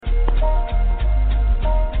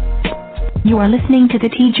You are listening to the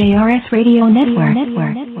TJRS Radio Network.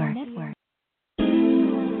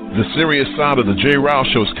 The serious side of the J-Rouse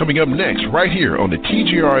Show is coming up next, right here on the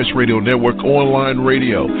TJRS Radio Network online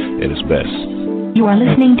radio at its best. You are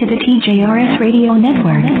listening to the TJRS Radio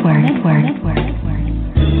Network.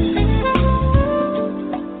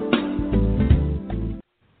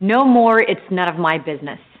 No more, it's none of my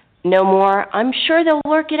business. No more, I'm sure they'll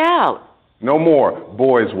work it out. No more,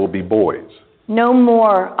 boys will be boys. No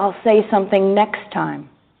more, I'll say something next time.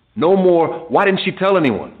 No more, why didn't she tell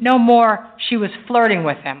anyone? No more, she was flirting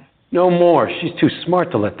with him. No more, she's too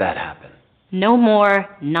smart to let that happen. No more,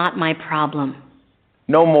 not my problem.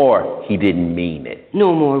 No more, he didn't mean it.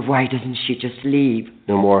 No more, why doesn't she just leave?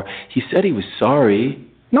 No more, he said he was sorry.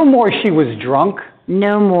 No more, she was drunk.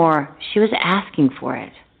 No more, she was asking for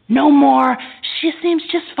it. No more, she seems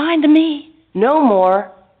just fine to me. No more,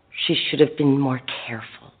 she should have been more careful.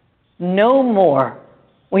 No more,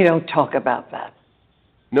 we don't talk about that.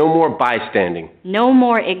 No more bystanding. No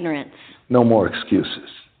more ignorance. No more excuses.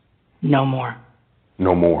 No more.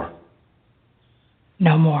 No more.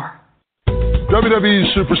 No more.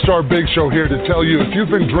 WWE Superstar Big Show here to tell you, if you've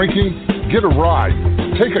been drinking, get a ride,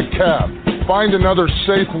 take a cab, find another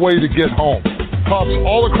safe way to get home. Cops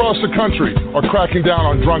all across the country are cracking down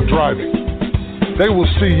on drunk driving. They will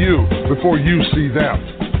see you before you see them.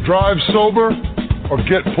 Drive sober or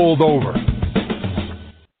get pulled over.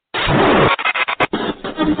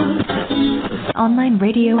 Online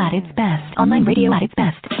radio at its best. Online radio at its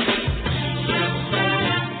best.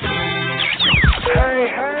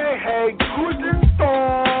 Hey, guten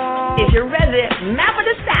Tag. Is your resident map of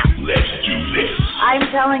the South? Let's do this. I'm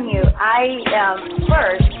telling you, I am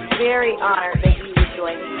first very honored that you would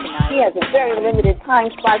join us tonight. He has a very limited time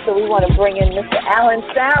spot, so we want to bring in Mr. Alan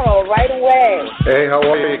Farrell right away. Hey, how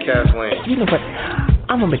are you, Kathleen? You know what?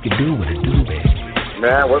 I'm going to make you do what it do, baby.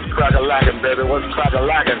 Man, what's crack-a-lackin', baby? What's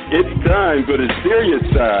crack-a-lackin'? It's time for the serious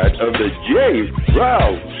side of the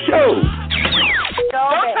J-Rouse Show.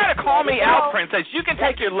 Don't try to call me out, princess. You can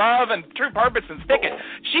take your love and true purpose and stick it.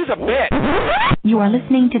 She's a bitch. You are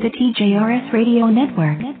listening to the TJRS Radio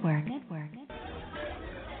Network.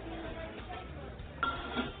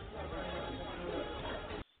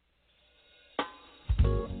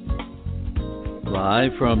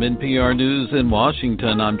 Live from NPR News in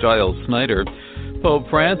Washington, I'm Giles Snyder. Pope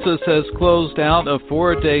Francis has closed out a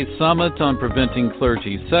 4-day summit on preventing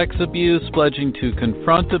clergy sex abuse, pledging to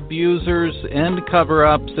confront abusers, end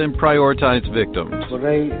cover-ups, and prioritize victims.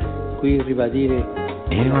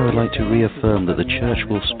 Here I would like to reaffirm that the Church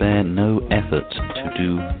will spare no effort to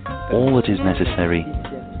do all that is necessary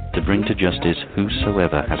to bring to justice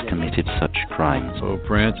whosoever has committed such crimes. Pope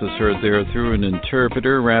Francis heard there through an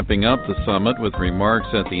interpreter, wrapping up the summit with remarks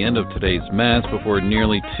at the end of today's Mass before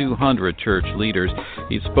nearly 200 church leaders.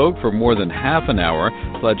 He spoke for more than half an hour,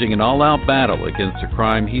 pledging an all-out battle against a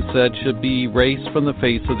crime he said should be erased from the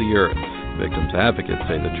face of the earth. Victims' advocates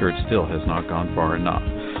say the church still has not gone far enough.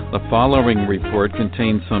 The following report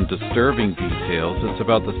contains some disturbing details. It's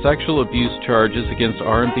about the sexual abuse charges against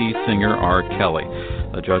R&B singer R. Kelly.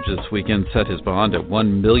 A judge this weekend set his bond at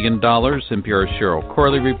 $1 million. NPR's Cheryl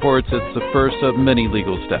Corley reports it's the first of many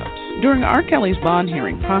legal steps. During R. Kelly's bond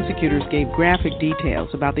hearing, prosecutors gave graphic details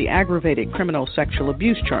about the aggravated criminal sexual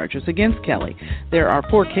abuse charges against Kelly. There are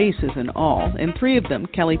 4 cases in all. In 3 of them,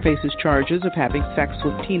 Kelly faces charges of having sex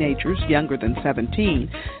with teenagers younger than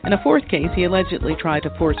 17. In a 4th case, he allegedly tried to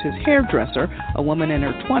force his hairdresser, a woman in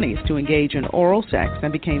her 20s, to engage in oral sex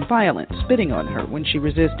and became violent, spitting on her when she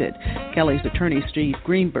resisted. Kelly's attorney, Steve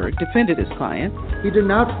Greenberg, defended his client. He did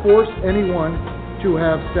not force anyone to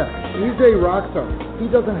have sex. He's a rock star. He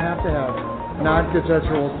doesn't have to have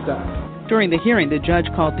non-consensual sex. During the hearing, the judge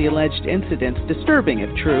called the alleged incidents disturbing if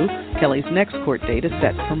true. Kelly's next court date is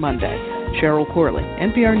set for Monday. Cheryl Corley,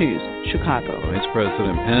 NPR News, Chicago. Vice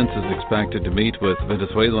President Pence is expected to meet with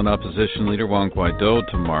Venezuelan opposition leader Juan Guaido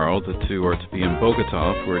tomorrow. The two are to be in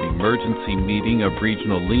Bogota for an emergency meeting of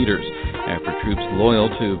regional leaders after troops loyal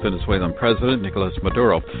to Venezuelan President Nicolas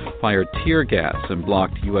Maduro fired tear gas and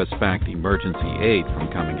blocked U.S.-backed emergency aid from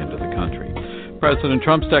coming into the country. President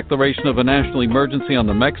Trump's declaration of a national emergency on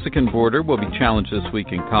the Mexican border will be challenged this week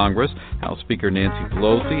in Congress. House Speaker Nancy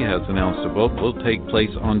Pelosi has announced a vote will take place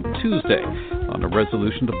on Tuesday on a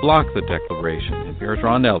resolution to block the declaration. NPR's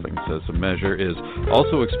Ron Elving says the measure is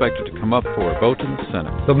also expected to come up for a vote in the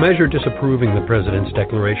Senate. The measure disapproving the president's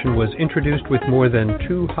declaration was introduced with more than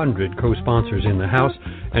 200 co-sponsors in the House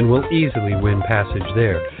and will easily win passage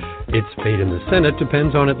there. Its fate in the Senate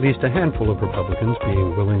depends on at least a handful of Republicans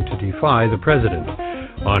being willing to defy the president.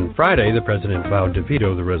 On Friday, the president vowed to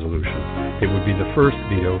veto the resolution. It would be the first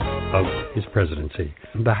veto of his presidency.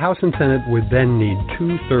 The House and Senate would then need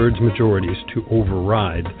 2/3 majorities to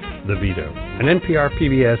override the veto. An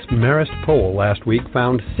NPR-PBS Marist poll last week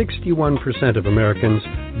found 61% of Americans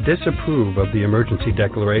disapprove of the emergency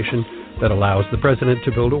declaration that allows the president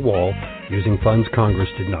to build a wall using funds Congress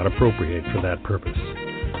did not appropriate for that purpose.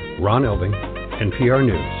 Ron Elving, NPR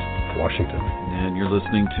News, Washington. And you're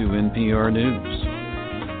listening to NPR News.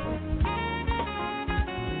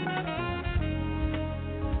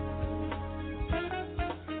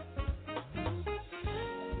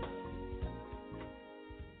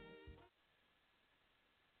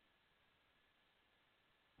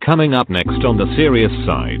 Coming up next on the serious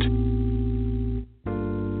side.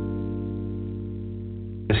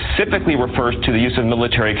 Specifically refers to the use of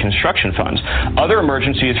military construction funds. Other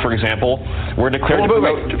emergencies, for example, were declared.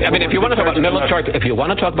 I mean, if you want to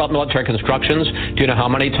talk about military constructions, do you know how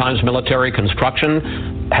many times military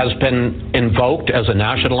construction has been invoked as a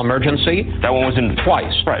national emergency? That one was in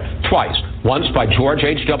twice. Right. Twice. Once by George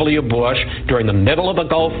H.W. Bush during the middle of the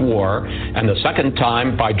Gulf War, and the second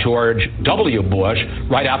time by George W. Bush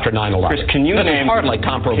right after 9/11. Chris, can you this name? Is hardly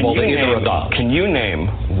comparable to either of those. Can you name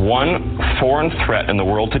one foreign threat in the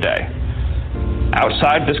world today,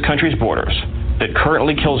 outside this country's borders, that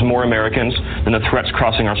currently kills more Americans than the threats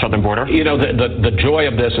crossing our southern border? You know, the joy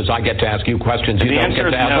of this is I get to ask you questions. The answer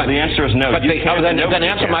is no. But then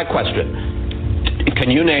answer my question. Can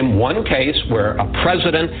you name one case where a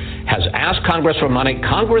president has asked Congress for money,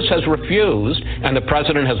 Congress has refused, and the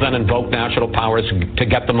president has then invoked national powers to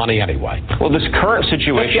get the money anyway? Well, this current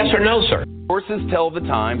situation... Yes or no, sir? Sources tell the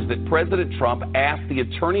Times that President Trump asked the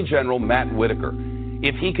Attorney General, Matt Whitaker,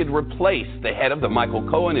 if he could replace the head of the Michael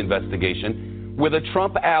Cohen investigation with a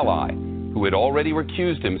Trump ally who had already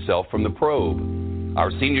recused himself from the probe.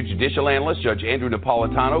 Our senior judicial analyst, Judge Andrew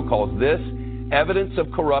Napolitano, calls this evidence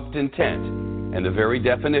of corrupt intent and the very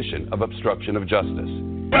definition of obstruction of justice.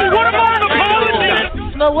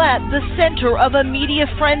 Smollett, the center of a media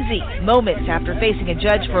frenzy. Moments after facing a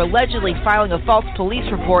judge for allegedly filing a false police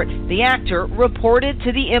report, the actor reported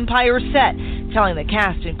to the Empire set, telling the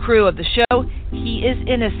cast and crew of the show he is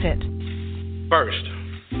innocent. First,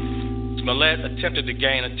 Smollett attempted to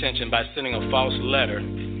gain attention by sending a false letter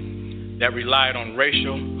that relied on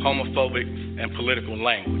racial, homophobic, and political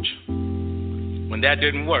language. When that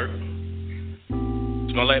didn't work,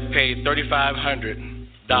 Smollett paid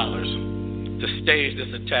 $3,500 to stage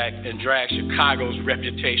this attack and drag Chicago's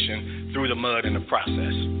reputation through the mud in the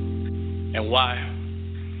process. And why?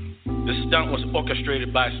 This stunt was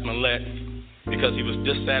orchestrated by Smollett because he was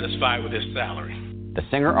dissatisfied with his salary. The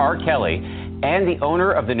singer R. Kelly and the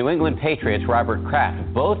owner of the New England Patriots, Robert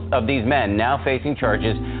Kraft, both of these men now facing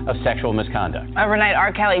charges of sexual misconduct. Overnight,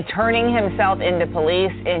 R. Kelly turning himself into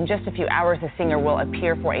police. In just a few hours, the singer will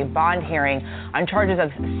appear for a bond hearing on charges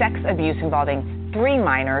of sex abuse involving 3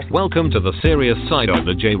 minors. Welcome to the serious side of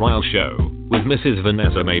the J. Ryle Show with Mrs.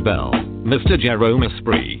 Vanessa Maybell, Mr. Jerome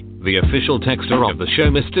Esprit, the official texter of the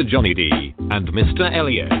show, Mr. Johnny D, and Mr.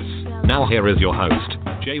 Elias. Now here is your host,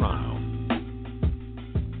 J. Ryle.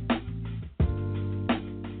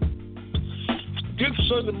 Good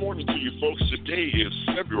Sunday morning to you folks. Today is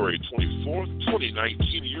February 24th,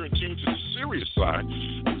 2019. You're in tune to the serious side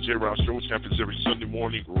of the J. Ryle Show, which happens every Sunday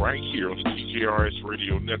morning right here on the TJRS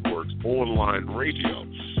Radio Network, online radio.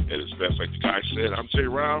 And as fast like the guy said, I'm J.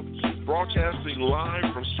 Ryle, broadcasting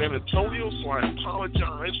live from San Antonio, so I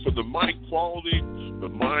apologize for the mic quality.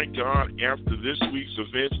 But my God, after this week's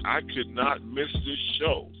events, I could not miss this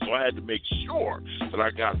show. So I had to make sure that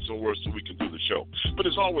I got somewhere so we can do the show. But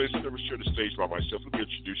as always, I never share the stage by myself. Let me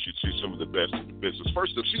introduce you to some of the best in the business.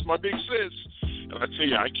 First up, she's my big sis. And I tell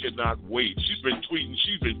you, I cannot wait. She's been tweeting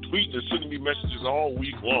and sending me messages all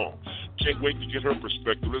week long. Can't wait to get her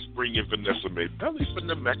perspective. Let's bring in Vanessa Maybell.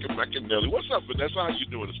 McAnally. What's up, Vanessa? How you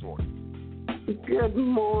doing this morning? Good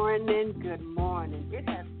morning. Good morning. It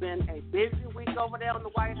has been a busy week over there in the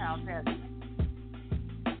White House, hasn't it?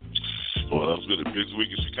 Well, that was been a busy week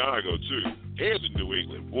in Chicago, too. And in New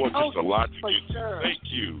England. Boy, just a lot to get to. Thank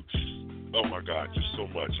you. Oh, my God, just so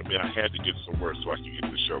much. I mean, I had to get somewhere so I could get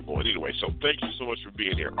the show going. Anyway, so thank you so much for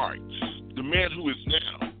being here. All right. The man who is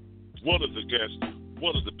now one of the guests,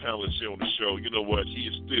 one of the panelists here on the show, you know what? He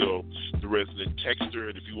is still the resident texter,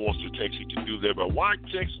 and if he wants to text, he can do that. But why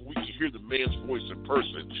text when we can hear the man's voice in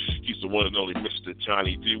person? He's the one and only Mr.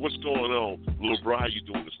 Johnny D. What's going on? Little Bri, how you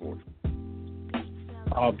doing this morning?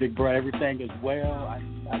 Big Bri, everything is well.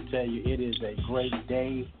 I tell you, it is a great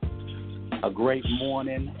day, a great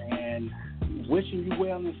morning, and wishing you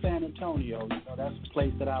well in San Antonio. You know, that's a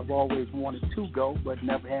place that I've always wanted to go, but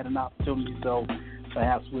never had an opportunity, so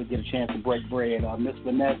perhaps we'll get a chance to break bread. Miss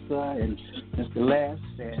Vanessa and Mr. Les,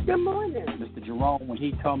 and good morning. Mr. Jerome, when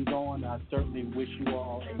he comes on, I certainly wish you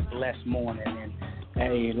all a blessed morning.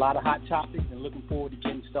 And a lot of hot topics, and looking forward to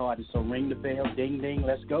getting started. So ring the bell, ding, ding,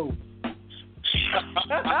 let's go. Let's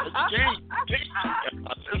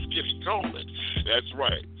get it going. That's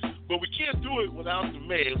right. But we can't do it without the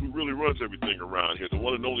man who really runs everything around here, the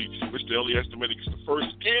one and only Mr. Elias Dominicus. The first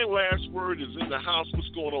and last word is in the house. What's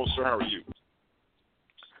going on, sir? How are you?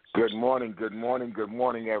 Good morning, everyone. Good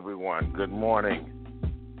morning.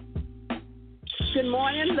 Good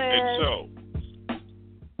morning, Liz. And so,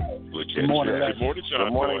 good morning, Good morning, John.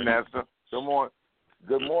 Good morning, Nessa. Good morning.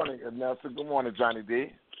 Good morning, Nessa. Good morning, Johnny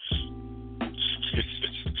D.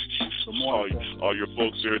 Good morning, all your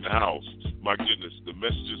folks here in the house. My goodness, the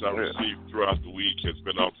messages I received throughout the week has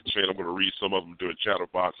been off the chain. I'm going to read some of them during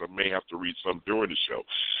Chatterbox. I may have to read some during the show.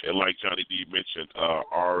 And like Johnny D mentioned,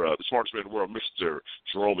 the smartest man in the world, Mr.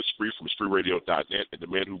 Jerome Espree from EspreeRadio.net, and the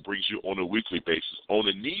man who brings you on a weekly basis, on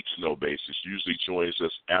a need-to-know basis, usually joins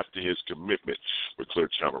us after his commitment with Clear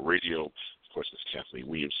Channel Radio. Of course, Miss Kathleen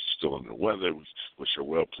Williams is still under the weather. We wish her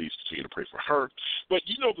well. Please continue to pray for her. But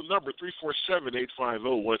you know the number,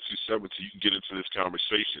 347-850-1272. You can get into this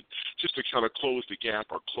conversation. Just to kind of close the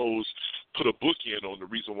gap or put a bookend on the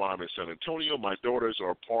reason why I'm in San Antonio. My daughters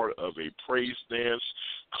are part of a praise dance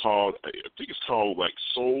called, I think it's called like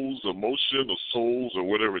Souls of Motion or Souls or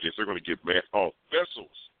whatever it is. They're going to get mad. Oh,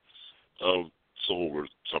 Vessels of Soul or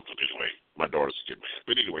something anyway. My daughters get mad.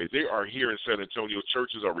 But anyway, they are here in San Antonio.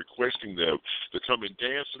 Churches are requesting them to come and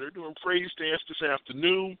dance, and they're doing praise dance this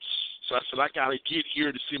afternoon. So I said, I got to get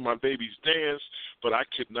here to see my babies dance, but I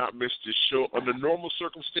could not miss this show. Under normal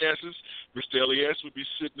circumstances, Mr. Elias would be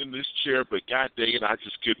sitting in this chair, but God dang it, I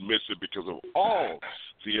just couldn't miss it because of all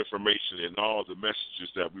the information and all the messages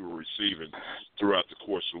that we were receiving throughout the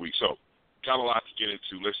course of the week. So, got a lot to get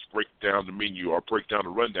into. Let's break down the menu or break down the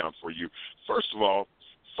rundown for you. First of all,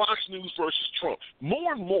 Fox News versus Trump.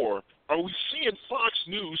 More and more are we seeing Fox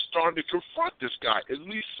News starting to confront this guy, at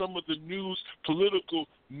least some of the political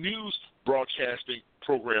news broadcasting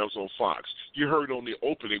programs on Fox. You heard on the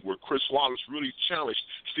opening where Chris Wallace really challenged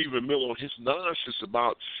Stephen Miller on his nonsense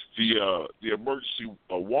about the emergency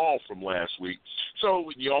wall from last week.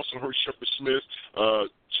 So you also heard Shepard Smith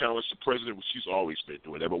challenge the president, which he's always been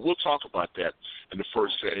doing that. But we'll talk about that in the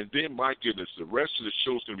first set. And then, my goodness, the rest of the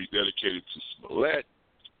show is going to be dedicated to Smollett,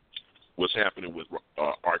 what's happening with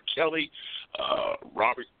R. Kelly,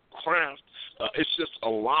 Robert Kraft. It's just a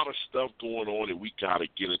lot of stuff going on, and we got to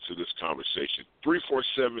get into this conversation.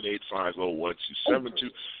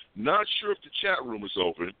 347-850-1272. Not sure if the chat room is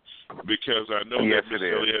open because I know yes, that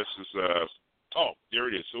Mr. Elias is there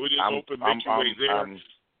it is. So it is open. Make your way there.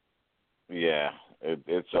 Yeah,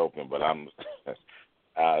 it's open, but it's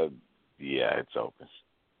open.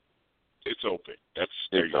 It's open.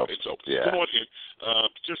 It's open. Yeah. Come on in,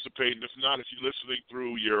 participate. And if not, if you're listening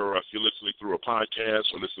through a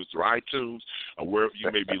podcast or listening through iTunes or wherever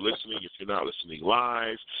you may be listening, if you're not listening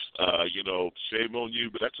live, shame on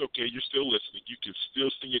you, but that's okay. You're still listening. You can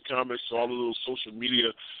still send your comments to all of those social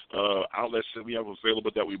media outlets that we have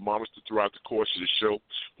available that we monitor throughout the course of the show.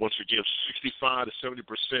 Once again, 65 to 70%.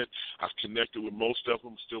 I've connected with most of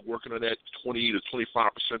them. Still working on that 20 to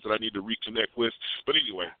 25% that I need to reconnect with. But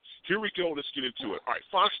anyway, here we go. Let's get into it. All right,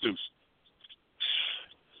 Fox News.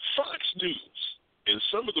 Fox News and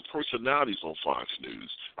some of the personalities on Fox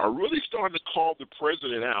News are really starting to call the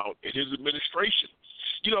president out and his administration.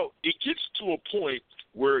 You know, it gets to a point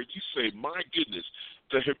where you say, my goodness,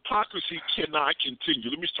 the hypocrisy cannot continue.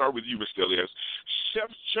 Let me start with you, Mr. Elias.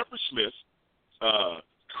 Shepard Smith,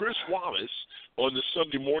 Chris Wallace on the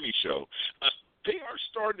Sunday morning show, they are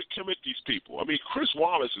starting to come at these people. I mean, Chris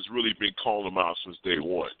Wallace has really been calling them out since day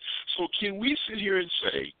one. So can we sit here and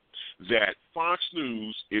say that Fox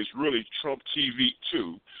News is really Trump TV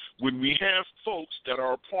too when we have folks that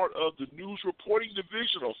are a part of the news reporting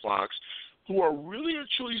division of Fox who are really and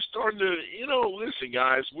truly starting to, listen,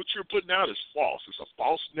 guys, what you're putting out is false. It's a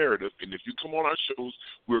false narrative, and if you come on our shows,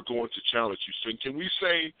 we're going to challenge you. So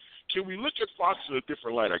can we look at Fox in a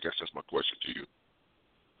different light? I guess that's my question to you.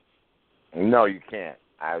 No, you can't.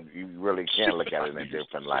 You really can't look at it in a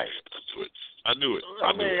different light. I knew it.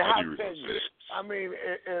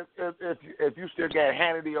 If you still got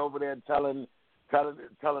Hannity over there telling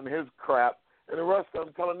his crap, and the rest of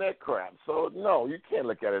them telling their crap, so no, you can't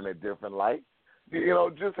look at it in a different light.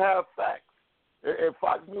 Just have facts. If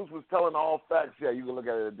Fox News was telling all facts, yeah, you can look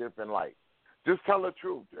at it in a different light. Just tell the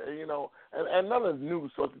truth, and none of the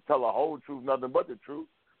news supposed to tell the whole truth, nothing but the truth.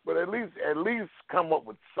 But at least come up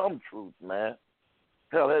with some truth, man.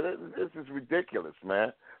 Hell, this is ridiculous,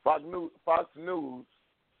 man. Fox News,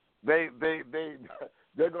 they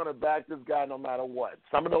they're going to back this guy no matter what.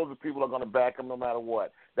 Some of those people are going to back him no matter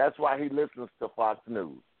what. That's why he listens to Fox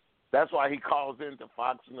News. That's why he calls into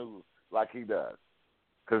Fox News like he does,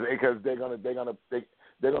 because they're going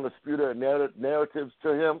to spew their narratives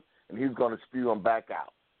to him, and he's going to spew them back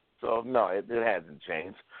out. So no, it hasn't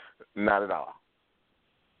changed, not at all.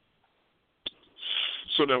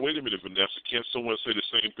 So now, wait a minute, Vanessa. Can't someone say the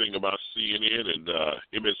same thing about CNN and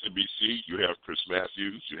MSNBC? You have Chris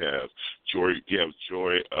Matthews, you have Joy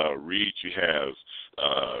Reid, you have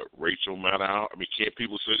Rachel Maddow. I mean, can't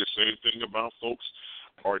people say the same thing about folks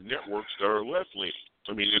or networks that are left-leaning?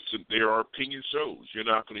 I mean, there are opinion shows. You're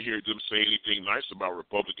not going to hear them say anything nice about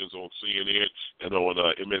Republicans on CNN and on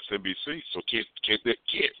MSNBC. So can't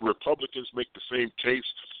Republicans make the same case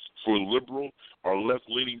for liberal or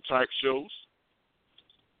left-leaning type shows?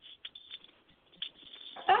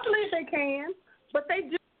 I believe they can, but they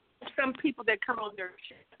do have some people that come on their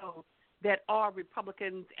show that are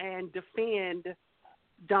Republicans and defend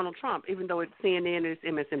Donald Trump, even though it's CNN or it's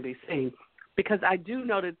MSNBC. Because I do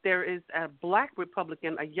know that there is a black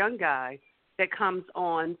Republican, a young guy, that comes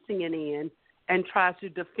on CNN and tries to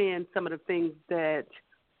defend some of the things that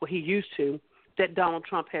he used to, that Donald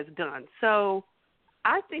Trump has done. So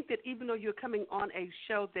I think that even though you're coming on a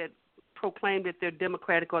show that proclaimed that they're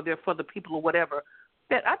Democratic or they're for the people or whatever,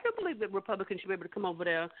 that I do believe that Republicans should be able to come over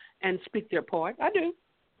there and speak their part. I do.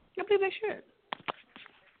 I believe they should.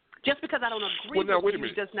 Just because I don't agree with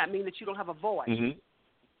you does not mean that you don't have a voice. Mm-hmm.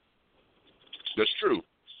 That's true.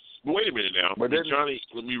 But wait a minute now. But Johnny,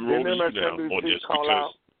 let me roll you now on this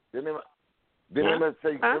because... Didn't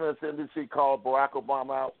MSNBC call Barack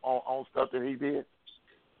Obama out on stuff that he did?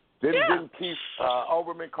 Didn't Keith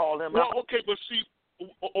Olbermann call him out? Well, okay, but see...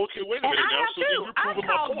 Okay, wait a minute now. So then you're proving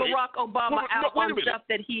my point. I called Barack Obama out on stuff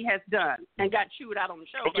that he has done and got chewed out on the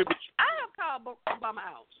show. Okay, but I have called Obama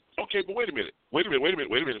out. Okay, but wait a minute.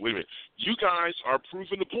 You guys are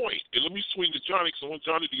proving the point. And let me swing to Johnny because I want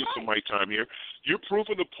Johnny to get some mic time here. You're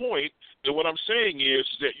proving the point, and what I'm saying is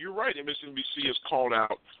that you're right. MSNBC has called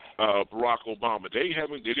out Barack Obama. They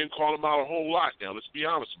didn't call him out a whole lot. Now, let's be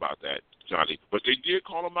honest about that, Johnny. But they did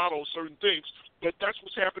call him out on certain things. But that's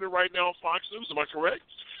what's happening right now on Fox News. Am I correct?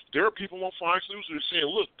 There are people on Fox News who are saying,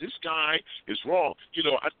 look, this guy is wrong. You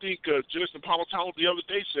know, I think Justin Napolitano the other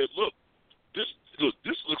day said, look, this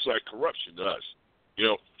looks like corruption to us. You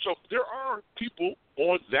know, so there are people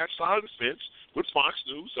on that side of the fence with Fox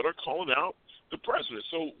News that are calling out the president.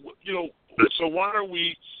 So, you know, so why are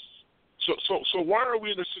we So why are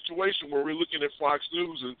we in a situation where we're looking at Fox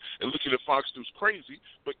News and looking at Fox News crazy,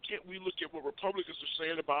 but can't we look at what Republicans are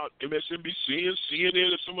saying about MSNBC and CNN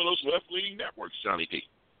and some of those left-leaning networks, Johnny D?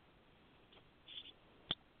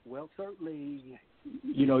 Well, certainly,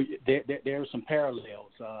 you know, there are some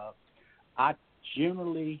parallels. I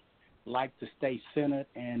generally like to stay centered,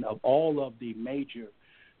 and of all of the major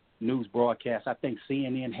news broadcasts, I think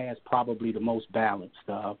CNN has probably the most balanced.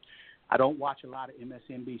 I don't watch a lot of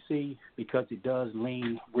MSNBC because it does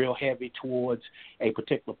lean real heavy towards a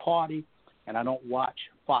particular party, and I don't watch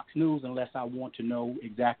Fox News unless I want to know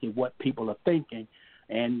exactly what people are thinking,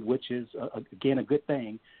 and which is, again, a good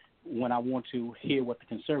thing when I want to hear what the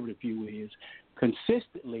conservative view is.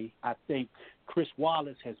 Consistently, I think Chris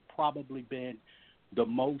Wallace has probably been the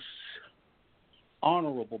most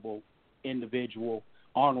honorable individual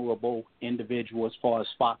as far as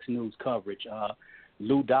Fox News coverage.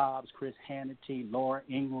 Lou Dobbs, Chris Hannity, Laura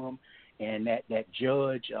Ingraham, and that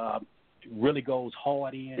judge really goes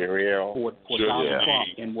hard in for Donald Trump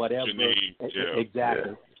and whatever.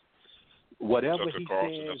 Exactly. Whatever he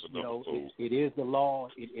says, you know, it is the law.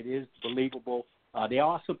 It is believable. There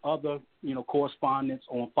are some other, you know, correspondents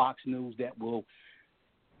on Fox News that will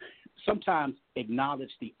sometimes acknowledge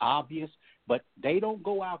the obvious, but they don't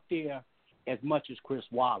go out there as much as Chris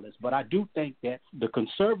Wallace. But I do think that the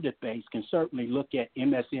conservative base can certainly look at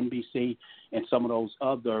MSNBC and some of those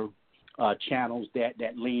other channels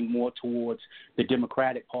that lean more towards the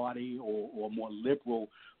Democratic Party or more liberal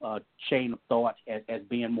chain of thought as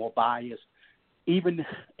being more biased. Even,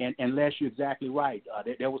 and unless you're exactly right,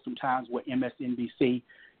 there were some times where MSNBC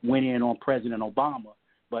went in on President Obama.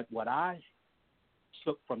 But what I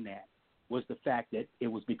took from that was the fact that it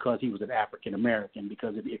was because he was an African American.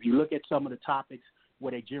 Because if you look at some of the topics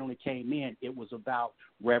where they generally came in, it was about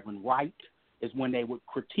Reverend Wright is when they would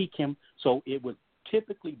critique him. So it was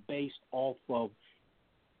typically based off of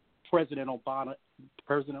President Obama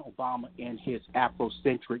and his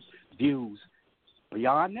Afrocentric views.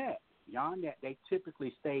 Beyond that, they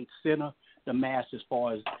typically stayed center the mass as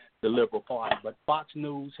far as the Liberal Party. But Fox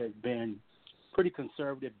News has been pretty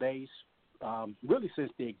conservative based, really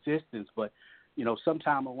since the existence. But, you know,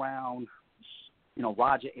 sometime around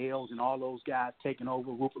Roger Ailes and all those guys taking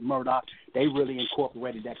over, Rupert Murdoch, they really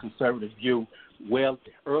incorporated that conservative view well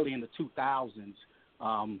early in the 2000s,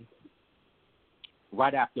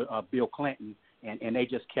 right after Bill Clinton, and they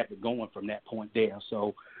just kept it going from that point there.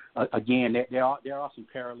 So, again, there are some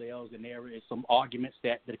parallels, and there is some arguments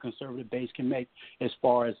that the conservative base can make as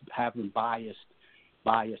far as having biased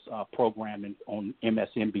programming on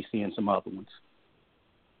MSNBC and some other ones.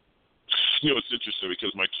 It's interesting because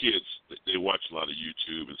my kids, they watch a lot of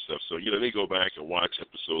YouTube and stuff. So, they go back and watch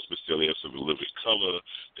episodes, Mr. Elias of A Living Color.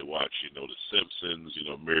 They watch, The Simpsons,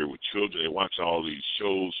 Married with Children. They watch all these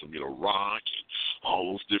shows from, Rock and all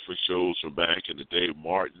those different shows from back in the day,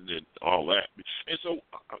 Martin and all that. And so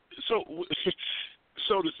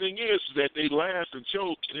the thing is that they laugh and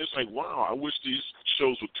joke, and it's like, wow, I wish these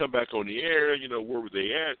shows would come back on the air. Where were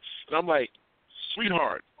they at? And I'm like,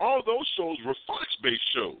 sweetheart, all those shows were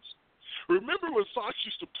Fox-based shows. Remember when Fox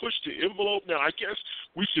used to push the envelope? Now, I guess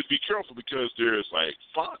we should be careful because there's like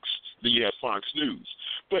Fox, then you have Fox News.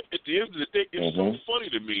 But at the end of the day, it's so funny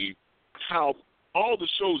to me how all the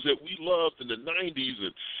shows that we loved in the 90s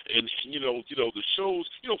and the shows,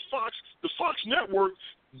 Fox, the Fox network,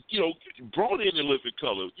 brought in A Living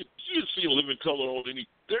Color. You didn't see A Living Color on any.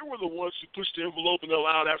 They were the ones who pushed the envelope and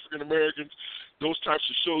allowed African Americans those types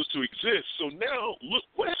of shows to exist. So now, look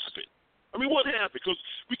what happened. I mean, what happened? Because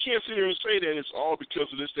we can't sit here and say that it's all because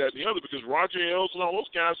of this, that, and the other, because Roger Ailes and all those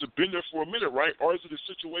guys have been there for a minute, right? Or is it a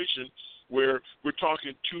situation where we're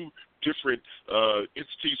talking two different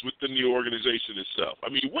entities within the organization itself? I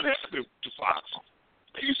mean, what happened to Fox?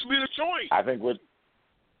 It used to be the joint. I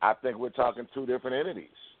think we're talking two different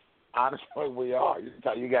entities. Honestly, we are. You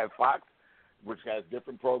got Fox, which has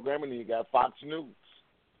different programming, and you got Fox News.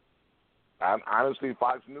 Honestly,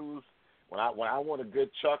 Fox News, when I want a good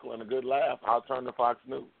chuckle and a good laugh, I'll turn to Fox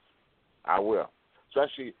News. I will,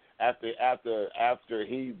 especially after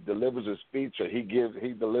he delivers a speech or he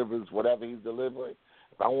delivers whatever he's delivering.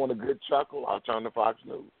 If I want a good chuckle, I'll turn to Fox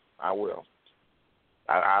News. I will.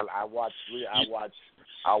 I watch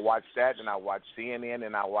that, and I watch CNN,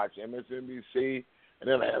 and I watch MSNBC, and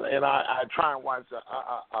I try and watch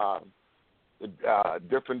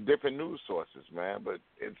different news sources, man. But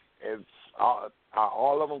it's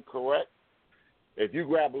all of them correct. If you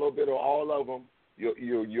grab a little bit of all of them,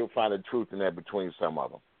 you'll find the truth in there between some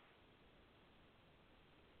of them.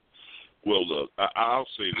 Well, look, I'll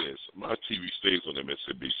say this. My TV stays on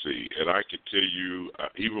MSNBC, and I can tell you,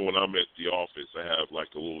 even when I'm at the office, I have like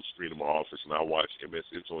a little screen in my office, and I watch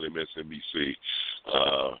it's on MSNBC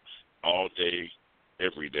all day,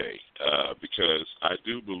 every day, because I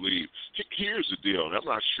do believe, here's the deal, and I'm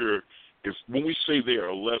not sure if when we say they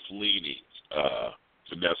are left-leaning,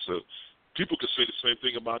 Vanessa, people can say the same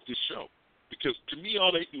thing about this show. Because to me,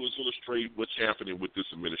 all they do is illustrate what's happening with this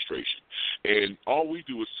administration. And all we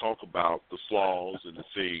do is talk about the flaws and the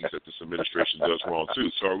things that this administration does wrong,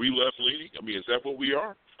 too. So are we left-leaning? I mean, is that what we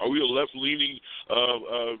are? Are we a left-leaning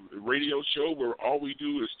radio show where all we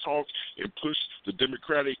do is talk and push the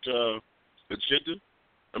Democratic agenda?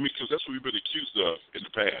 I mean, because that's what we've been accused of in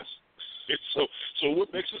the past. And so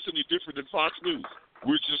what makes us any different than Fox News?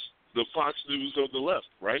 We're just the Fox News of the left,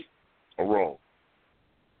 right? Or wrong?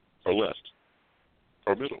 Or left?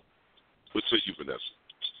 Or middle? What say you, Vanessa?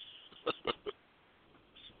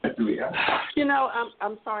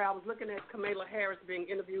 I'm sorry. I was looking at Kamala Harris being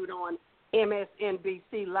interviewed on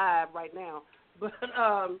MSNBC Live right now. But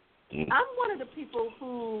I'm one of the people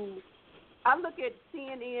who I look at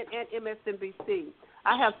CNN and MSNBC.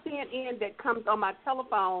 I have CNN that comes on my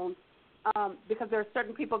telephone because there are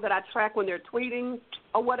certain people that I track when they're tweeting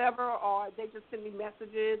or whatever, or they just send me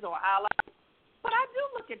messages or highlights. But I do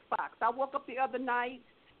look at Fox. I woke up the other night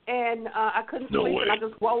and I couldn't sleep, and I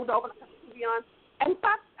just rolled over to the TV on. And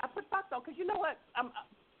Fox, I put Fox on because you know what?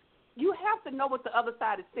 You have to know what the other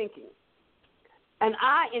side is thinking. And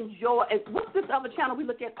I enjoy it. What's this other channel we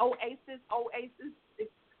look at? Oasis.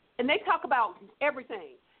 And they talk about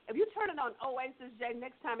everything. If you turn it on Oasis, Jay,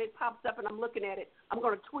 next time it pops up and I'm looking at it, I'm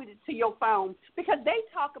going to tweet it to your phone because they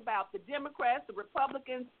talk about the Democrats, the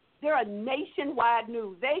Republicans. They're a nationwide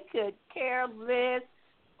news. They could care less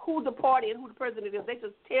who the party and who the president is. They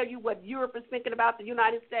just tell you what Europe is thinking about the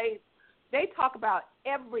United States. They talk about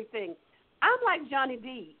everything. I'm like Johnny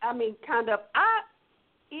D. I mean, kind of.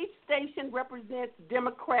 Each station represents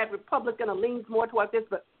Democrat, Republican, or leans more towards this.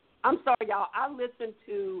 But I'm sorry, y'all. I listen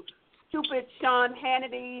to stupid Sean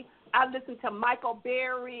Hannity. I listen to Michael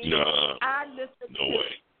Berry. I listen to.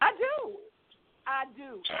 Way. I do. I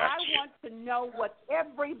want to know what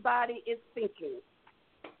everybody is thinking.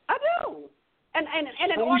 I do. And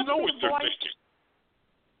in order know what they're thinking.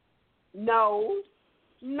 No.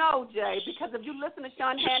 No, Jay, because if you listen to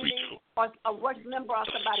Sean Hannity or Rush Limbaugh or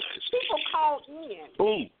somebody, people call in.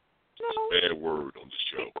 Boom. No. Bad word on the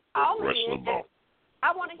show. Rush Limbaugh.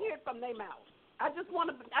 I want to hear it from their mouth. I just want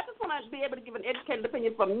to be able to give an educated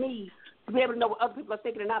opinion from me to be able to know what other people are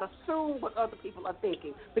thinking and not assume what other people are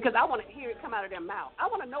thinking, because I want to hear it come out of their mouth. I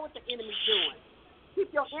want to know what the enemy's doing.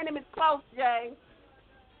 Keep your enemies close, Jay.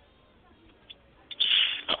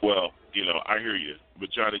 Well, I hear you. But,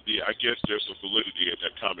 Johnny D, I guess there's some validity in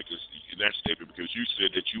that comment, in that statement, because you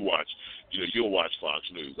said that you'll watch Fox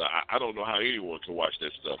News. I don't know how anyone can watch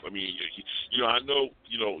that stuff. I mean, I know,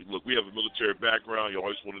 look, we have a military background. You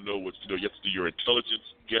always want to know what, you have to do your intelligence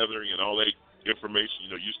gathering and all that information.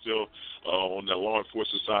 You're still on that law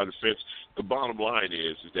enforcement side of the fence. The bottom line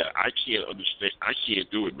is that I can't understand. I can't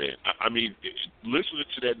do it, man. I mean, listening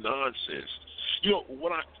to that nonsense.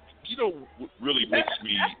 What really makes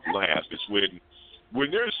me laugh is when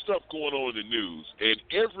there's stuff going on in the news and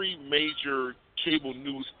every major cable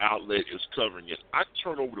news outlet is covering it. I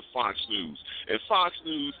turn over to Fox News, and Fox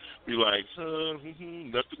News be like,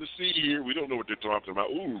 nothing to see here. We don't know what they're talking about.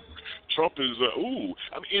 Ooh, Trump is, ooh.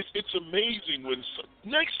 I mean, it's amazing when the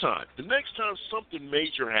next time something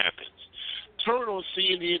major happens, turn on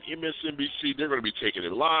CNN, MSNBC, they're going to be taking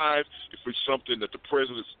it live. If it's something that the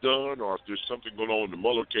president's done or if there's something going on in the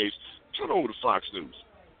Mueller case, turn over to Fox News.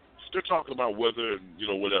 They're talking about weather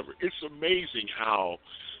and, whatever. It's amazing how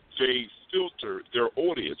they filter their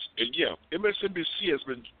audience. And, yeah, MSNBC has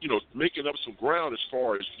been, making up some ground as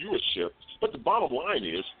far as viewership. But the bottom line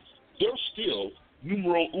is they're still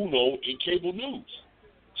numero uno in cable news.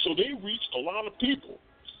 So they reach a lot of people.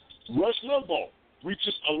 Rush Limbaugh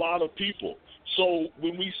reaches a lot of people. So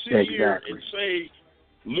when we sit here and say,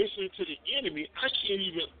 listen to the enemy, I can't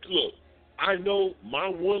even look. I know my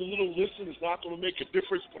one little listen is not going to make a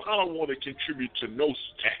difference, but I don't want to contribute to no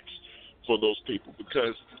stats for those people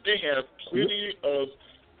because they have plenty of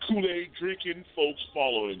Kool-Aid drinking folks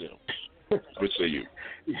following them. What say you?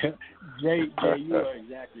 Yeah, Jay, you are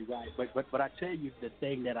exactly right. But I tell you the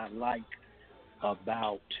thing that I like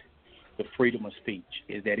about the freedom of speech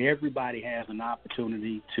is that everybody has an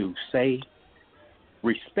opportunity to say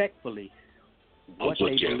respectfully what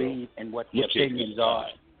they believe and what their opinions are.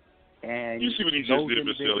 And you see what he just did,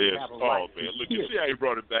 Mr. Elliott? Oh man, look, you see how he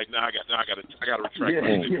brought it back. Now I got to retract my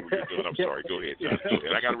statement. I'm sorry. Go ahead, John. Go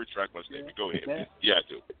ahead. I got to retract my statement. Go ahead. Yeah, I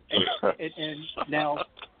do. And now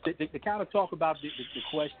to kind of talk about the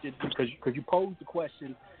question, because you posed the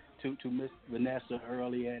question to Ms. Vanessa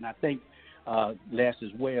earlier, and I think Les as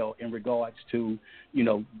well, in regards to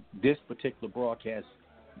this particular broadcast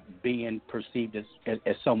being perceived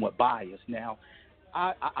as somewhat biased. Now,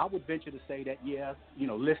 I would venture to say that,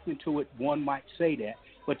 listening to it, one might say that.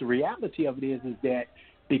 But the reality of it is that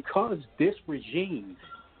because this regime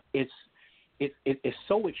is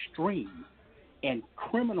so extreme and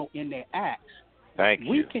criminal in their acts,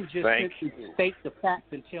 we can just simply state the facts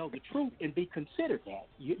and tell the truth and be considered that.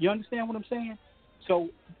 You understand what I'm saying? So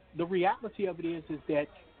the reality of it is that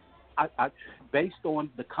I based on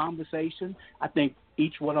the conversation, I think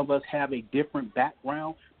each one of us have a different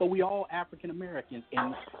background, but we all African Americans,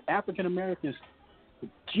 and African Americans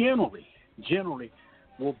generally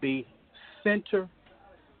will be center,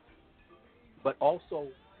 but also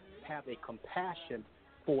have a compassion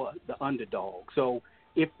for the underdog. So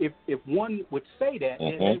if one would say that,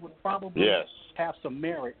 then they would probably have some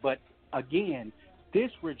merit. But again, this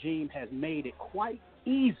regime has made it quite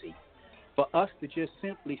easy for us to just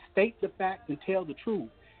simply state the facts and tell the truth.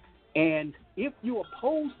 And if you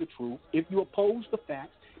oppose the truth, if you oppose the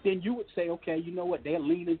facts, then you would say, okay, you know what, they're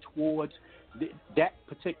leaning towards that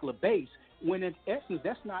particular base, when in essence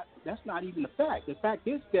that's not even the fact. The fact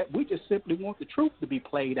is that we just simply want the truth to be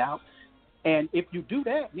played out. And if you do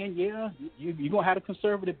that, then you're going to have a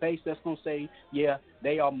conservative base that's going to say,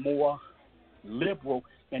 they are more liberal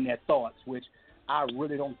in their thoughts, which I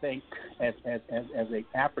really don't think as an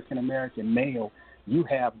African-American male, you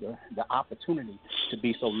have the opportunity to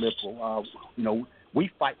be so liberal. We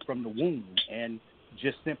fight from the womb and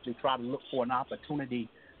just simply try to look for an opportunity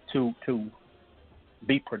to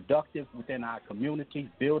be productive within our communities,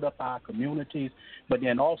 build up our communities, but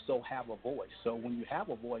then also have a voice. So when you have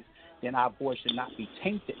a voice, then our voice should not be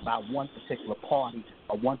tainted by one particular party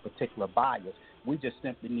or one particular bias. We just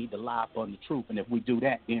simply need to lie upon the truth. And if we do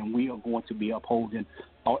that, then we are going to be upholding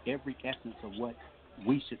every essence of what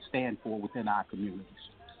we should stand for within our communities.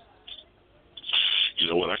 You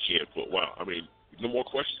know what? I can't put, wow. I mean, No more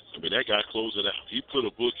questions. I mean, that guy closing out. He put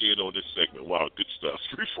a book in on this segment. Wow, good stuff.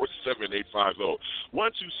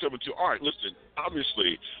 347-850-1272. All right, listen,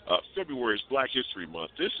 obviously, February is Black History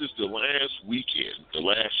Month. This is the last weekend, the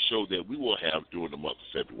last show that we will have during the month of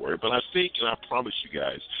February. But I think, and I promise you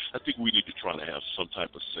guys, I think we need to try to have some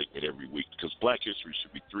type of segment every week because Black History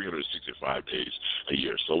should be 365 days a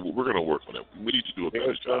year. So we're going to work on it. We need to do a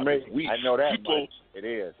better job. I know that, Mike. It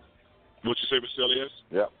is. What you say, Mr. Elias?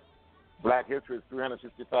 Yep. Black History is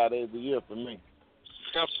 365 days a year for me.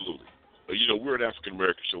 Absolutely. We're an African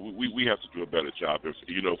American show. We have to do a better job. If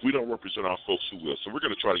we don't represent our folks, who will? So we're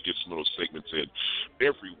going to try to get some of those segments in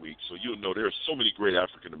every week. So there are so many great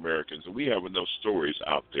African Americans, and we have enough stories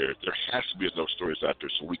out there. There has to be enough stories out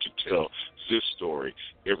there so we can tell this story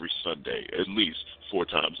every Sunday, at least 4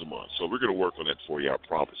 times a month. So we're going to work on that for you, I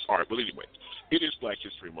promise. All right, but anyway, it is Black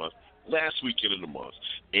History Month. Last weekend of the month.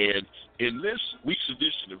 And in this week's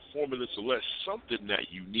edition of 4 Minutes or Less, something that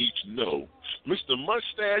you need to know, Mr.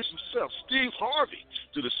 Mustache himself, Steve Harvey,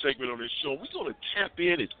 did a segment on his show. We're going to tap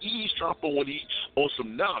in and eavesdrop on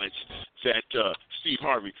some knowledge that Steve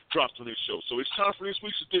Harvey dropped on his show. So it's time for this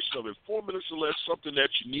week's edition of In 4 Minutes or Less, something that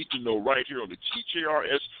you need to know right here on the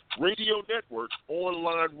TJRS Radio Network,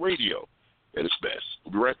 online radio at its best.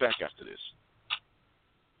 We'll be right back after this.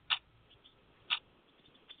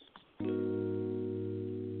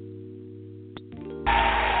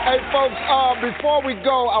 Hey, folks, before we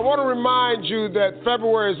go, I want to remind you that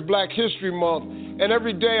February is Black History Month, and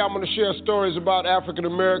every day I'm going to share stories about African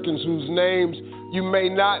Americans whose names you may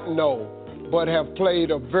not know but have played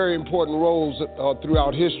a very important roles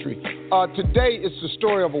throughout history. Today, it's the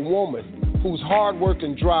story of a woman whose hard work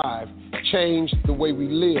and drive changed the way we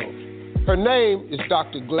live. Her name is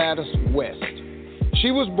Dr. Gladys West. She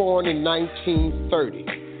was born in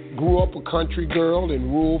 1930, grew up a country girl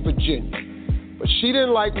in rural Virginia. But she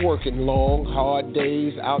didn't like working long, hard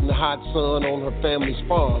days out in the hot sun on her family's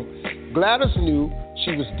farm. Gladys knew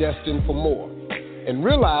she was destined for more and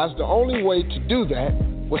realized the only way to do that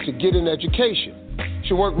was to get an education.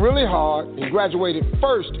 She worked really hard and graduated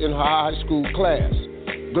first in her high school class.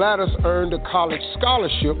 Gladys earned a college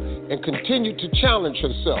scholarship and continued to challenge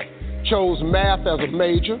herself. Chose math as a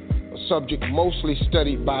major, a subject mostly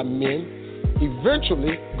studied by men.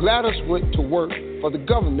 Eventually, Gladys went to work for the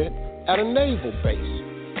government at a naval base.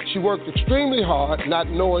 She worked extremely hard, not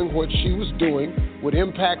knowing what she was doing would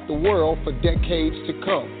impact the world for decades to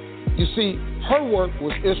come. You see, her work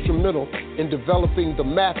was instrumental in developing the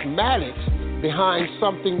mathematics behind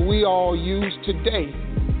something we all use today,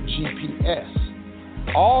 GPS,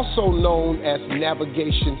 also known as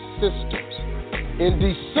navigation systems. In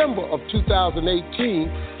December of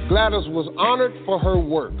 2018, Gladys was honored for her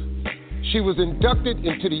work. She was inducted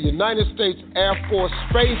into the United States Air Force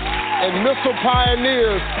Space and Missile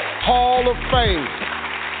Pioneers Hall of Fame.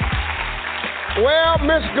 Well,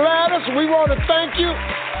 Miss Gladys, we want to thank you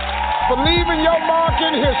for leaving your mark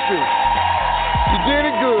in history. You did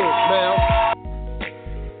it good, ma'am.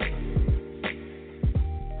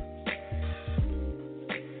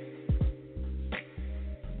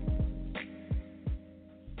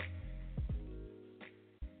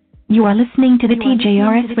 You are listening to the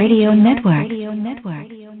TJRS Radio Network.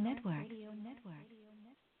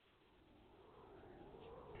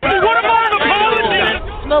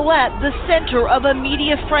 Smollett, the center of a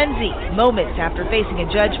media frenzy. Moments after facing a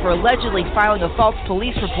judge for allegedly filing a false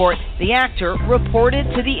police report, the actor reported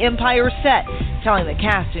to the Empire set, telling the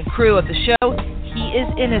cast and crew of the show he is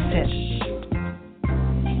innocent.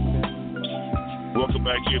 Welcome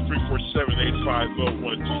back in.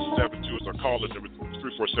 347-850-1272 is our caller number.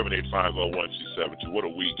 347-850-1272. What a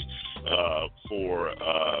week for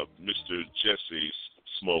Mr. Jussie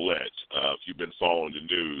Smollett. If you've been following the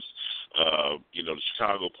news, the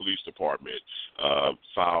Chicago Police Department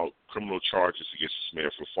filed criminal charges against this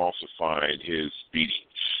man for falsifying his beating.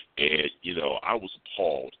 And, I was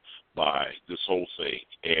appalled by this whole thing.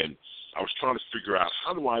 And I was trying to figure out,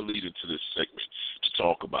 how do I lead into this segment to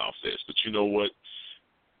talk about this? But you know what?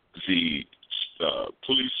 The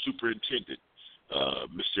police superintendent,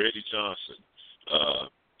 Mr. Eddie Johnson,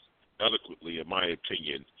 eloquently, in my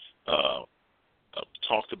opinion,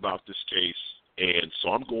 talked about this case. And so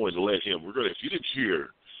I'm going to let him, if you didn't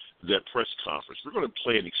hear that press conference, we're going to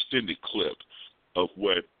play an extended clip of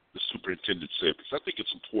what the superintendent said, because I think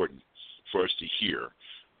it's important for us to hear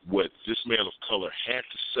what this man of color had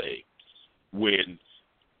to say when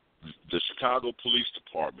the Chicago Police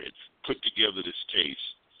Department put together this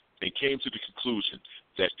case and came to the conclusion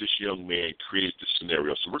that this young man created this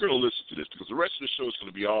scenario. So we're going to listen to this, because the rest of the show is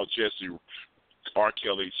going to be all Jussie R.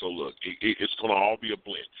 Kelly. So look, it's going to all be a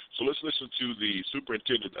blend. So let's listen to the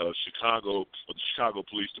superintendent of the Chicago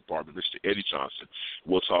Police Department, Mr. Eddie Johnson.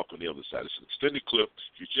 We'll talk on the other side. It's an extended clip.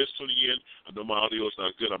 If you're just tuning in, I know my audio is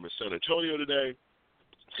not good. I'm in San Antonio today.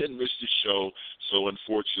 Didn't miss the show, so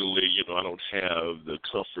unfortunately, I don't have the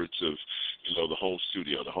comforts of, the home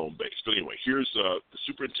studio, the home base. But anyway, here's the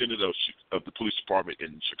superintendent of the police department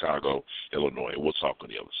in Chicago, Illinois. We'll talk on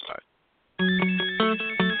the other side.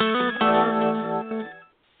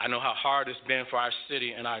 I know how hard it's been for our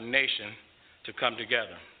city and our nation to come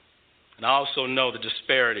together. And I also know the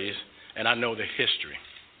disparities, and I know the history.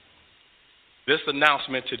 This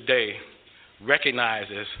announcement today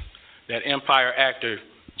recognizes that Empire actor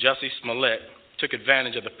Jussie Smollett took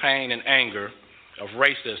advantage of the pain and anger of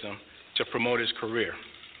racism to promote his career.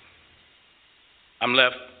 I'm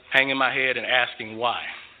left hanging my head and asking why.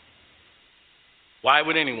 Why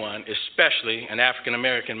would anyone, especially an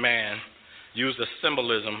African-American man, use the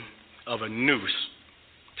symbolism of a noose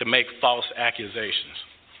to make false accusations?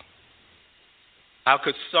 How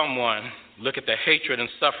could someone look at the hatred and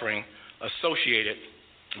suffering associated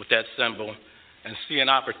with that symbol and see an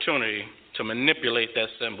opportunity to manipulate that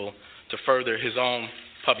symbol to further his own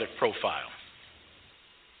public profile?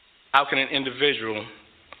 How can an individual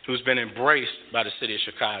who's been embraced by the city of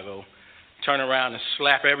Chicago turn around and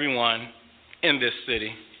slap everyone in this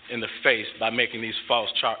city in the face by making these false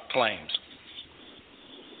claims?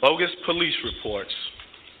 Bogus police reports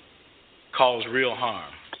cause real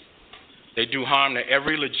harm. They do harm to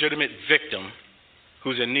every legitimate victim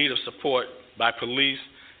who's in need of support by police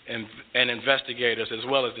and investigators, as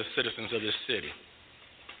well as the citizens of this city.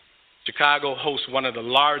 Chicago hosts one of the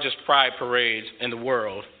largest pride parades in the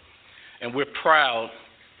world, and we're proud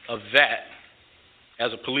of that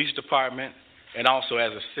as a police department and also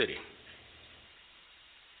as a city.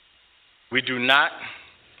 We do not,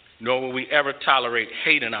 nor will we ever tolerate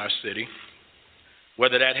hate in our city,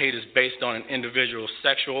 whether that hate is based on an individual's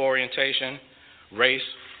sexual orientation, race,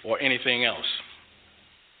 or anything else.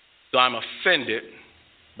 So I'm offended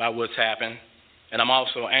by what's happened, and I'm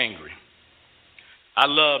also angry. I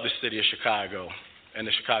love the city of Chicago and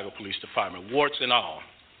the Chicago Police Department, warts and all.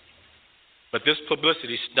 But this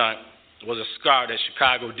publicity stunt was a scar that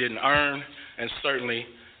Chicago didn't earn and certainly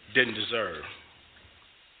didn't deserve.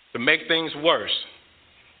 To make things worse,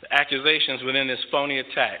 the accusations within this phony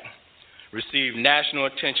attack received national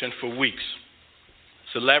attention for weeks.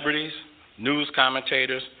 Celebrities, news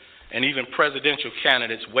commentators, and even presidential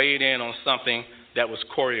candidates weighed in on something that was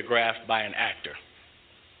choreographed by an actor.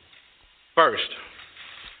 First,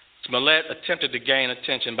 Smollett attempted to gain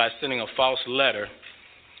attention by sending a false letter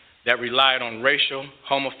that relied on racial,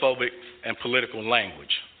 homophobic, and political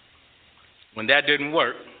language. When that didn't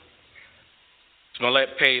work, Smollett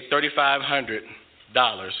paid $3,500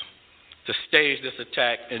 to stage this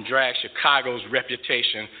attack and drag Chicago's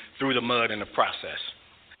reputation through the mud in the process.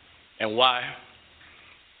 And why?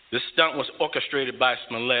 This stunt was orchestrated by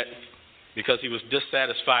Smollett because he was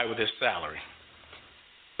dissatisfied with his salary.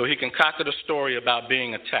 So he concocted a story about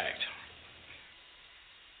being attacked.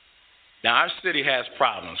 Now, our city has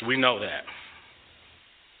problems. We know that.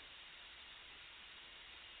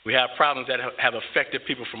 We have problems that have affected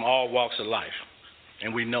people from all walks of life,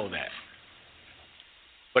 and we know that.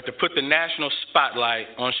 But to put the national spotlight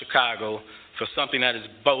on Chicago for something that is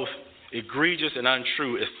both egregious and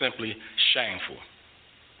untrue is simply shameful.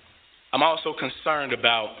 I'm also concerned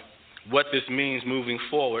about what this means moving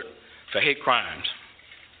forward for hate crimes.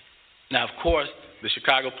 Now, of course, the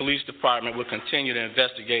Chicago Police Department will continue to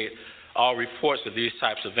investigate all reports of these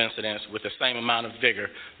types of incidents with the same amount of vigor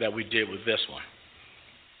that we did with this one.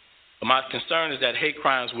 But my concern is that hate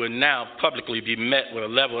crimes will now publicly be met with a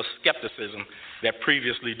level of skepticism that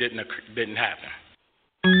previously didn't happen.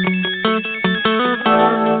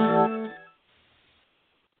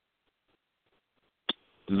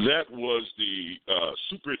 That was the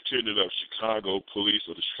superintendent of Chicago Police,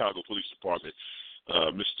 or the Chicago Police Department,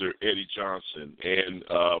 Mr. Eddie Johnson. And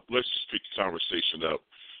let's just pick the conversation up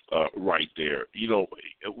right there. You know,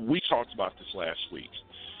 we talked about this last week.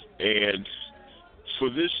 And for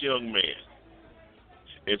this young man,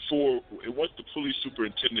 and for what the police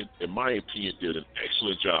superintendent, in my opinion, did an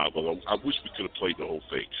excellent job, although I wish we could have played the whole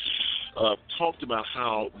thing, talked about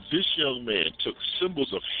how this young man took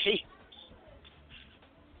symbols of hate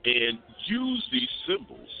and used these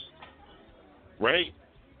symbols, right,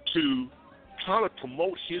 to try to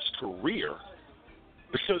promote his career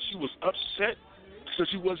because he was upset because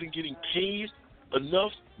he wasn't getting paid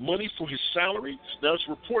enough money for his salary. Now it's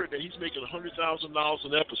reported that he's making $100,000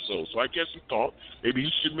 an episode, so I guess he thought maybe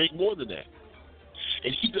he should make more than that.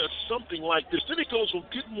 And he does something like this. Then it goes on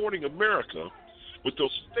Good Morning America with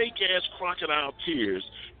those fake-ass crocodile tears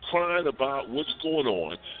crying about what's going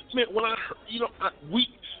on. Man, when I heard,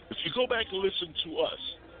 if you go back and listen to us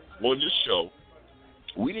on this show,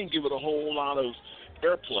 we didn't give it a whole lot of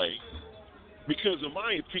airplay because, in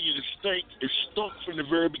my opinion, it stunk from the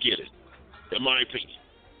very beginning, in my opinion.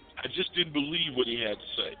 I just didn't believe what he had to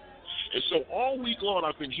say. And so all week long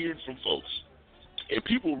I've been hearing from folks, and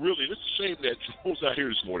people really, it's a shame that Joe's out here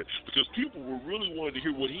this morning, because people were really wanting to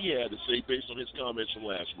hear what he had to say based on his comments from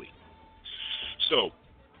last week. So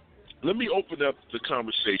let me open up the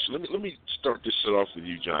conversation. Let me start this set off with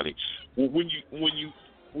you, Johnny. Well, when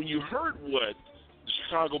you heard what the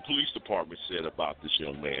Chicago Police Department said about this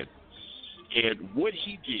young man and what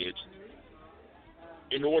he did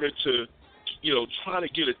in order to, try to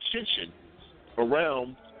get attention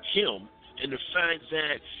around him, and the fact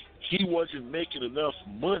that he wasn't making enough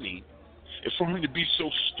money, and for him to be so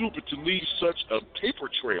stupid to leave such a paper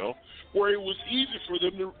trail where it was easy for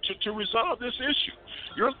them to resolve this issue.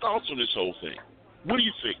 Your thoughts on this whole thing? What do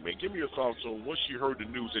you think, man? Give me your thoughts on once you heard the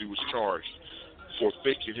news that he was charged for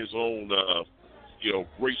faking his own,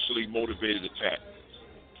 racially motivated attack.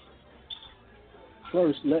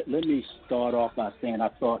 First, let me start off by saying I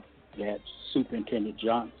thought that Superintendent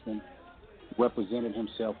Johnson represented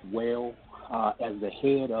himself well as the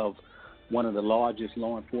head of one of the largest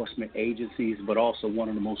law enforcement agencies, but also one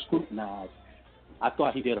of the most scrutinized. I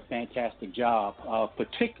thought he did a fantastic job,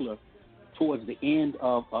 particular towards the end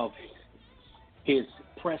of his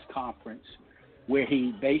press conference, where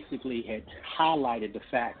he basically had highlighted the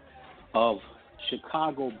fact of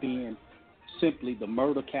Chicago being simply the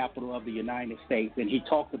murder capital of the United States. And he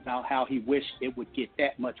talked about how he wished it would get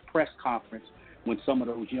that much press conference when some of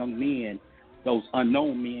those young men, those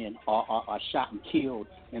unknown men, are shot and killed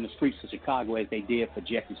in the streets of Chicago as they did for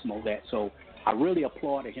Jussie Smollett. So I really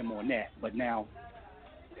applauded him on that. But now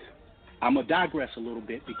I'm going to digress a little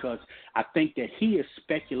bit because I think that he is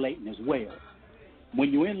speculating as well.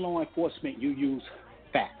 When you're in law enforcement, you use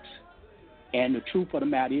facts. And the truth of the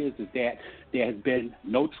matter is that there has been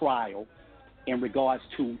no trial in regards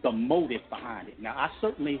to the motive behind it. Now, I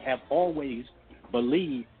certainly have always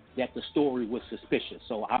believed that the story was suspicious.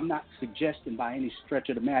 So I'm not suggesting by any stretch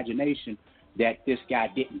of the imagination that this guy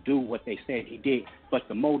didn't do what they said he did. But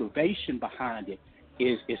the motivation behind it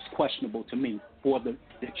is questionable to me. For the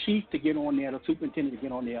chief to get on there, the superintendent to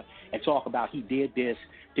get on there and talk about he did this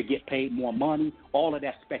to get paid more money, all of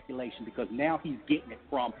that speculation, because now he's getting it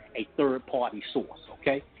from a third-party source,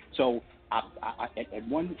 okay? So at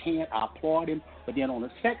one hand, I applaud him, but then on the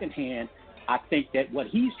second hand, I think that what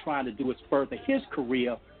he's trying to do is further his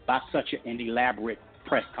career by such an elaborate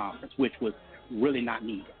press conference, which was really not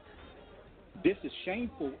needed. This is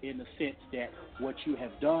shameful in the sense that what you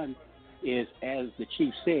have done is, as the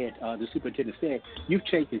chief said, the superintendent said, you've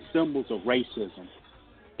taken symbols of racism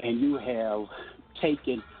and you have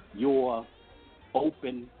taken your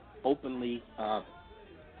openly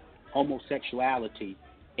homosexuality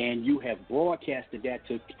and you have broadcasted that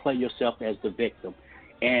to play yourself as the victim.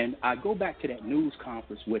 And I go back to that news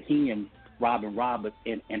conference with he and Robin Roberts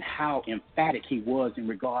and how emphatic he was in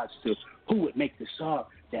regards to who would make this up,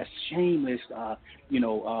 that's shameless,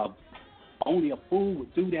 only a fool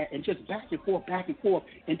would do that, and just back and forth.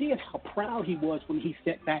 And then how proud he was when he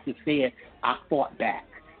stepped back and said, I fought back.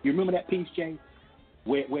 You remember that piece, Jay?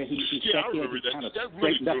 Where he sat there and kind of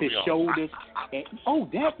straightened up his shoulders.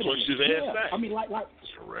 Definitely. Punched his ass back. I mean, like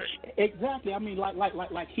exactly. I mean,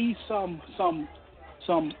 like he's some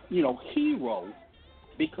hero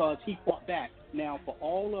because he fought back. Now, for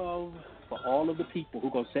all of the people who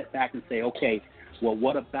go sit back and say, okay, well,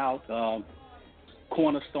 what about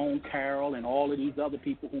Cornerstone Carroll and all of these other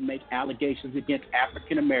people who make allegations against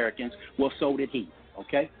African Americans? Well, so did he.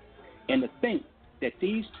 Okay, and to think that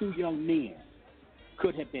these two young men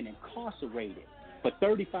could have been incarcerated for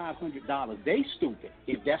 $3,500. They stupid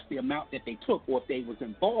if that's the amount that they took or if they was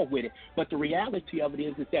involved with it. But the reality of it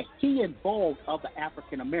is that he involved other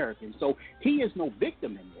African Americans. So he is no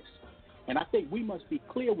victim in this. And I think we must be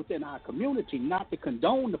clear within our community not to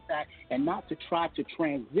condone the fact and not to try to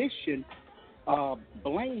transition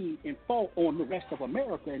blame and fault on the rest of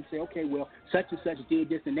America and say, okay, well, such and such did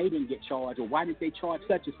this and they didn't get charged, or why did they charge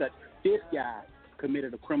such and such? This guy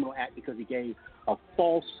committed a criminal act because he gave a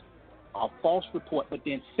false report. But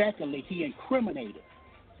then secondly, he incriminated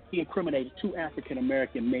two African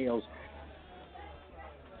American males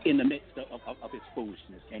in the midst of his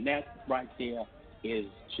foolishness. And that right there is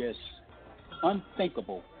just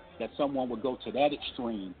unthinkable that someone would go to that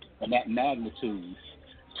extreme and that magnitude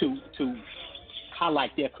to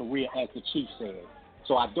highlight their career, as the chief said.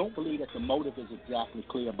 So I don't believe that the motive is exactly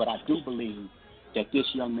clear, but I do believe that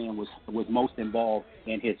this young man was most involved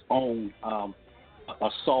in his own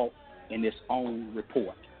assault in his own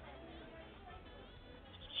report.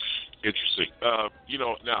 Interesting. Now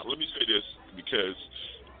let me say this, because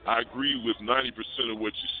I agree with 90% of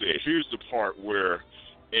what you said. Here's the part where,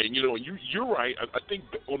 and you're right. I think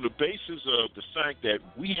on the basis of the fact that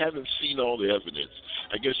we haven't seen all the evidence,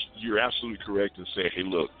 I guess you're absolutely correct in saying, hey,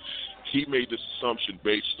 look, he made this assumption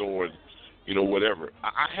based on, whatever.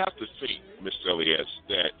 I have to think, Mr. Elias,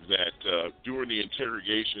 that during the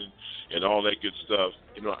interrogation and all that good stuff,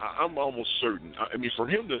 I'm almost certain. I mean, for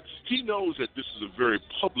him he knows that this is a very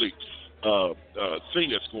public thing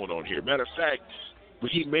that's going on here. Matter of fact,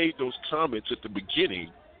 when he made those comments at the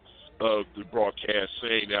beginning of the broadcast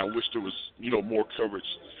saying that I wish there was, more coverage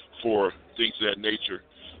for things of that nature,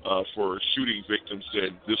 for shooting victims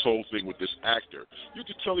than this whole thing with this actor, you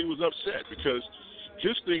could tell he was upset, because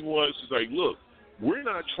his thing was like, look, we're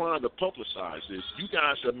not trying to publicize this. You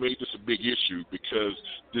guys have made this a big issue because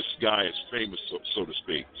this guy is famous, so to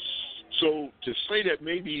speak. So to say that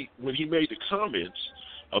maybe when he made the comments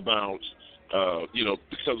about,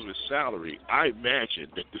 because of his salary, I imagine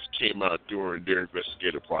that this came out during their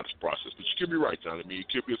investigative process. But you could be right, John. I mean, it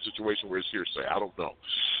could be a situation where it's hearsay. I don't know.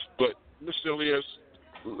 But, Mr. Elias,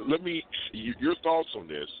 your thoughts on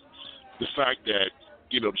this, the fact that,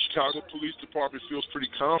 the Chicago Police Department feels pretty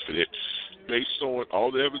confident, based on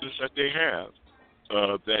all the evidence that they have,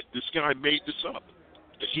 that this guy made this up,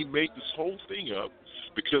 that he made this whole thing up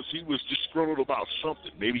because he was disgruntled about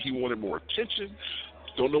something. Maybe he wanted more attention.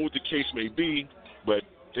 Don't know what the case may be, but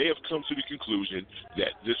they have come to the conclusion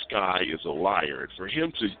that this guy is a liar. And for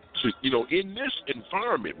him to in this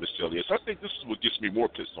environment, Mr. Elias, I think this is what gets me more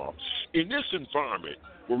pissed off. In this environment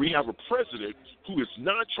where we have a president who is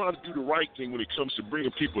not trying to do the right thing when it comes to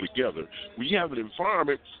bringing people together, we have an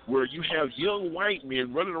environment where you have young white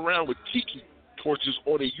men running around with tiki torches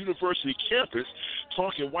on a university campus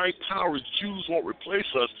talking white power, Jews won't replace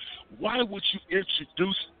us. Why would you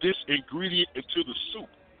introduce this ingredient into the soup?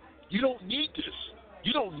 You don't need this.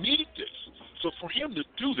 You don't need this. So for him to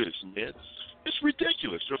do this, man, it's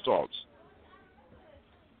ridiculous. Your thoughts?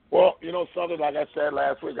 Well, something like I said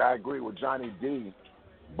last week, I agree with Johnny D.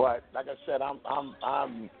 But like I said,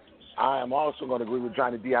 I am also going to agree with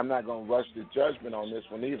Johnny D. I'm not going to rush to judgment on this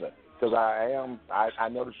one either, because I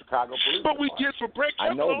know the Chicago Police. But we did for Brett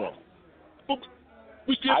Kavanaugh. I know them. But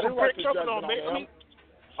we did for Brett Kavanaugh, man.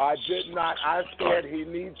 I did not. I said he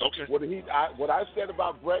needs. Okay. What I said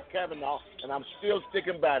about Brett Kavanaugh, and I'm still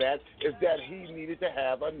sticking by that, is that he needed to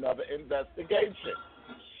have another investigation.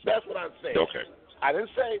 That's what I'm saying. Okay. I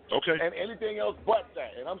didn't say and anything else but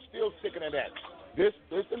that, and I'm still sticking to that. This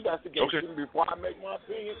investigation, before I make my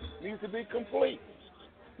opinion, needs to be complete.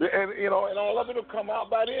 And and all of it will come out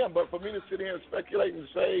by then. But for me to sit here and speculate and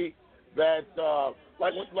say that,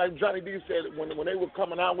 like Johnny D said, when they were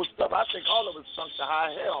coming out with stuff, I think all of it sunk to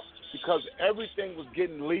high hell because everything was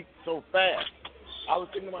getting leaked so fast. I was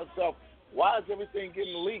thinking to myself, why is everything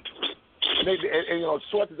getting leaked? And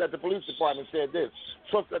sources at the police department said this.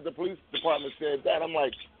 Sources at the police department said that. I'm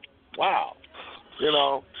like, wow.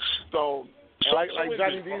 So like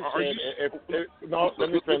Johnny D said, let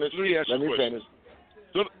me finish.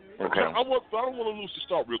 Okay. I don't want to lose the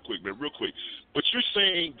start real quick, man, real quick. But you're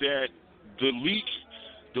saying that the leaks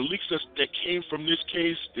that came from this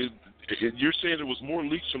case, you're saying there was more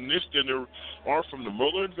leaks from this than there are from the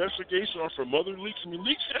Mueller investigation or from other leaks? I mean,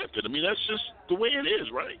 leaks happen. I mean, that's just the way it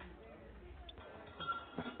is, right?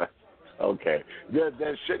 Okay. There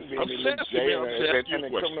shouldn't be any leaks.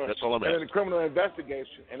 That's all I'm asking. In a criminal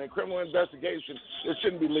investigation, there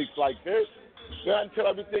shouldn't be leaks like this. Not until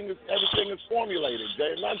everything is formulated,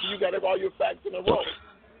 Jay. Not until you got all your facts in a row.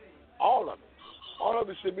 All of it. All of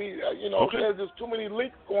it should be, there's just too many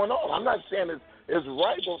leaks going on. I'm not saying it's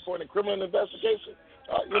right, but for the criminal investigation,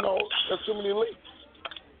 there's too many leaks.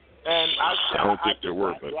 And I don't think there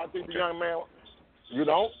were. Do I think the young man, you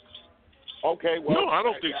don't? Okay, well. No, I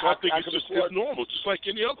don't think so. I think it's normal, just like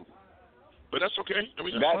any other one. But that's okay. I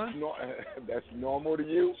mean, that's fine. That's normal to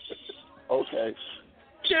you? Okay.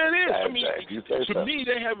 Yeah, it is. I mean, to me,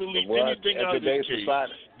 they haven't leaked anything out of this case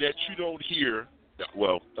that you don't hear.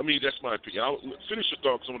 Well, I mean, that's my opinion. I'll finish your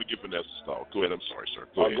thoughts. I want to give Vanessa's thought. Go ahead. I'm sorry, sir.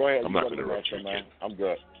 Go ahead. I'm not going to interrupt you, man. I'm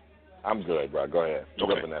good, bro. Go ahead.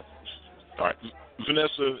 Okay. Go, Vanessa. All right.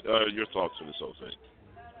 Vanessa, your thoughts on this whole thing.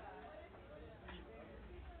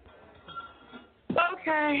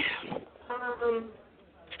 Okay.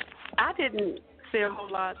 I didn't say a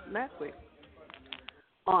whole lot last week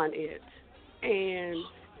on it. And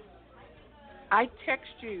I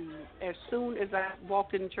text you as soon as I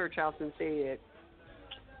walked in the church house and said,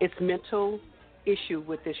 it's mental issue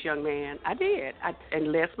with this young man. I did.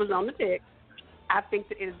 And Les was on the deck. I think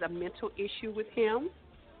that it is a mental issue with him.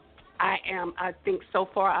 I think so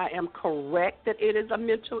far I am correct that it is a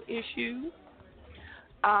mental issue.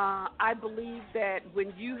 I believe that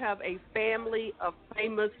when you have a family of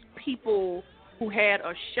famous people who had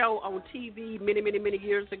a show on TV many, many, many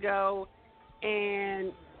years ago,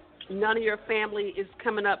 and none of your family is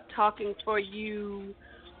coming up talking for you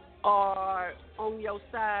or on your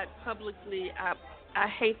side publicly, I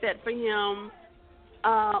hate that for him.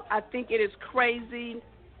 I think it is crazy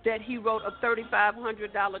that he wrote a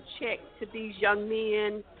 $3,500 check to these young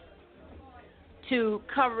men to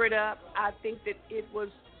cover it up. I think that it was,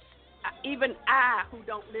 even I, who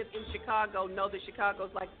don't live in Chicago, know that Chicago's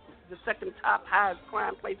like the second top highest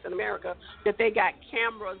crime place in America, that they got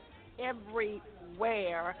cameras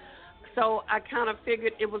everywhere. So I kind of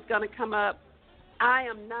figured it was going to come up. I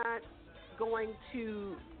am not going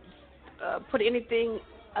to put anything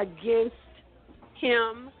against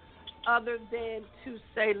him other than to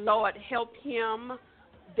say, Lord, help him,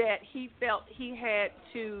 that he felt he had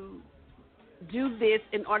to do this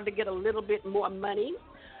in order to get a little bit more money.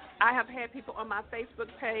 I have had people on my Facebook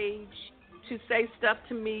page to say stuff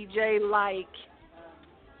to me, Jay, like,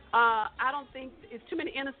 I don't think it's too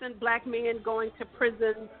many innocent black men going to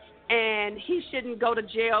prison, and he shouldn't go to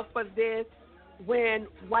jail for this when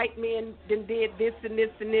white men did this and this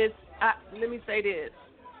and this. Let me say this.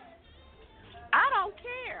 I don't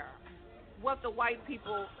care what the white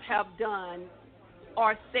people have done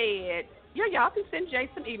or said. Y'all can send Jay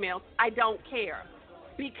some emails. I don't care,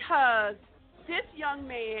 because this young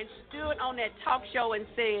man stood on that talk show and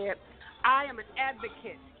said, I am an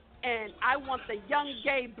advocate, and I want the young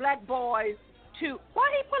gay black boys to. Why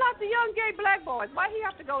he pull out the young gay black boys? Why he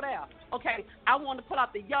have to go there? Okay, I want to pull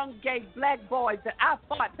out the young gay black boys that I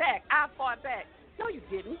fought back. No, you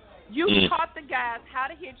didn't. You taught the guys how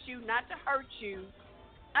to hit you, not to hurt you.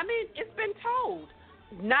 I mean, it's been told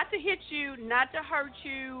not to hit you, not to hurt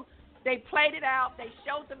you. They played it out. They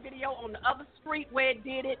showed the video on the other street where it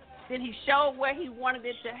did it. Then he showed where he wanted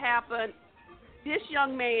it to happen. This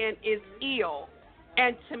young man is ill.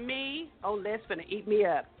 And to me, Les finna eat me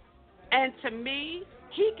up. And to me,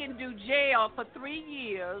 he can do jail for 3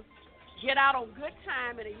 years, get out on good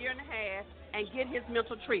time in a year and a half, and get his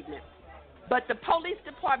mental treatment. But the police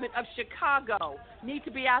department of Chicago need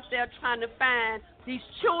to be out there trying to find these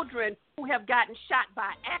children who have gotten shot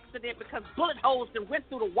by accident because bullet holes that went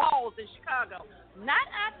through the walls in Chicago. Not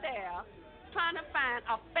out there trying to find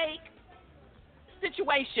a fake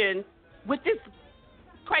situation with this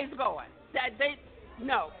crazy boy.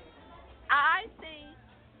 No. I think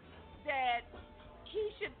that he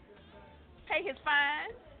should pay his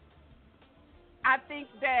fine. I think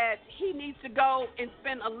that he needs to go and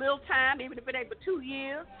spend a little time, even if it ain't but 2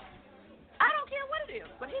 years. I don't care what it is,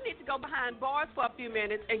 but he needs to go behind bars for a few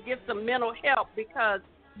minutes and get some mental help, because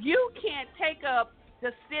you can't take up the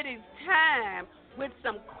city's time with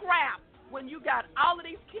some crap when you got all of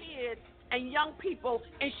these kids and young people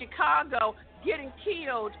in Chicago getting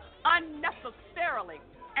killed unnecessarily.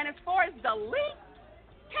 And as far as the leaks,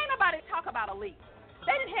 can't nobody talk about a leak.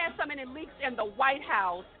 They didn't have so many leaks in the White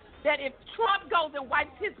House that if Trump goes and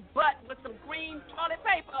wipes his butt with some green toilet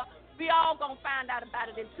paper, we all going to find out about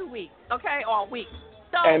it in 2 weeks, okay, or a week.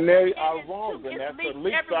 So and they are wrong, Vanessa.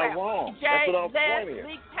 Leaks are wrong. Jay, that's what I'm saying.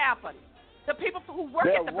 Leaks happen. The people who work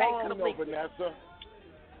at the bank could have leaked. Vanessa.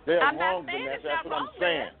 They're wrong, Vanessa. That's what I'm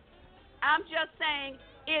saying. I'm just saying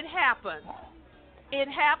it happens. It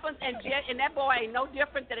happens, and that boy ain't no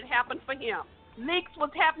different than it happened for him. Leaks was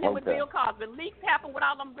happening with Bill Cosby. Leaks happened with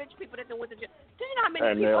all them rich people that went to jail. Do you know how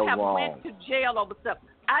many people have went to jail over stuff?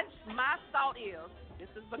 My thought is, this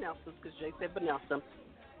is Vanessa's, because Jay said Vanessa.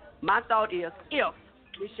 My thought is, if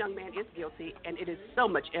this young man is guilty, and it is so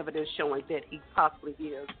much evidence showing that he possibly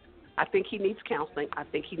is, I think he needs counseling. I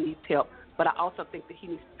think he needs help. But I also think that he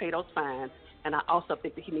needs to pay those fines. And I also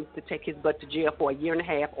think that he needs to take his butt to jail for a year and a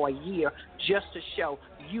half or a year just to show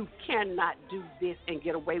you cannot do this and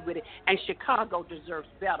get away with it. And Chicago deserves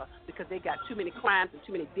better, because they got too many crimes and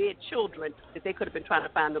too many dead children that they could have been trying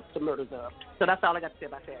to find the murders of. So that's all I got to say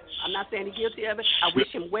about that. I'm not saying he's guilty of it. I wish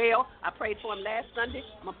him well. I prayed for him last Sunday.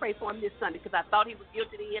 I'm going to pray for him this Sunday, because I thought he was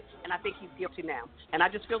guilty then, and I think he's guilty now. And I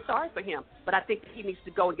just feel sorry for him. But I think that he needs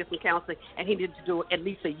to go and get some counseling, and he needs to do at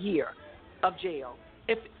least a year of jail.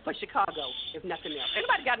 For Chicago, if nothing else.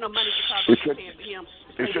 Anybody got no money in Chicago paying for him?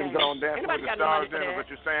 He shouldn't go and dance with the stars, then, is what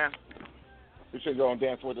you're saying? He shouldn't go and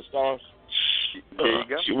dance with the stars? There you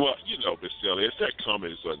go. Well, Miss Elliott, that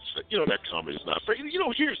comment is unsafe. That comment is not fair.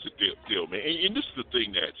 Here's the deal, man. And this is the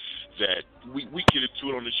thing that we get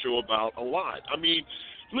into it on the show about a lot. I mean,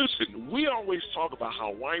 Listen, we always talk about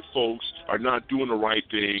how white folks are not doing the right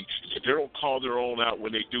thing, that they don't call their own out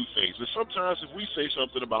when they do things. And sometimes if we say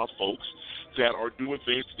something about folks that are doing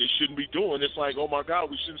things that they shouldn't be doing, it's like, oh, my God,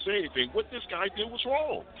 we shouldn't say anything. What this guy did was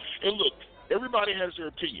wrong. And look, everybody has their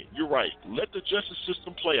opinion. You're right. Let the justice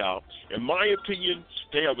system play out. In my opinion,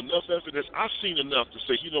 they have enough evidence. I've seen enough to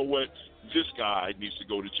say, you know what, this guy needs to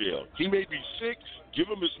go to jail. He may be sick. Give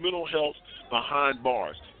him his mental health behind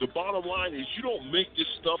bars. The bottom line is you don't make this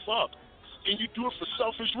stuff up, and you do it for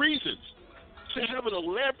selfish reasons. To have an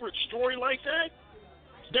elaborate story like that,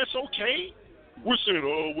 that's okay. We're saying,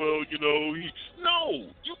 oh, well, you know, no,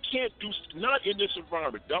 you can't do, not in this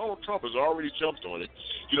environment. Donald Trump has already jumped on it.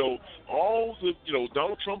 You know, all the, you know,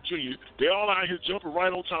 Donald Trump Jr., they're all out here jumping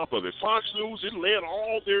right on top of it. Fox News, it led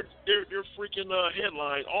all their freaking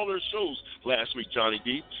headline, all their shows last week, Johnny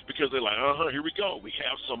D, because they're like, here we go. We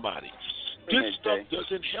have somebody. This stuff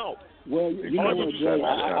doesn't help. Well, you know what, Jay,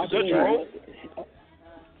 I'll tell you.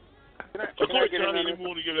 Go ahead, Johnny. I didn't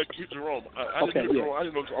want to give that to Jerome. I didn't know.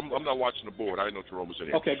 I'm not watching the board. I didn't know Jerome was in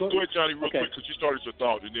here. Okay, go ahead, Johnny, real quick, because you started your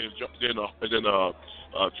thought, and then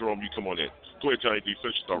Jerome, you come on in. Go ahead, Johnny D.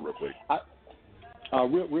 Finish your thought real quick.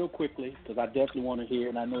 Real quickly, because I definitely want to hear,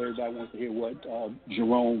 and I know everybody wants to hear what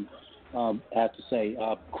Jerome has to say.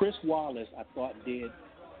 Chris Wallace, I thought, did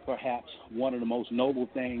perhaps one of the most noble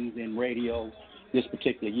things in radio this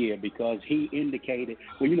particular year, because he indicated,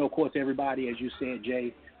 well, you know, of course, everybody, as you said,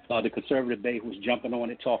 Jay, the conservative base was jumping on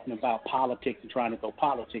it, talking about politics and trying to throw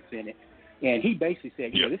politics in it. And he basically said,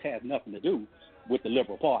 you know, this has nothing to do with the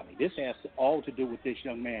Liberal Party. This has all to do with this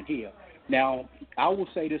young man here. Now, I will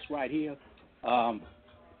say this right here.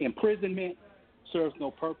 Imprisonment serves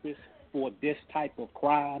no purpose for this type of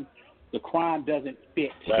crime. The crime doesn't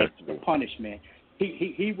fit the punishment.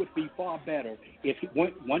 He would be far better if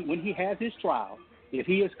when he has his trial, if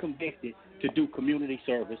he is convicted, to do community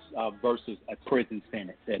service versus a prison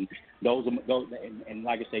sentence. And those and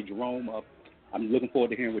like I say, Jerome, I'm looking forward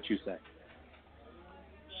to hearing what you say.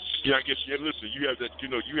 Yeah, I guess. Yeah, listen, you have that. You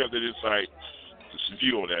know, you have that insight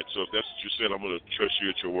view on that. So if that's what you said, I'm going to trust you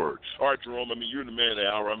at your word. All right, Jerome. I mean, you're the man of the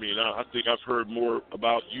hour. I mean, I think I've heard more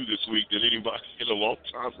about you this week than anybody in a long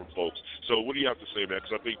time from folks. So what do you have to say, man?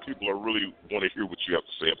 Because I think people are really want to hear what you have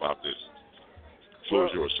to say about this. Floor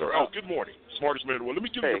is yours, sir. Oh, good morning. Smartest man in the world. Let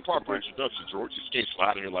me give you a proper introduction, George. Just can't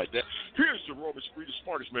slide in here like that. Here's Jerome Esprit, the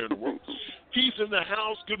smartest man in the world. He's in the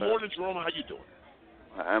house. Good morning, Jerome. How you doing?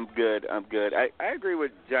 I'm good. I agree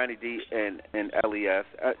with Johnny D and LES.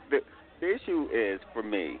 The issue is, for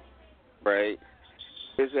me, right,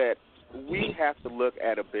 is that we have to look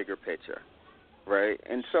at a bigger picture, right?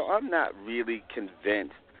 And so I'm not really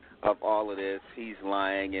convinced of all of this. He's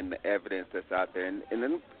lying and the evidence that's out there. And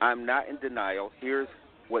then I'm not in denial. Here's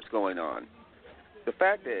what's going on. The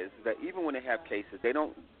fact is that even when they have cases, they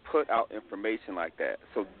don't put out information like that.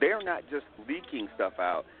 So they're not just leaking stuff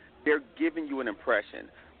out. They're giving you an impression.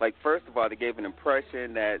 Like, first of all, they gave an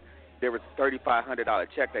impression that there was a $3,500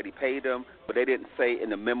 check that he paid them, but they didn't say in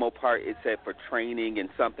the memo part it said for training and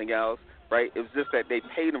something else, right? It was just that they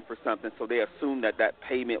paid him for something, so they assumed that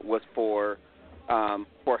payment was for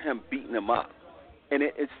him beating them up. And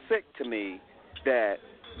it's sick to me that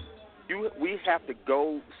we have to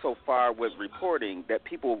go so far with reporting that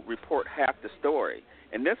people report half the story.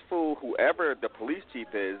 And this fool, whoever the police chief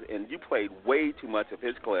is, and you played way too much of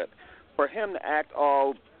his clip, for him to act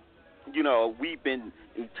all, you know, we've been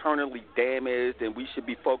eternally damaged and we should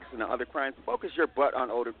be focusing on other crimes, focus your butt on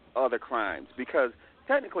other crimes, because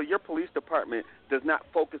technically your police department does not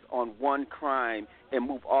focus on one crime and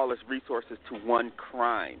move all its resources to one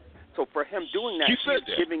crime. So for him doing that,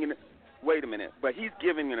 he's giving he's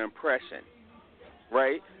giving an impression,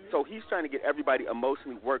 right? So he's trying to get everybody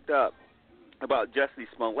emotionally worked up about Jussie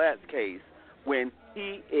Smollett's case when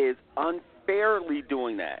he is unfairly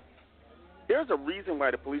doing that. There's a reason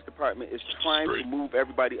why the police department is trying to move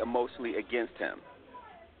everybody emotionally against him,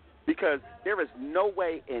 because there is no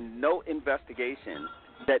way in no investigation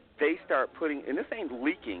that they start putting, and this ain't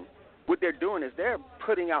leaking, what they're doing is they're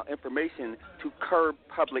putting out information to curb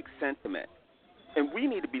public sentiment. And we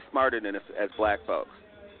need to be smarter than this as black folks,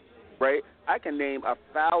 right? I can name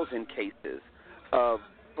 1,000 cases of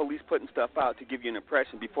police putting stuff out to give you an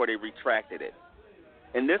impression before they retracted it.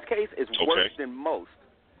 In this case, it's worse than most.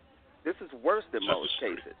 This is worse than most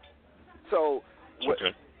cases. So,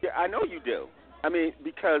 yeah, I know you do. I mean,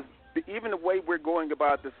 because even the way we're going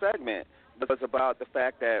about the segment was about the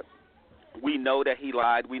fact that we know that he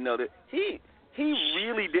lied. We know that he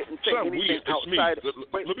really didn't say anything outside.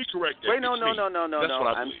 Let me correct that. Wait, no.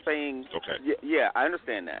 I'm saying, yeah, I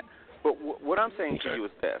understand that. But what I'm saying to you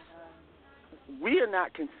is this. we are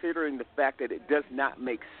not considering the fact that it does not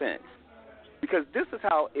make sense. Because this is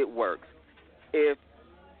how it works. If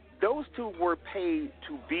those two were paid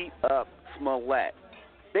to beat up Smollett,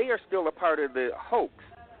 they are still a part of the hoax.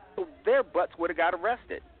 So their butts would have got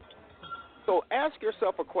arrested. So ask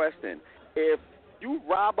yourself a question. If you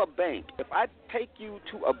rob a bank, if I take you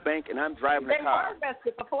to a bank and I'm driving a car. They were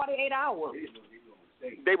arrested for 48 hours.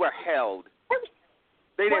 They were held.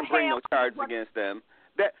 They didn't bring no charge against them.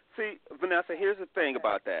 See, Vanessa, here's the thing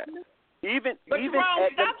about that. But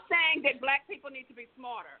Jerome, stop saying that black people need to be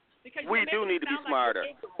smarter. Because we do need to be smarter.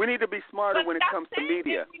 We need to be smarter when it comes to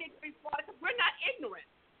media. We need to be smarter because we're not ignorant.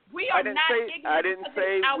 We are not ignorant. I didn't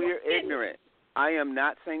say we're ignorant. I am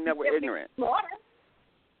not saying that we're ignorant.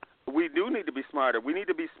 We do need to be smarter. We need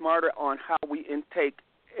to be smarter on how we intake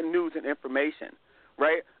news and information,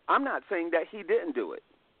 right? I'm not saying that he didn't do it.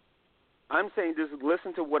 I'm saying just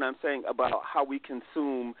listen to what I'm saying about how we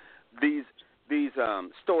consume these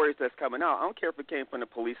stories that's coming out. I don't care if it came from the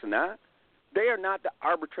police or not. They are not the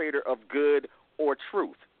arbitrator of good or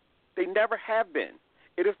truth. They never have been.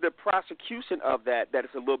 It is the prosecution of that is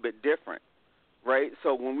a little bit different, right?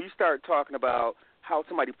 So when we start talking about how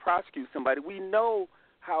somebody prosecutes somebody, we know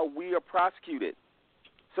how we are prosecuted.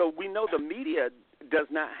 So we know the media does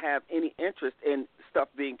not have any interest in stuff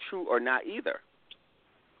being true or not either.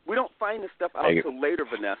 We don't find this stuff out until later,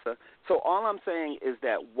 Vanessa. So all I'm saying is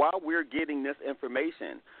that while we're getting this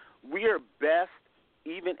information, we are best,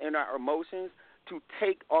 even in our emotions, to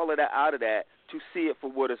take all of that out of that to see it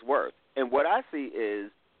for what it's worth. And what I see is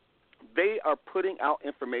they are putting out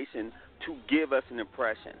information to give us an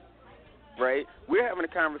impression, right? We're having a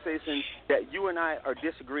conversation that you and I are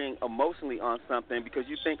disagreeing emotionally on something because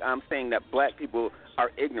you think I'm saying that black people are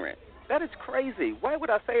ignorant. That is crazy. Why would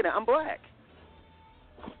I say that? I'm black.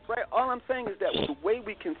 Right? All I'm saying is that the way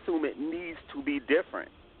we consume it needs to be different.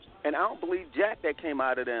 And I don't believe jack that came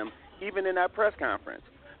out of them, even in our press conference,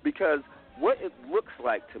 because what it looks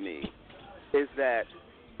like to me is that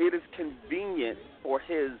it is convenient for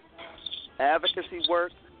his advocacy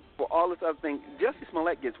work, for all this other thing. Jussie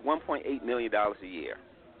Smollett gets $1.8 million a year.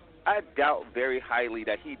 I doubt very highly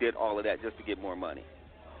that he did all of that just to get more money,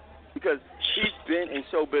 because he's been in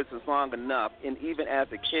show business long enough, and even as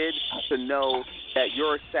a kid, to know that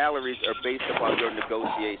your salaries are based upon your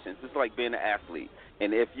negotiations. It's like being an athlete.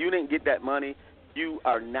 And if you didn't get that money, you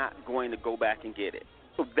are not going to go back and get it.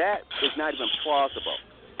 So that is not even plausible.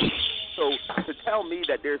 So to tell me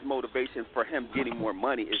that there's motivation for him getting more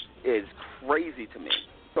money is crazy to me.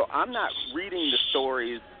 So I'm not reading the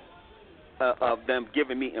stories of them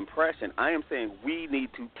giving me impression. I am saying we need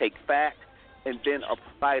to take fact and then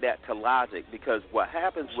apply that to logic, because what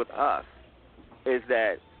happens with us is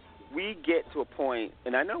that we get to a point,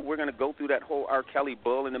 and I know we're going to go through that whole R. Kelly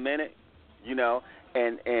bull in a minute, you know,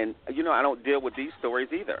 and you know, I don't deal with these stories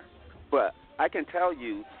either. But I can tell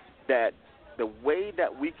you that the way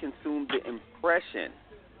that we consume the impression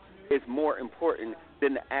is more important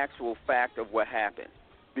than the actual fact of what happened,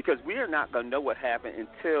 because we are not going to know what happened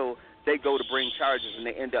until they go to bring charges and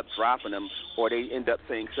they end up dropping them, or they end up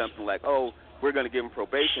saying something like, oh, we're going to give him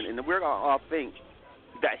probation, and then we're going to all think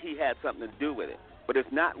that he had something to do with it. But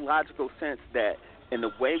it's not logical sense that in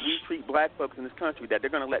the way we treat black folks in this country, that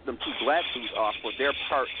they're going to let them two black dudes off for their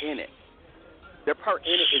part in it. Their part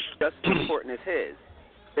in it is just as important as his.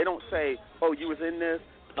 They don't say, oh, you was in this,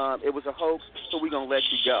 it was a hoax, so we're going to let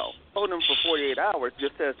you go. Holding them for 48 hours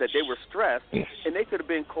just says that they were stressed, and they could have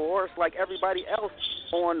been coerced like everybody else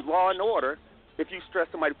on Law and Order if you stress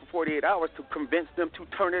somebody for 48 hours to convince them to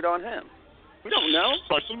turn it on him. We don't know.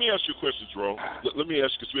 All right, so let me ask you a question, Jerome. Let me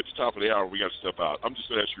ask you, because we're at the top of the hour, we got to step out. I'm just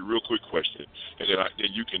going to ask you a real quick question, and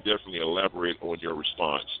then you can definitely elaborate on your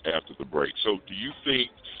response after the break. So do you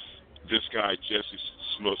think this guy, Jussie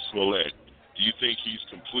Smollett, do you think he's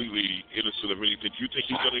completely innocent of anything? Do you think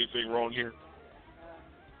he's done anything wrong here?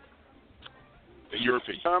 In your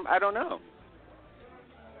opinion? I don't know.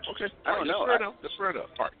 Okay. I don't know. That's fair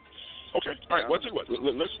enough. All right. Okay. All right. Well, I'll tell you what.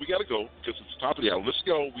 We got to go because it's the top of the hour. Let's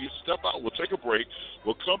go. We step out. We'll take a break.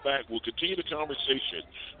 We'll come back. We'll continue the conversation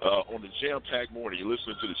on the jam-packed morning. You're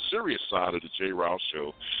listening to the serious side of the J. Rouse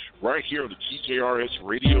Show right here on the TJRS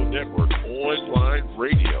Radio Network, online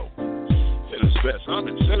radio. That is best. I'm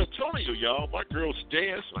in San Antonio, y'all. My girls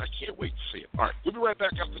dance, and I can't wait to see it. All right. We'll be right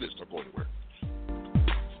back after this. Don't go anywhere.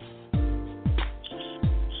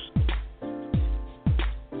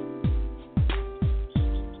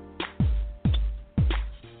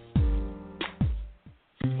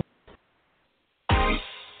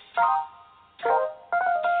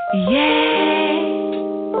 Yeah.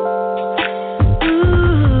 Ooh.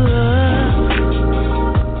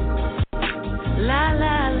 La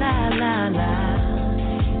la la la la.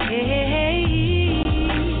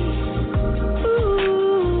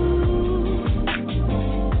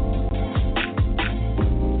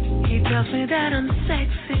 that I'm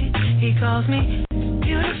sexy. He calls me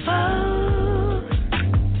beautiful.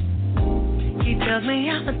 He tells me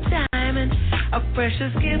I'm a diamond, a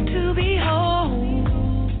precious gift to behold.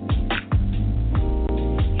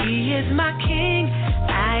 He is my king,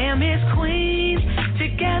 I am his queen.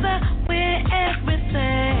 Together we're everything,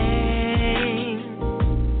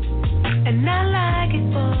 and I like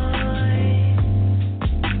it, boy.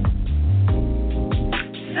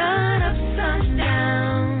 Sun up, sun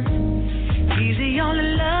down. He's the only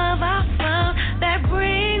love I found that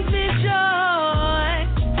brings me joy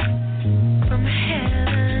from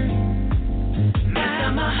heaven.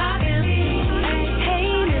 Mr. Mahogany, hey,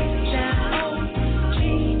 Mr.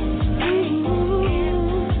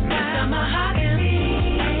 Mr. Mahogany,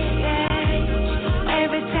 yeah.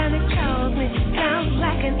 Every time he calls me, sounds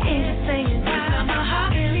like an angel saying, Mr.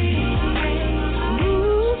 Mahogany.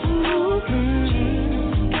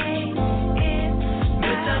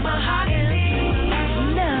 Mr. Mahogany,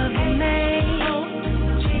 love you, man.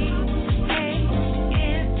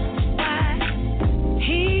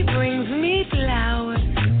 He brings me flowers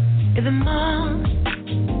in the morning,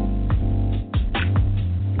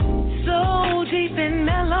 so deep and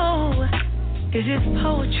mellow is his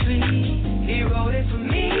poetry. He wrote it for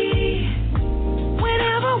me.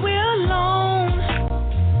 Whenever we're alone,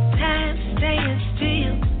 time staying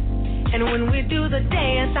still, and when we do the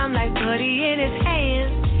dance, I'm like putty in his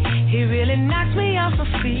hands. He really knocks me off my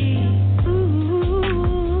feet.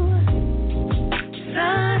 Ooh,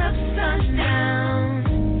 sun up, sun down.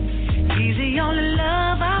 He's the only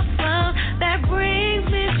love I found that brings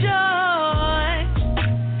me joy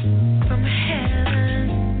from heaven.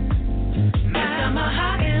 Mr.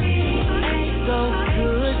 Mahogany, so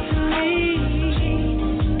good to me.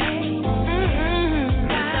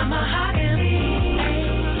 Mr. Mahogany,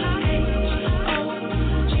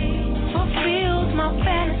 fulfills my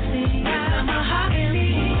fantasy. Mr.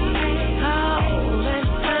 Mahogany, all and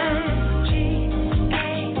fun.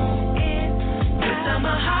 Mr.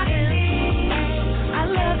 Mahogany, I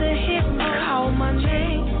love to hear him call my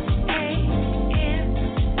name.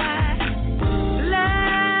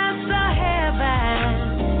 Bless the heaven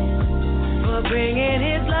for bringing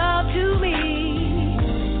his love to me.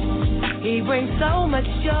 He brings so much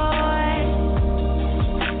joy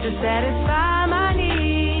to satisfy my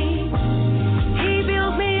needs. He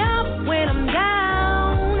builds me up when I'm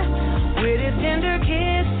down with his tender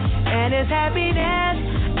kiss and his happiness.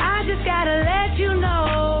 I just gotta let you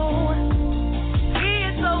know he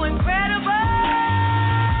is so incredible.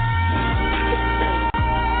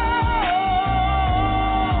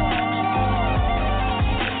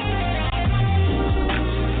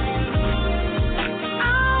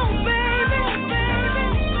 Oh, baby,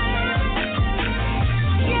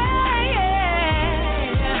 yeah, yeah.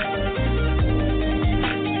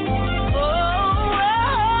 Oh,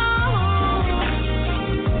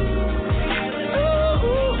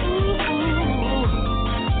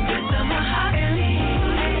 Mr. Mahogany,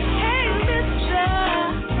 hey, mister,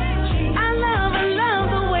 I love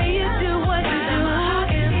the way you do what you do.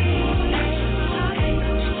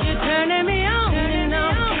 You're turning me on and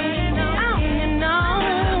on and on.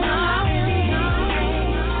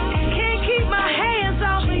 Can't keep my hands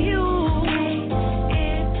off of you.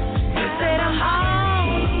 You said I'm all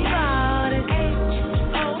about it.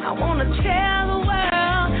 I wanna tell the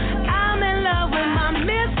world I'm in love with my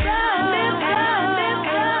mister.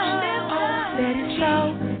 That is so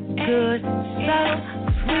good, so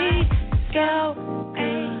sweet, so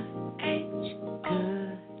good.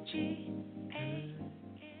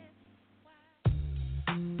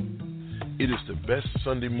 It is the best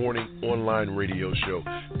Sunday morning online radio show,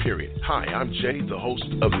 period. Hi, I'm Jay, the host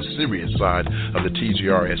of the Serious Side of the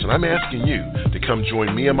TGRS, and I'm asking you to come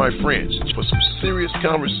join me and my friends for some serious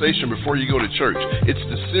conversation before you go to church. It's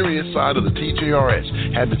the Serious Side of the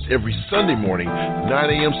TGRS. Happens every Sunday morning, 9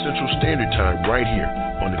 a.m. Central Standard Time, right here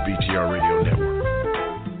on the BTR Radio Network.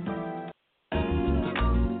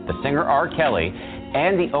 The singer R. Kelly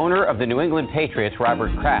and the owner of the New England Patriots,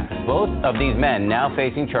 Robert Kraft. Both of these men now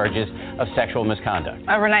facing charges of sexual misconduct.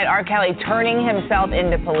 Overnight, R. Kelly turning himself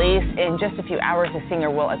into police. In just a few hours, the singer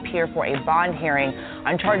will appear for a bond hearing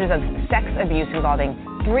on charges of sex abuse involving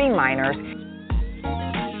 3 minors.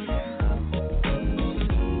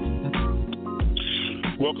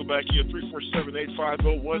 Welcome back here,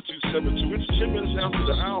 347-850-1272. It's 10 minutes after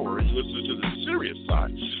the hour, and you're listening to the Serious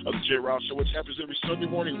Side of the J. Riles Show, which happens every Sunday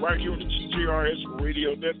morning right here on the TJRS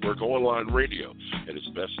Radio Network, online radio. And it's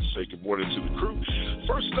best to say good morning to the crew.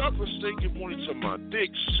 First up, let's say good morning to my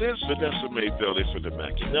big sis, Vanessa Maybell for the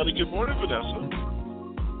McAnally. Good morning, Vanessa.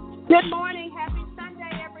 Good morning. Happy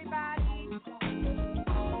Sunday, everybody.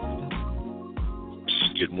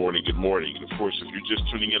 Good morning, good morning. And of course, if you're just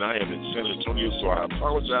tuning in, I am in San Antonio, so I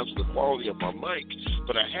apologize for the quality of my mic,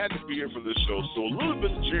 but I had to be here for this show. So a little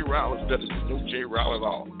bit of J. Ryle is better than no J. Ryle at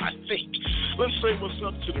all, I think. Let's say what's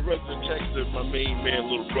up to the resident texter, my main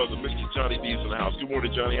man, little brother, Mr. Johnny D's in the house. Good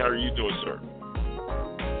morning, Johnny. How are you doing, sir?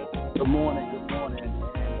 Good morning, good morning.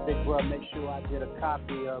 And Big Brother, make sure I get a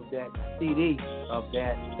copy of that CD of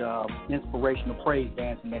that inspirational praise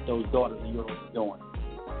dancing that those daughters of yours are doing.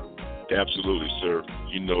 Absolutely, sir.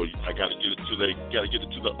 You know, I gotta get it to the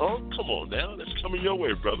come on now, that's coming your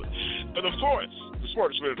way, brother. And of course, the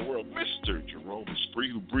smartest man in the world, Mr. Jerome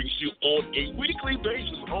Spree, who brings you on a weekly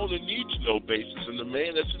basis, on a need-to-know basis, and the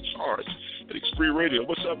man that's in charge at Spree Radio.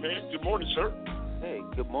 What's up, man? Good morning, sir. Hey,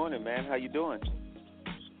 good morning, man. How you doing?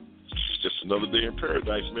 Just another day in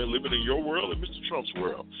paradise, man, living in your world and Mr. Trump's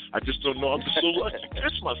world. I just don't know. I'm just so lucky to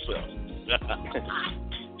catch myself.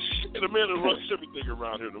 And the man that runs everything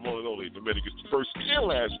around here, the one and only, the man who gets the first and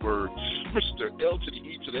last word, Mr. L to the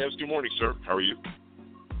E to the S. Good morning, sir. How are you?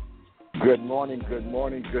 Good morning,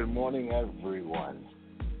 everyone.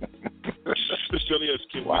 Mr. Elias,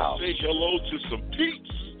 can we say hello to some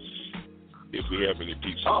peeps? If we have any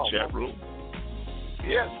peeps in the chat room.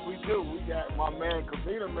 Yes, we do. We got my man,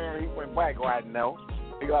 Kavita, man. He went bike riding, though.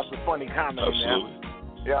 He got some funny comments now.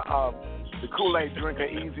 Yeah, the Kool-Aid drinker,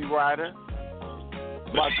 Easy Rider.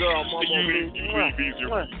 My girl, Momo B.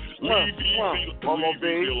 Momo B.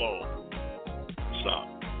 alone. Stop.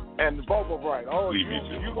 And the Boba Bright. Oh, you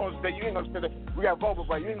ain't gonna say that. We got Boba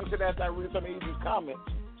Bright. You ain't gonna say that after I read some of Easy's comments.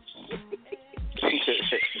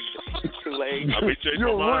 Kool-Aid.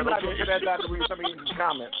 You're not gonna say that after I read some of Easy's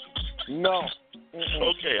comments. No.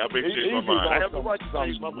 Okay, I may change my mind. I have the right to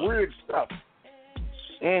change my mind. Weird stuff.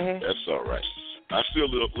 That's all right. I still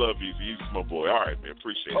love Easy. He's my boy. All right, man.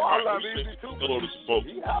 Appreciate it. I love Easy, too. Hello to some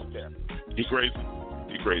folks. He out there. He crazy.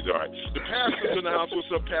 All right. The pastor's in the house.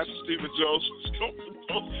 What's up, Pastor Stephen Jones?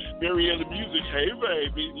 Marianne the Music. Hey,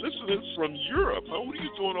 baby. Listening from Europe. Huh? What are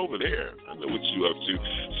you doing over there? I know what you up to.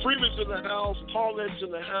 Freeman's in the house. Paulette's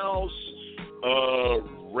in the house.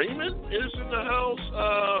 Raymond is in the house.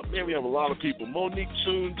 Man, we have a lot of people. Monique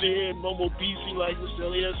tuned in. Momo BC, like Mr.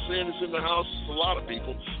 Elias said, is in the house. It's a lot of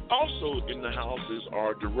people. Also in the house is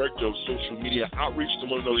our director of social media outreach, the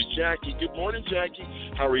one and only Jackie. Good morning, Jackie.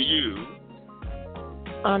 How are you?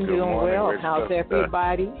 I'm doing well. How's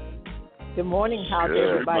everybody? Good morning. How's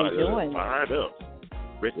everybody doing? Fired up.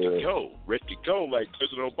 Ready to go. Like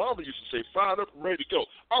President Obama used to say, fired up and ready to go.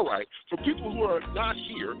 All right. For people who are not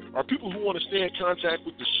here, or people who want to stay in contact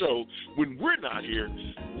with the show when we're not here,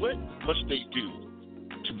 what must they do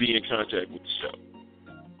to be in contact with the show?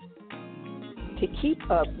 To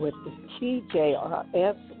keep up with the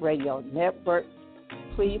TJRS Radio Network,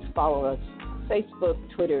 please follow us Facebook,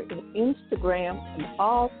 Twitter, and Instagram, and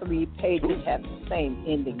all three pages have the same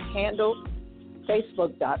ending handle,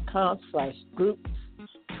 facebook.com/groups,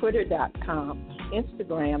 twitter.com,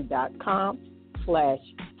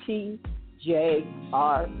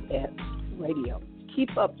 instagram.com/TJRS Radio.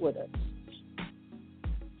 Keep up with us.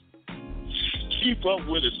 Keep up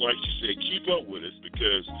with us, like you said. Keep up with us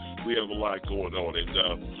because we have a lot going on. And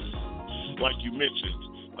like you mentioned,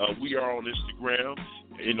 we are on Instagram.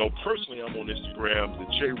 You know, personally, I'm on Instagram. The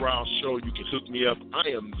J. Ryle Show, you can hook me up. I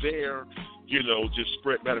am there. You know, just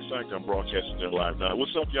spread. Matter of fact, I'm broadcasting there live now.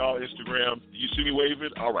 What's up, y'all? Instagram. Do you see me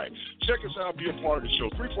waving? All right. Check us out. Be a part of the show.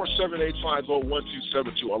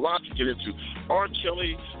 347-850-1272. A lot to get into. R.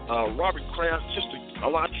 Kelly, Robert Kraft, just a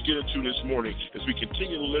lot to get into this morning as we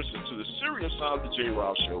continue to listen to the Seriouside of the J.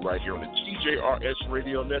 Ryle Show right here on the TJRS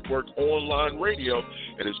Radio Network, online radio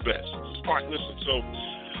at its best. All right, listen. So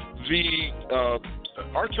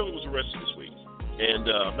R. Kelly was arrested this week. And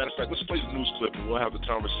matter of fact, let's play the news clip and we'll have the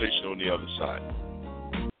conversation on the other side.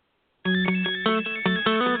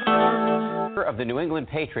 Of the New England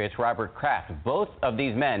Patriots, Robert Kraft, both of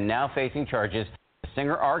these men now facing charges.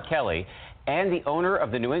 Singer R. Kelly and the owner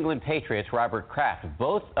of the New England Patriots, Robert Kraft,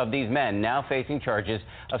 both of these men now facing charges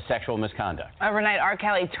of sexual misconduct. Overnight, R.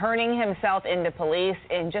 Kelly turning himself into police.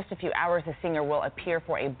 In just a few hours, the singer will appear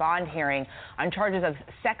for a bond hearing on charges of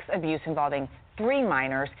sex abuse involving 3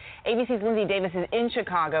 minors. ABC's Lindsay Davis is in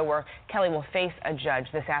Chicago, where Kelly will face a judge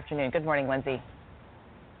this afternoon. Good morning, Lindsay.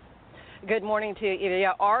 Good morning to you, Eva.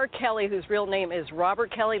 Yeah, R. Kelly, whose real name is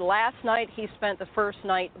Robert Kelly. Last night, he spent the first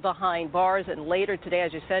night behind bars, and later today,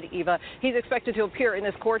 as you said, Eva, he's expected to appear in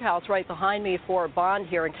this courthouse right behind me for a bond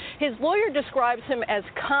hearing. His lawyer describes him as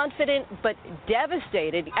confident but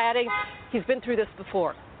devastated, adding he's been through this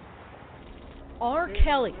before. R.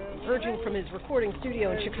 Kelly, emerging from his recording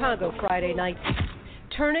studio in Chicago Friday night,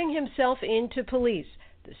 turning himself into police.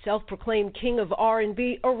 The self-proclaimed king of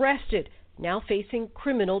R&B arrested now facing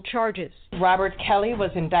criminal charges. Robert Kelly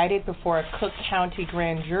was indicted before a Cook County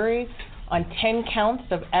grand jury on 10 counts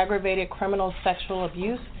of aggravated criminal sexual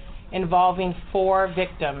abuse involving 4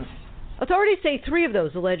 victims. Authorities say 3 of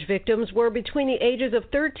those alleged victims were between the ages of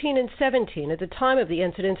 13 and 17 at the time of the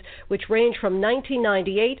incidents, which ranged from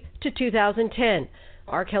 1998 to 2010.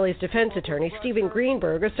 R. Kelly's defense attorney, Stephen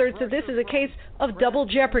Greenberg, asserts that this is a case of double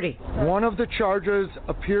jeopardy. One of the charges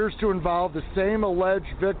appears to involve the same alleged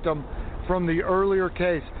victim from the earlier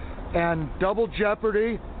case, and double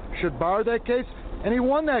jeopardy should bar that case, and he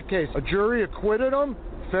won that case. A jury acquitted him,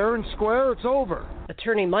 fair and square, it's over.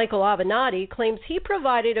 Attorney Michael Avenatti claims he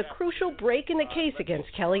provided a crucial break in the case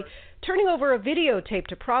against Kelly, turning over a videotape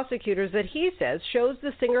to prosecutors that he says shows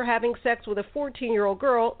the singer having sex with a 14-year-old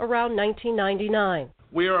girl around 1999.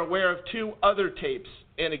 We are aware of 2 other tapes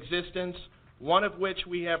in existence, one of which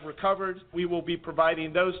we have recovered. We will be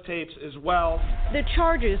providing those tapes as well. The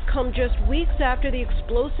charges come just weeks after the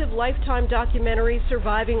explosive Lifetime documentary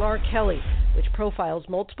Surviving R. Kelly, which profiles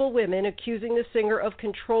multiple women accusing the singer of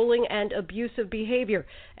controlling and abusive behavior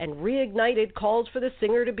and reignited calls for the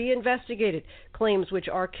singer to be investigated, claims which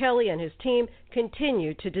R. Kelly and his team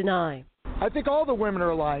continue to deny. I think all the women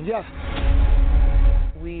are lying, yes.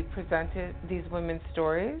 We presented these women's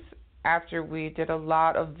stories after we did a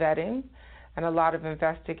lot of vetting and a lot of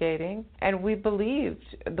investigating, and we believed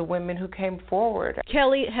the women who came forward.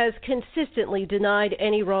 Kelly has consistently denied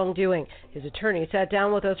any wrongdoing. His attorney sat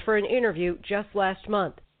down with us for an interview just last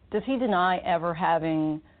month. Does he deny ever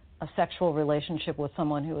having a sexual relationship with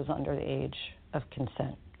someone who is under the age of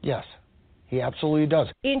consent? Yes, he absolutely does.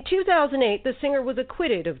 In 2008, the singer was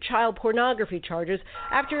acquitted of child pornography charges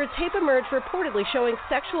after a tape emerged reportedly showing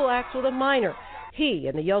sexual acts with a minor. He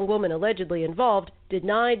and the young woman allegedly involved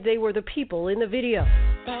denied they were the people in the video.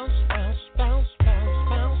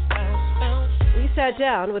 We sat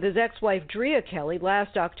down with his ex-wife Drea Kelly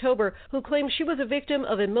last October, who claimed she was a victim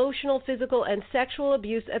of emotional, physical, and sexual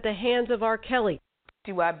abuse at the hands of R. Kelly.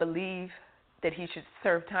 Do I believe that he should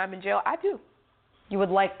serve time in jail? I do. You would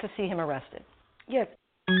like to see him arrested? Yes.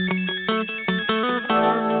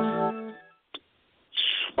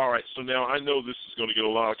 All right, so now I know this is going to get a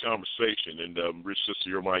lot of conversation, and Rich, sister,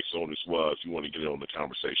 your mic's on as well if you want to get in on the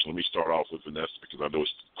conversation. Let me start off with Vanessa because I know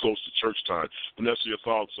it's close to church time. Vanessa, your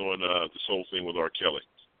thoughts on this whole thing with R. Kelly?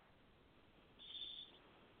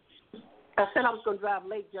 I said I was going to drive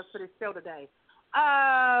late just for this show today.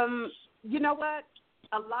 You know what?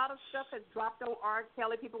 A lot of stuff has dropped on R.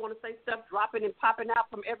 Kelly. People want to say stuff dropping and popping out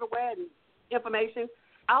from everywhere and information.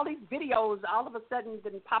 All these videos all of a sudden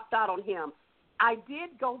then popped out on him. I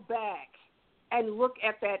did go back and look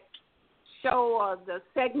at that show or the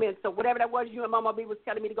segments or whatever that was you and Mama B was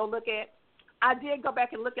telling me to go look at. I did go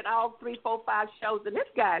back and look at all 3, 4, 5 shows, and this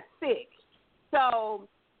guy's sick. So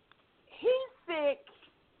he's sick,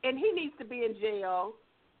 and he needs to be in jail.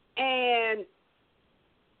 And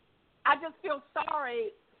I just feel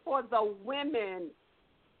sorry for the women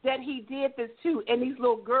that he did this to and these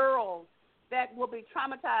little girls that will be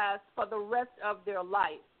traumatized for the rest of their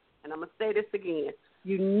life. And I'm going to say this again.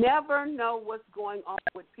 You never know what's going on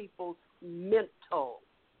with people's mental,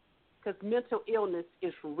 because mental illness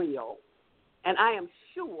is real. And I am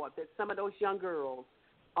sure that some of those young girls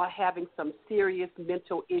are having some serious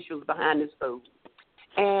mental issues behind this food.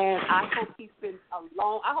 And I hope he spends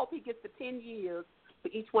I hope he gets the 10 years for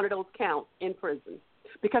each one of those counts in prison.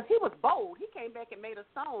 Because he was bold. He came back and made a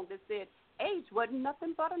song that said age wasn't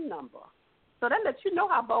nothing but a number. So that lets you know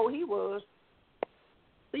how bold he was.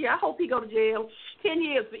 So, yeah, I hope he go to jail. 10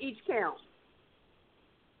 years for each count.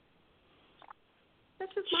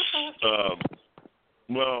 That's just my thought.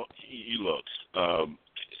 Well, look,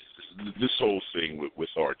 this whole thing with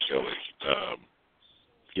R. Kelly,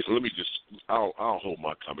 let me just, I'll hold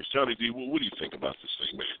my comments. Johnny D, what do you think about this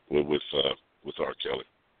thing, man, with R. Kelly?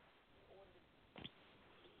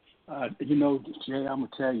 Jay, I'm going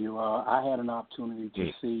to tell you, I had an opportunity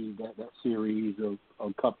to see that series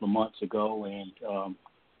a couple of months ago, and,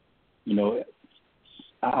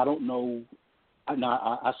 I don't know.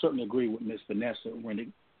 I certainly agree with Miss Vanessa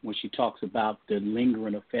when she talks about the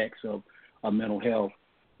lingering effects of mental health,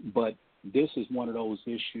 but this is one of those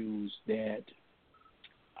issues that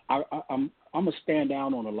I'm going to stand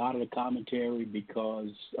down on a lot of the commentary because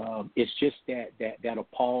it's just that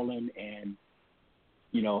appalling, and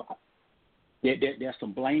there's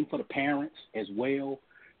some blame for the parents as well.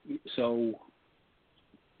 So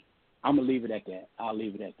I'm going to leave it at that. I'll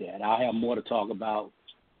leave it at that. I'll have more to talk about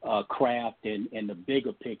Kraft and the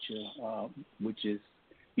bigger picture, which is,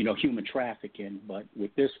 human trafficking. But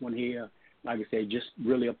with this one here, like I say, just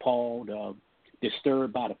really appalled.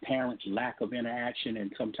 disturbed by the parents' lack of interaction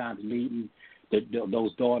and sometimes leading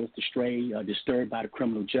those daughters to stray, disturbed by the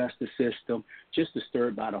criminal justice system, just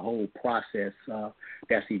disturbed by the whole process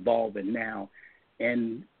that's evolving now.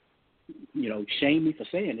 And, shame me for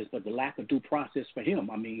saying this, but the lack of due process for him.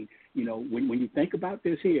 I mean, when you think about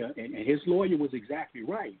this here, and his lawyer was exactly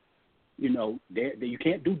right, you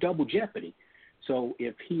can't do double jeopardy. So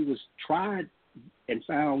if he was tried and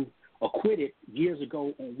found acquitted years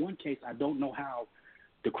ago on one case, I don't know how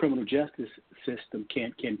the criminal justice system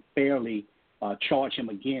can fairly charge him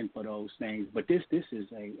again for those things. But this is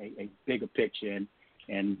a bigger picture,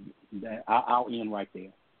 and I'll end right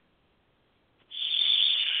there.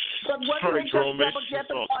 But wasn't it just double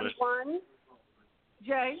jeopardy on one,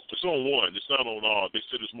 Jay? It's on one. It's not on all. They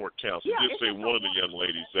said it's more counts. They did say one of the young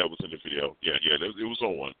ladies that was in the video. Yeah, it was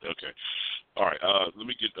on one. Okay. All right. Let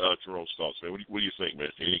me get Jerome's thoughts, man. What do you think, man?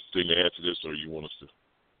 Anything to add to this, or you want us to?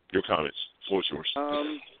 Your comments. The floor is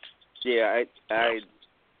yours. Yeah,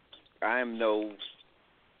 I'm no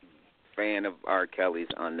fan of R. Kelly's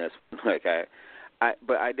on this.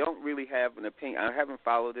 But I don't really have an opinion. I haven't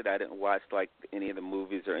followed it. I didn't watch any of the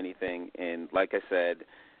movies or anything. And like I said,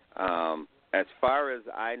 as far as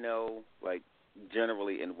I know,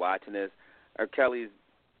 generally in watching this, R. Kelly's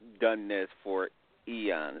done this for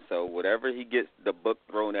eons. So whatever he gets the book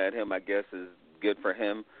thrown at him, I guess is good for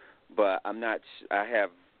him. But I'm not. I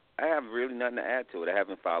have really nothing to add to it. I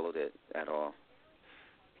haven't followed it at all.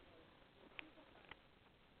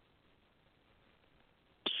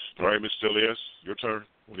 All right, Mr. Elias, your turn.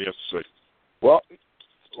 What do you have to say? Well,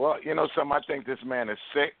 something. I think this man is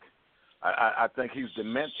sick. I think he's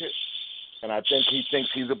demented, and I think he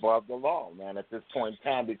thinks he's above the law, man, at this point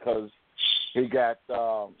in time, because he got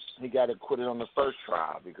acquitted on the first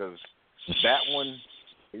trial, because that one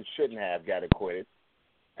he shouldn't have got acquitted,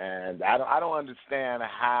 and I don't understand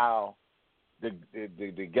how the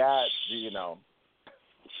guy,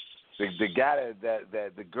 the guy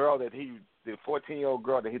that the girl that he. The 14-year-old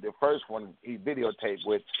girl that the first one he videotaped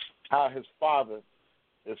with, how his father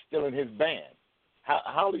is still in his band.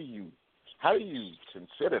 How do you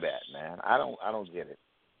consider that, man? I don't get it.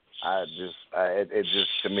 It just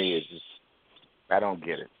to me it's just I don't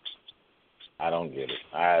get it. I don't get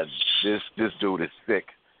it. This dude is sick.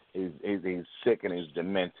 He's sick and he's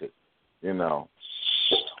demented. Well,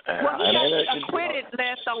 he got acquitted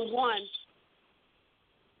last on one.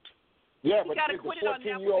 Yeah, he but got the acquitted on that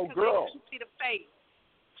 14-year-old one girl. They couldn't see the face.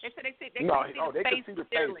 They said they could see the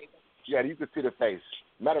clearly. face. Yeah, you could see the face.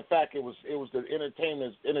 Matter of fact, it was the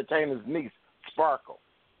entertainer's niece, Sparkle.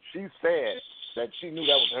 She said that she knew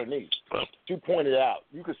that was her niece. She pointed it out.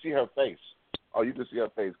 You could see her face. Oh, you could see her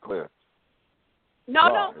face clear. No,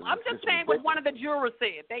 I'm just saying what one of the jurors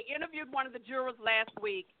said. They interviewed one of the jurors last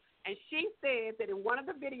week, and she said that in one of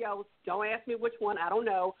the videos, don't ask me which one, I don't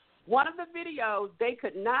know, one of the videos, they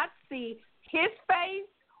could not see his face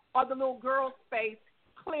or the little girl's face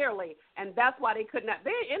clearly, and that's why they could not.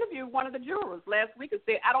 They interviewed one of the jurors last week and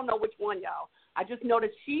said, I don't know which one, y'all. I just know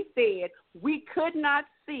that she said we could not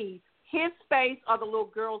see his face or the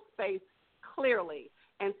little girl's face clearly,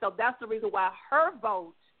 and so that's the reason why her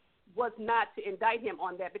vote was not to indict him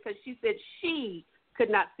on that, because she said she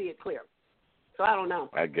could not see it clear. So I don't know.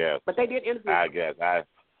 I guess. But they did interview him. I guess.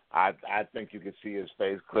 I think you could see his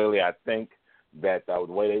face clearly. I think that the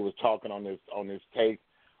way they was talking on this tape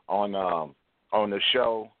on the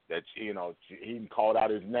show, that he called out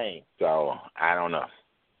his name. So I don't know.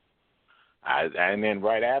 And then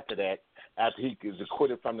right after that, after he is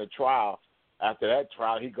acquitted from the trial, after that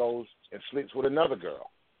trial, he goes and sleeps with another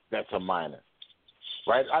girl that's a minor.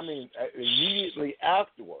 Right? I mean, immediately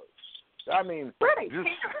afterwards. I mean,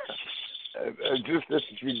 just this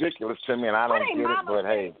is ridiculous to me, and I don't get it. But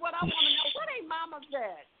hey, what I want to know, what ain't mama's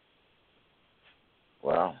at?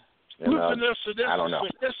 Well, Vanessa, I don't know.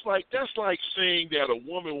 That's like saying that a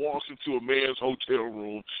woman walks into a man's hotel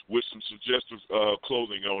room with some suggestive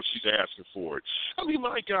clothing on. She's asking for it. I mean,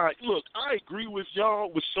 my God, look, I agree with y'all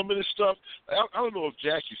with some of this stuff. I don't know if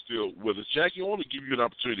Jackie's still with us. Jackie, I want to give you an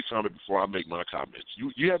opportunity to comment before I make my comments.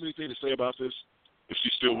 You have anything to say about this? If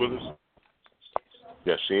she's still with us?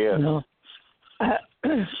 Yes, she is. No.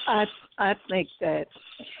 I think that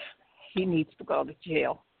he needs to go to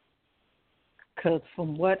jail, because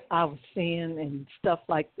from what I was seeing and stuff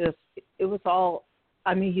like this, it was all,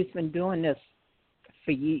 I mean, he's been doing this for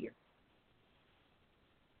years.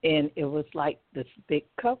 And it was like this big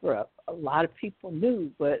cover-up. A lot of people knew,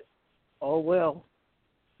 but, oh, well,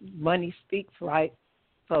 money speaks, right?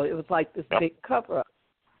 So it was like this big cover-up.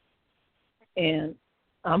 And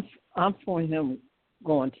I'm for him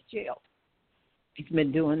going to jail. He's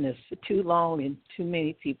been doing this for too long, and too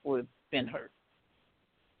many people have been hurt.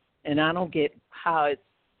 And I don't get how it's,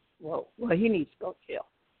 well, he needs to go to jail.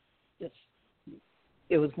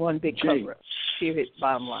 It was one big cover-up. Period,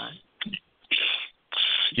 bottom line.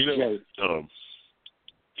 Jay.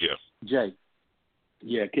 Jay.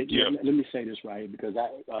 Let me say this right here, because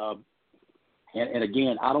and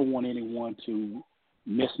again, I don't want anyone to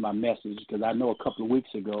miss my message, because I know a couple of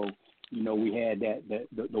weeks ago, we had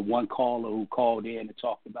the one caller who called in and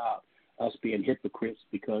talked about us being hypocrites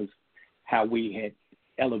because how we had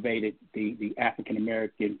elevated the African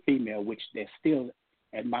American female, which they're still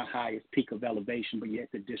at my highest peak of elevation, but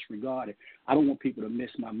yet to disregard it. I don't want people to miss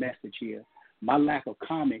my message here. My lack of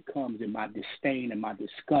comment comes in my disdain and my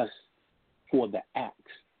disgust for the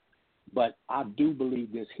acts. But I do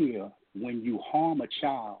believe this here: when you harm a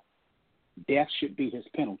child, death should be his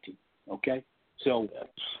penalty. Okay? So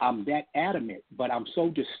I'm that adamant, but I'm so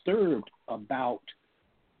disturbed about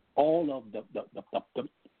all of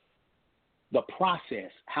the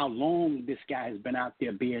process, how long this guy has been out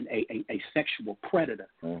there being a sexual predator,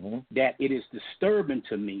 that it is disturbing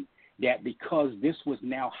to me that because this was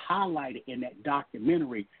now highlighted in that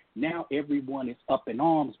documentary, now everyone is up in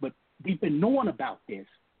arms. But we've been knowing about this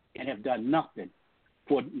and have done nothing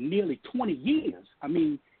for nearly 20 years. I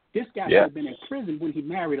mean, this guy should have been in prison when he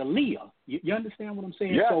married Aaliyah. You understand what I'm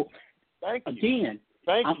saying? Yeah. So, Thank you. again,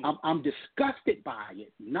 Thank you. I'm disgusted by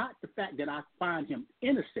it, not the fact that I find him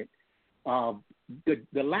innocent.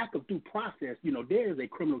 The lack of due process, there is a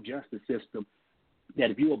criminal justice system that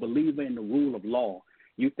if you're a believer in the rule of law,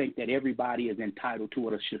 you think that everybody is entitled to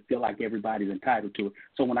it or should feel like everybody's entitled to it.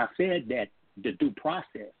 So when I said that the due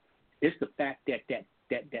process, it's the fact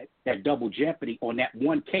that double jeopardy on that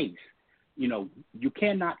one case, you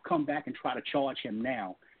cannot come back and try to charge him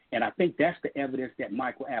now. And I think that's the evidence that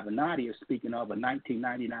Michael Avenatti is speaking of, a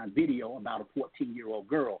 1999 video about a 14-year-old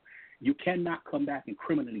girl. You cannot come back and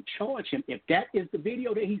criminally charge him. If that is the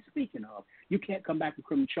video that he's speaking of, you can't come back and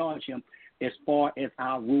criminally charge him as far as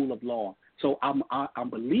our rule of law. So I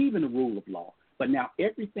believe in the rule of law. But now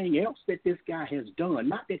everything else that this guy has done,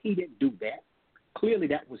 not that he didn't do that. Clearly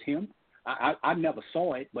that was him. I never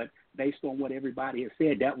saw it, but based on what everybody has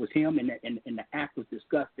said, that was him, and the act was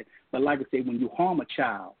disgusting. But like I say, when you harm a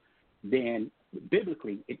child, then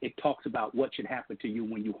biblically it talks about what should happen to you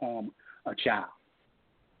when you harm a child.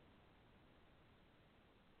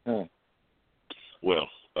 Well,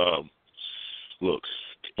 look,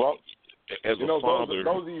 as a father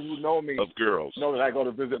those of you who know me of girls, know that I go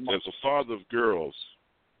to visit my... As a father of girls,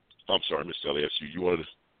 I'm sorry, Mr. Elias, you wanted to...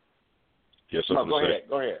 Yes, no, go ahead.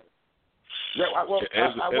 Yeah, I went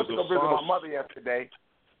to go visit my mother yesterday,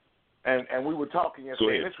 and we were talking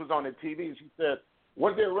yesterday, and this was on the TV. She said,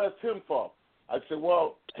 what did they arrest him for? I said,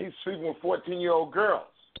 well, he's sleeping with 14-year-old girls.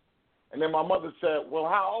 And then my mother said, well,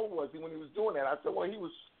 how old was he when he was doing that? I said, well, he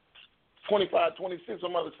was 25, 26. My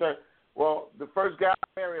mother said, well, the first guy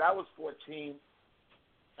I married, I was 14,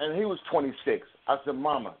 and he was 26. I said,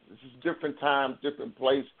 Mama, this is a different time, different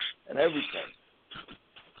place, and everything.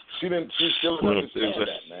 She still didn't understand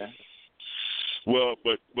that, man. Well,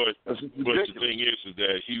 but the thing is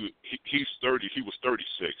that he's 30. He was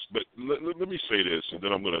 36. But let me say this, and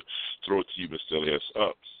then I'm going to throw it to you, Mr. Elias.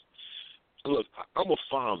 Look, I'm a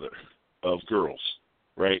father of girls,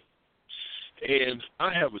 right? And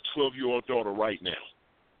I have a 12-year-old daughter right now.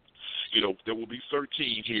 That will be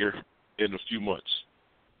 13 here in a few months.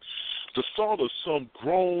 The thought of some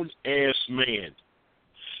grown-ass man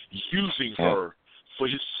using her for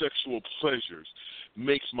his sexual pleasures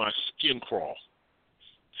makes my skin crawl.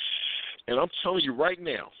 And I'm telling you right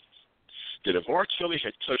now that if R. Kelly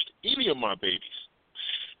had touched any of my babies,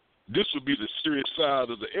 this would be the serious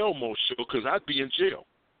side of the Elmo show, because I'd be in jail.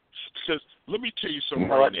 Because let me tell you something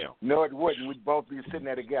right now. No, it wouldn't. We'd both be sitting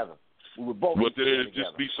there together. We would both be sitting there together.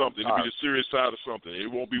 Just be something. It'd be the serious side of something. It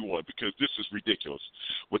won't be one, because this is ridiculous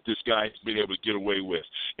what this guy has been able to get away with.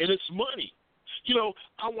 And it's money.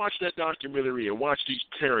 I watched that documentary and watched these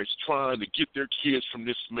parents trying to get their kids from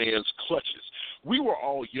this man's clutches. We were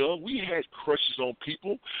all young. We had crushes on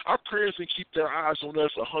people. Our parents didn't keep their eyes on us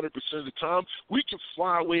 100% of the time. We could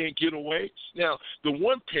fly away and get away. Now, the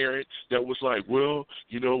one parent that was like, well,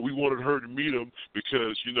 we wanted her to meet him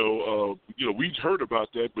because, we'd heard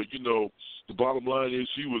about that, but, the bottom line is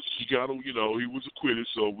he was acquitted,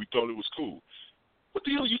 so we thought it was cool. What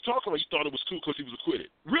the hell are you talking about? You thought it was cool because he was acquitted.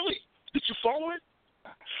 Really? Did you follow it?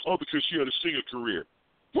 Oh, because she had a singer career.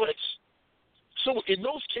 What? So in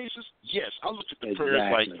those cases, yes, I looked at the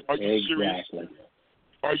parents like, are you serious?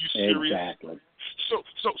 Are you serious? Exactly.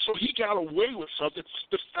 So he got away with something.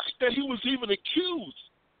 The fact that he was even accused.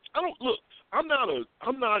 I'm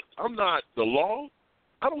not the law,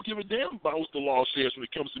 I don't give a damn about what the law says when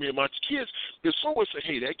it comes to me and my kids. If someone say,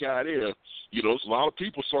 hey, that guy there, there's a lot of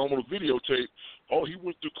people saw him on a videotape. Oh, he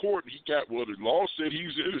went to court and he got, the law said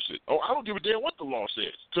he's innocent. Oh, I don't give a damn what the law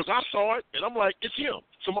says because I saw it and I'm like, it's him.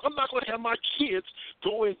 So I'm not going to have my kids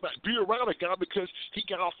go and be around a guy because he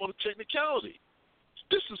got off on a technicality.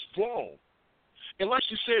 This is wrong. And like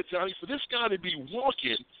you said, Johnny, for this guy to be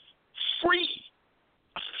walking free,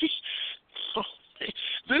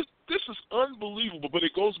 this is unbelievable. But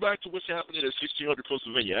it goes back to what's happening at 1600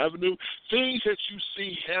 Pennsylvania Avenue. Things that you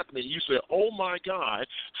see happening, you say, oh, my God,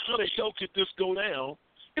 how the hell could this go down?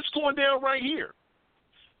 It's going down right here.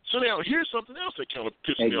 So now here's something else that kind of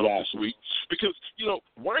pissed me off this week because,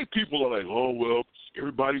 white people are like, oh, well,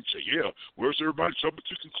 everybody say, where's everybody jumping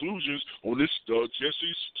to conclusions on this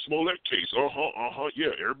Jussie Smollett case? Yeah,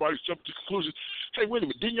 everybody's jumping to conclusions. Hey, wait a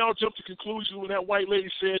minute, didn't y'all jump to conclusions when that white lady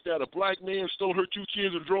said that a black man stole her 2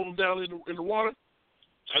 kids and drove them down in the water?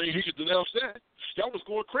 I didn't hear you denounce that. Y'all was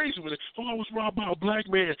going crazy with it. Oh, I was robbed by a black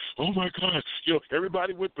man. Oh, my God.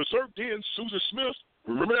 Everybody went berserk then. Susan Smith,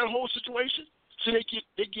 remember that whole situation? So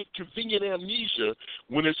they get convenient amnesia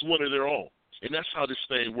when it's one of their own. And that's how this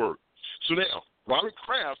thing works. So now, Robert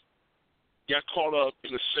Kraft got caught up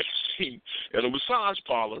in a sex scene at a massage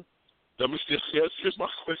parlor. Here's my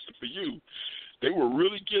question for you. They were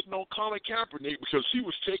really getting on Colin Kaepernick because he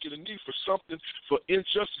was taking a knee for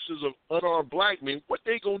injustices of unarmed black men. What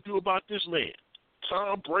they going to do about this man?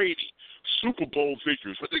 Tom Brady, Super Bowl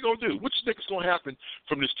victories. What they going to do? What you think is going to happen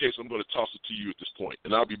from this case? I'm going to toss it to you at this point,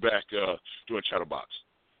 and I'll be back doing Chatterbox.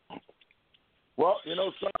 Well,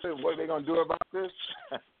 something, what are they going to do about this?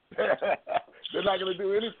 They're not going to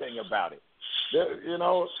do anything about it.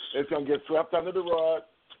 It's going to get swept under the rug.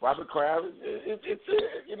 Robert Kraft,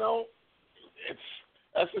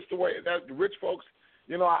 that's just the way that the rich folks.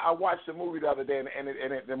 I watched a movie the other day, and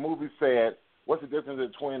the movie said, "What's the difference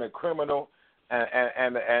between a criminal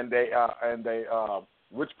and a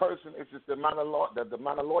rich person? It's just the amount of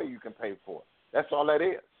lawyer you can pay for. That's all that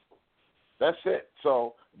is. That's it.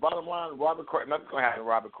 So, bottom line, Robert Kraft, nothing's going to happen to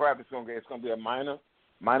Robert Kraft. It's going to be a minor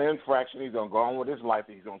infraction. He's going to go on with his life.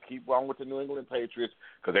 He's going to keep on with the New England Patriots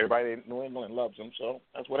because everybody in New England loves him. So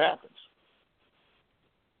that's what happens.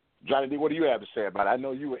 Johnny D, what do you have to say about it? I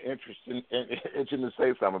know you were itching to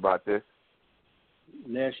say something about this.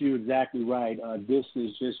 Les, you're exactly right. This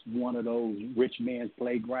is just one of those rich man's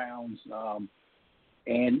playgrounds.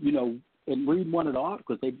 And read one of the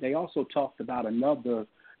articles, they also talked about another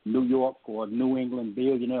New York or New England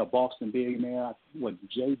billionaire, Boston billionaire,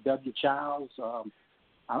 J.W. Childs.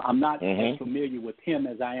 I'm not as familiar with him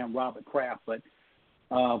as I am Robert Kraft, but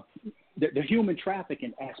the human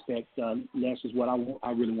trafficking aspect, Les, is what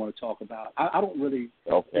I really want to talk about. I don't really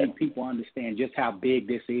think people understand just how big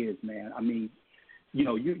this is, man. I mean,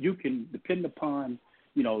 you can depend upon,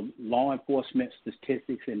 law enforcement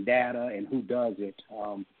statistics and data and who does it.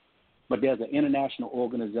 But there's an international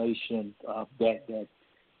organization that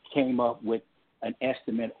came up with an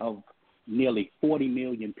estimate of nearly 40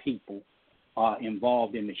 million people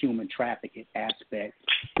involved in the human trafficking aspect.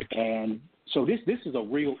 And so this is a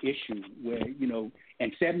real issue where,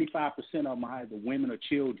 and 75% of them are either women or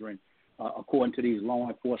children, according to these law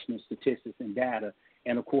enforcement statistics and data.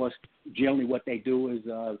 And, of course, generally what they do is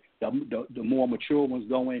the more mature ones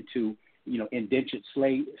go into, indentured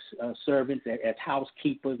slave servants as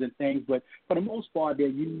housekeepers and things. But for the most part, they're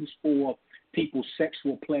used for people's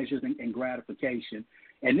sexual pleasures and gratification.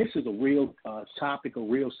 And this is a real topic, a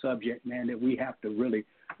real subject, man, that we have to really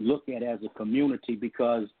look at as a community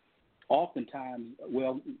because oftentimes,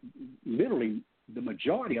 literally the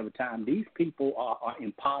majority of the time, these people are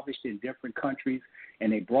impoverished in different countries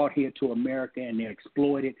and they're brought here to America and they're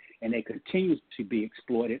exploited and they continue to be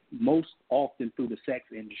exploited, most often through the sex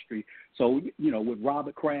industry. So, with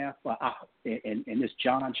Robert Kraft and this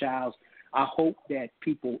John Childs, I hope that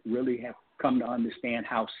people really have come to understand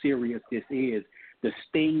how serious this is. The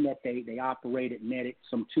sting that they operated netted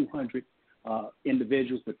some 200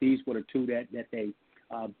 individuals, but these were the two that they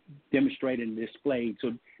demonstrated and displayed.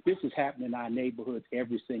 So this is happening in our neighborhoods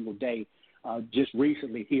every single day. Just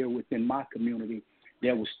recently here within my community,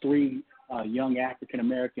 there was 3 young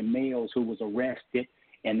African-American males who was arrested,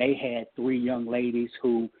 and they had 3 young ladies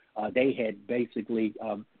who they had basically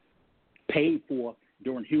paid for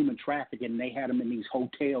during human trafficking, and they had them in these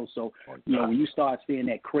hotels. So, when you start seeing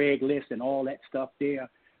that Craigslist and all that stuff there,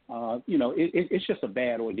 it's just a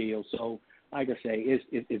bad ordeal. So, like I say,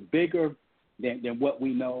 it's bigger than what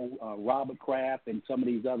we know. Robert Kraft and some of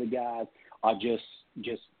these other guys are just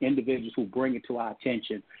individuals who bring it to our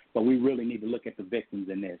attention, but we really need to look at the victims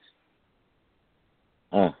in this.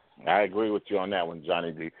 I agree with you on that one,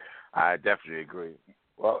 Johnny D. I definitely agree.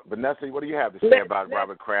 Well, Vanessa, what do you have to say about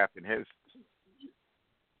Robert Kraft and his?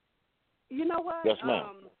 You know what? Yes,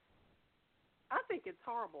 ma'am. I think it's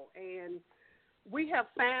horrible, and we have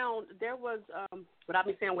found there was, without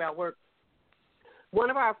me saying where I work, one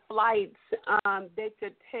of our flights, they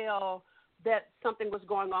could tell that something was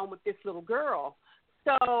going on with this little girl.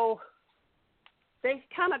 So they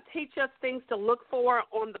kind of teach us things to look for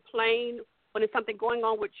on the plane when there's something going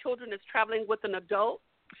on with children that's traveling with an adult.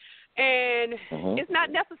 And it's not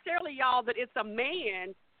necessarily, y'all, that it's a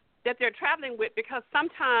man that they're traveling with, because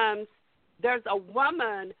sometimes there's a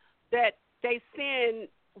woman that they send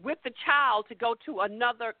with the child to go to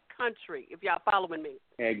another country, if y'all following me.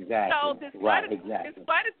 Exactly. So this flight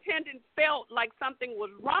attendant felt like something was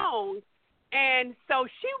wrong, and so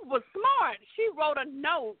she was smart. She wrote a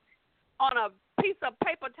note on a piece of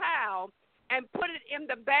paper towel and put it in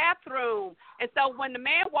the bathroom. And so when the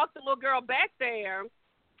man walked the little girl back there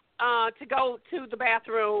to go to the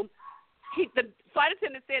bathroom, the flight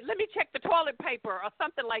attendant said, "Let me check the toilet paper," or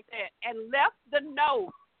something like that, and left the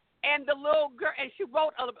note. And the little girl, and she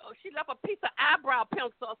left a piece of eyebrow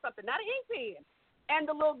pencil or something, not an ink pen. And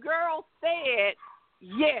the little girl said,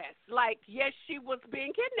 yes, she was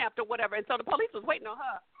being kidnapped or whatever. And so the police was waiting on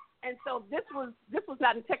her. And so this was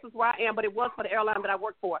not in Texas where I am, but it was for the airline that I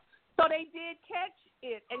work for. So they did catch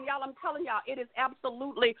it. And y'all, I'm telling y'all, it is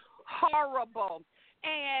absolutely horrible.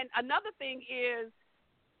 And another thing is,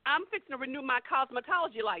 I'm fixing to renew my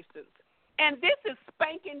cosmetology license. And this is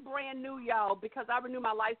spanking brand new, y'all, because I renew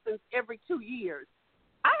my license every 2 years.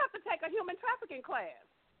 I have to take a human trafficking class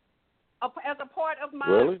as a part of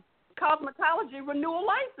my cosmetology renewal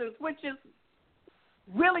license, which is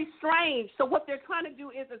really strange. So what they're trying to do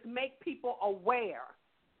is make people aware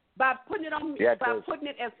by putting it on, putting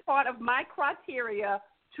it as part of my criteria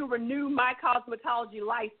to renew my cosmetology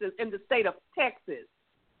license in the state of Texas.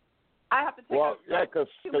 I have to take a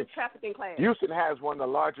human trafficking class. Houston has one of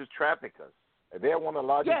the largest traffickers. They're one of the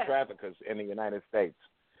largest traffickers in the United States.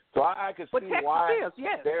 So I can see why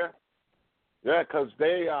they're. Yeah, because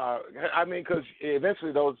they are. I mean, because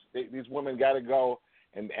eventually these women got to go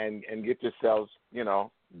and get themselves, done,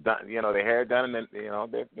 their hair done, and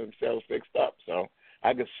then themselves fixed up. So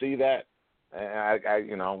I could see that,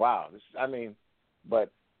 and wow.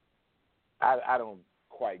 But I don't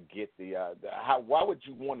quite get how. Why would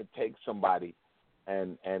you want to take somebody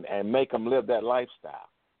and make them live that lifestyle?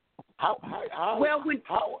 How in the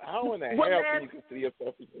hell can you consider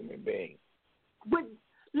yourself a human being? When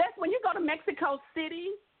you go to Mexico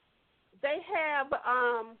City, they have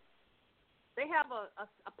a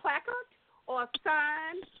placard or a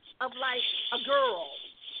sign of like a girl,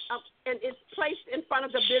 and it's placed in front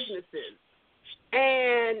of the businesses,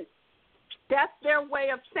 and that's their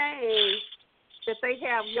way of saying that they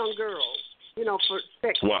have young girls, for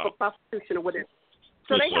sex, for prostitution or whatever.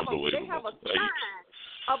 So they have a sign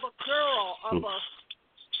of a girl,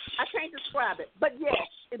 I can't describe it. But yes,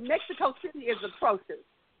 in Mexico City is atrocious.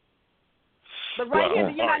 But here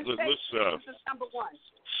in the United States, this is number one.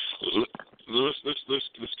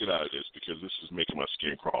 Let's get out of this because this is making my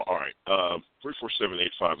skin crawl. All right,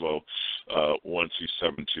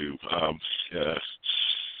 347-850-1272.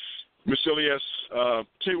 Miss Elias,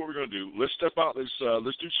 tell you what we're gonna do. Let's step out. Let's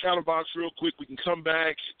do Chatterbox real quick. We can come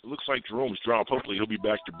back. It looks like Jerome's dropped. Hopefully he'll be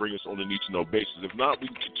back to bring us on a need-to-know basis. If not, we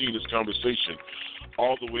can continue this conversation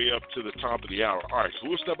all the way up to the top of the hour. All right, so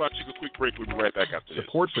we'll step out, take a quick break. We'll be right back after this.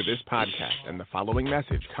 Support for this podcast and the following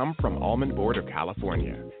message come from Almond Board of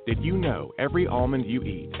California. Did you know every almond you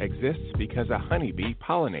eat exists because a honeybee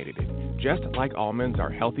pollinated it? Just like almonds are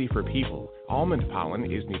healthy for people, almond pollen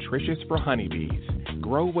is nutritious for honeybees.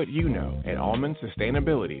 Grow what you know at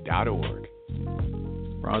almondsustainability.org.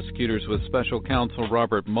 Prosecutors with Special Counsel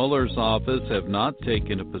Robert Mueller's office have not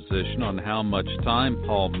taken a position on how much time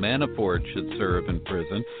Paul Manafort should serve in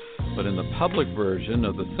prison, but in the public version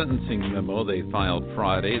of the sentencing memo they filed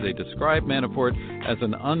Friday, they describe Manafort as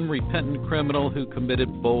an unrepentant criminal who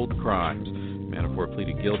committed bold crimes. Manafort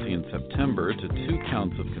pleaded guilty in September to 2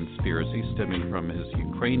 counts of conspiracy stemming from his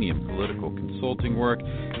Ukrainian political consulting work.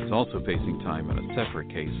 He's also facing time in a separate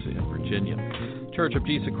case in Virginia. Church of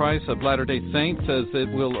Jesus Christ of Latter-day Saints says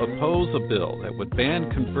it will oppose a bill that would ban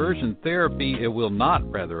conversion therapy. It will not,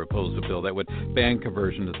 oppose a bill that would ban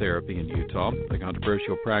conversion to therapy in Utah. The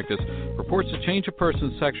controversial practice purports to change a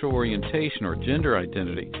person's sexual orientation or gender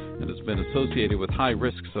identity and has been associated with high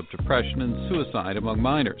risks of depression and suicide among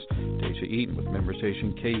minors. Deja Eaton with member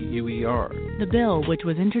station KUER. The bill, which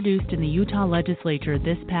was introduced in the Utah legislature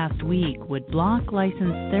this past week, would block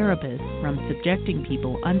licensed therapists from subjecting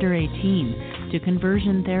people under 18 to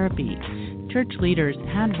conversion therapy. Church leaders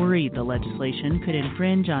had worried the legislation could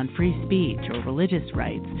infringe on free speech or religious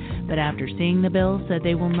rights, but after seeing the bill, said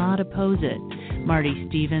they will not oppose it. Marty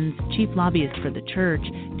Stevens, chief lobbyist for the church,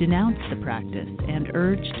 denounced the practice and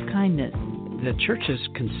urged kindness. The church has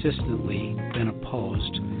consistently been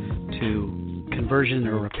opposed to conversion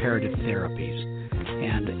or reparative therapies.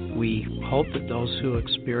 And we hope that those who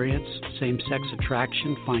experience same-sex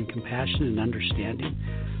attraction find compassion and understanding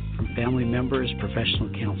from family members, professional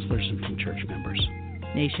counselors, and from church members.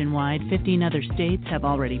 Nationwide, 15 other states have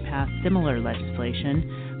already passed similar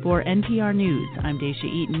legislation. For NPR News, I'm Daisha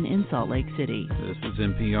Eaton in Salt Lake City. This is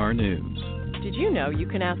NPR News. Did you know you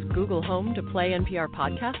can ask Google Home to play NPR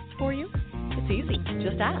podcasts for you? It's easy.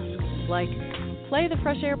 Just ask. Like, play the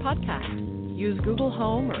Fresh Air podcast. Use Google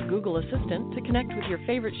Home or Google Assistant to connect with your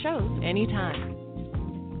favorite shows anytime.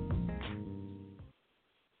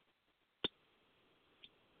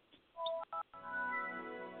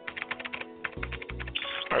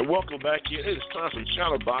 All right, welcome back in. It's time for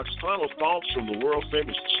Chatterbox. Final thoughts from the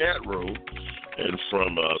world-famous chat room and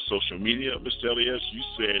from social media. Mr. Elias, you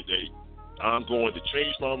said that I'm going to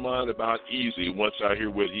change my mind about Easy once I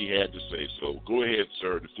hear what he had to say. So go ahead,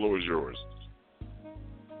 sir. The floor is yours.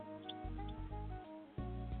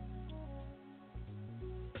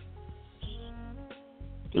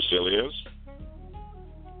 Mr. Elias?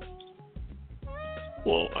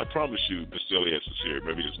 Well, I promise you, Mr. Elias is here.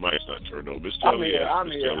 Maybe his mic's not turned on. Mr. Elias. I'm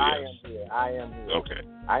here. I am here. Okay.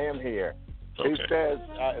 I am here. Okay. He says,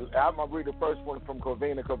 I'm going to read the first one from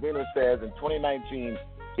Covina. Covina says, in 2019,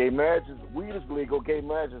 weed is legal, gay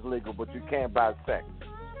marriage is legal, but you can't buy sex.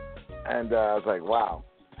 And I was like, wow.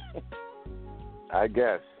 I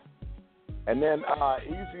guess. And then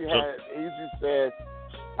Easy said,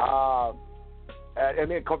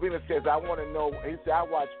 and then Covina says, I want to know, he said, I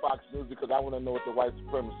watch Fox News because I want to know what the white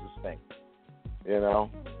supremacists think, you know.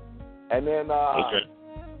 And then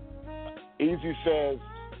Easy says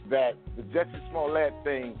that the Jussie Smollett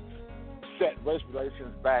thing set race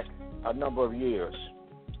relations back a number of years.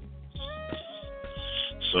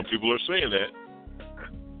 Some people are saying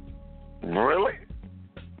that. Really?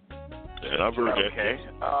 And I've heard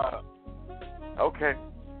that. Okay.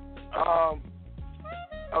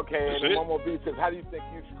 Okay, and then one more beat says, how do you think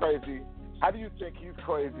he's crazy? How do you think he's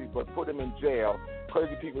crazy, but put him in jail?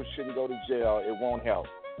 Crazy people shouldn't go to jail. It won't help.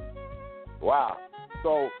 Wow.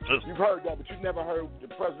 So you've heard that, but you've never heard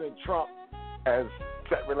that President Trump has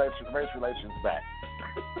set race relations back.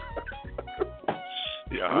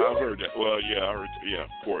 Yeah, I've heard that. Well, yeah, of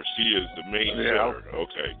course. He is the main setter.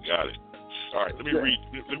 Okay, got it. All right, let me read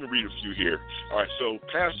a few here. All right, so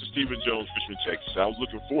Pastor Stephen Jones, Richmond, Texas. I was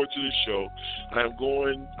looking forward to this show. I am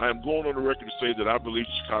going on the record to say that I believe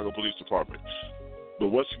the Chicago Police Department. But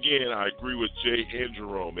once again, I agree with Jay and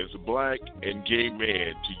Jerome. As a black and gay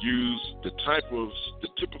man, to use the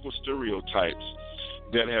typical stereotypes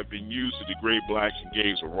that have been used to degrade blacks and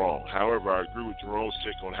gays are wrong. However, I agree with Jerome's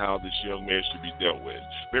take on how this young man should be dealt with.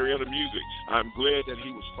 Mariana Music, I'm glad that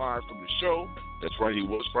he was fired from the show. That's right, he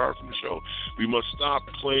was fired from the show. We must stop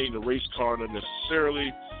playing the race card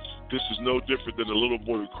unnecessarily. This is no different than the little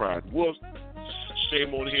boy who cried wolf.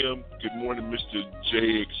 Shame on him. Good morning, Mr.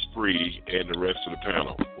 J. Spree and the rest of the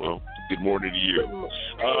panel. Well, good morning to you.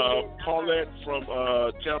 Paulette from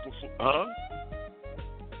Tampa.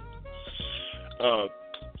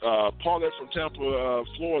 Paulette from Tampa,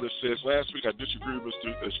 Florida says, last week I disagreed with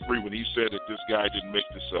Mr. Spree when he said that this guy didn't make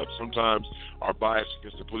this up. Sometimes our bias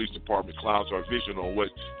against the police department clouds our vision on what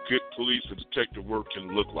good police and detective work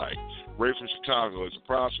can look like. Ray from Chicago is a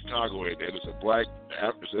proud Chicagoan, and as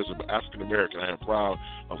an African American, I am proud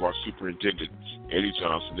of our superintendent, Eddie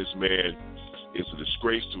Johnson. This man is a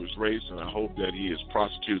disgrace to his race, and I hope that he is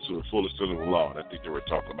prosecuted to the fullest of the law. And I think they were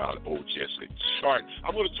talking about old Jesse. All right,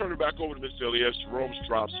 I'm going to turn it back over to Mr. Elias. Jerome's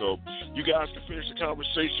dropped, so you guys can finish the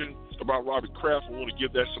conversation about Robert Kraft. I want to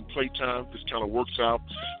give that some playtime. This kind of works out.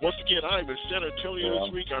 Once again, I'm in San Antonio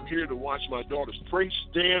this week. I'm here to watch my daughter's praise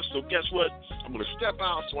dance. So guess what? I'm going to step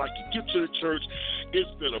out so I can get to the church. It's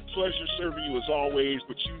been a pleasure serving you as always,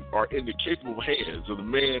 but you are in the capable hands of the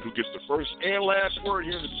man who gets the first and last word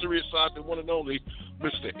here in the Seriouside, the one and only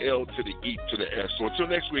Mr. L to the E to the S. So until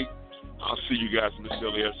next week, I'll see you guys, Mr.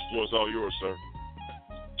 Elias. The floor is all yours, sir.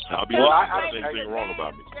 I'll be listening. I don't think anything wrong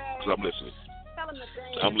about me, because I'm listening.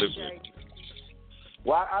 I'm listening.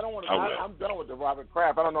 Well, I don't want to. I'm done with the Robert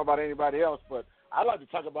Kraft. I don't know about anybody else, but I'd like to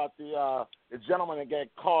talk about the gentleman that got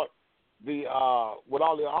caught with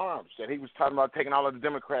all the arms that he was talking about taking all of the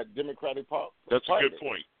Democratic part. That's a good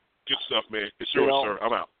point. Good stuff, man. It's yours, sir.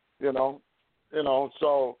 I'm out. You know.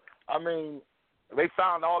 So I mean, they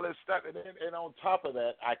found all this stuff, and on top of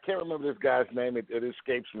that, I can't remember this guy's name. It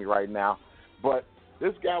escapes me right now. But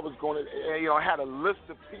this guy was going to, had a list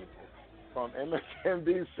of people from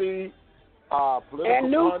MSNBC, political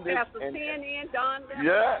and pundits, newspapers, CNN, Don.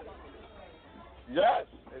 Yes,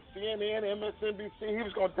 at CNN, MSNBC, he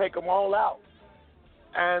was going to take them all out.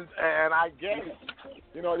 And I guess,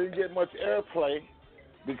 it didn't get much airplay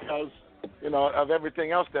because, of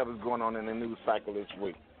everything else that was going on in the news cycle this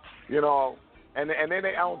week. And then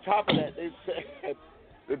they, on top of that, they said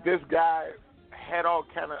that this guy had all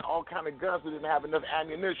kind of guns, but didn't have enough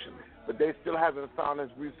ammunition. But they still haven't found his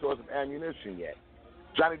resource of ammunition yet.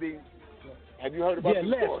 Johnny D, have you heard about this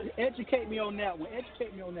story? Educate me on that one.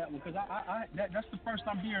 Because that's the first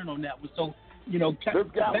I'm hearing on that one. So,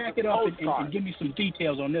 back it up and give me some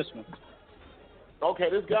details on this one. Okay,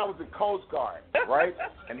 this guy was the Coast Guard, right?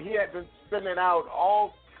 And he had been sending out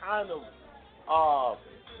all kind of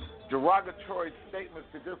derogatory statements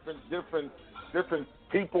to different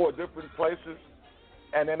people or different places.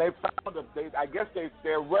 And then they found they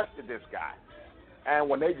arrested this guy. And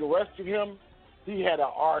when they arrested him, he had an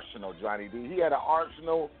arsenal, Johnny D. He had an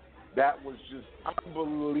arsenal that was just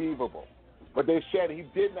unbelievable. But they said he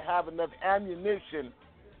didn't have enough ammunition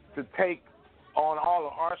to take on all the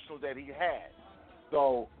arsenal that he had.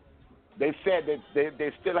 So they said that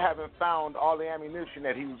they still haven't found all the ammunition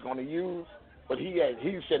that he was going to use. But he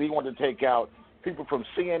said he wanted to take out people from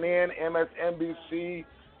CNN, MSNBC,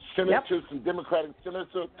 senators and Democratic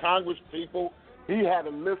senators, Congress people. He had a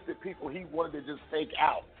list of people he wanted to just take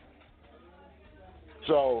out.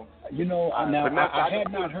 So I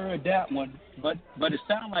had not heard that one, but it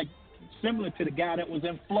sounded like similar to the guy that was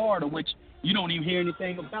in Florida, which you don't even hear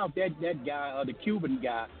anything about. That guy, the Cuban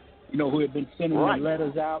guy, who had been sending the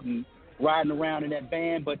letters out and riding around in that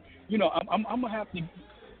van. But I'm gonna have to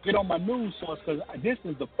get on my news source because this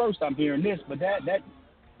is the first I'm hearing this. But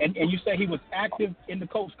and you say he was active in the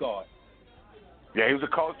Coast Guard. Yeah, he was a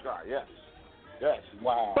Coast Guard. Yes.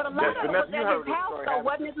 Wow. But a lot of it was at his house, though,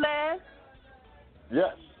 wasn't it, Les?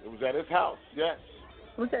 Yes, it was at his house. Yes.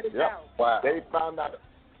 It was at his house. Wow. They found out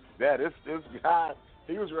that this guy,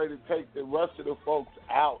 he was ready to take the rest of the folks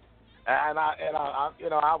out, and I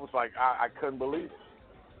was like, I couldn't believe it.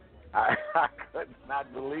 I could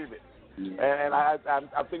not believe it, and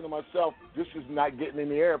I'm thinking to myself, this is not getting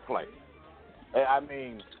any airplay. I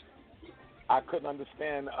mean, I couldn't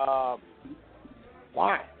understand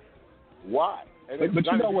why. And but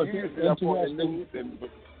you know what's interesting?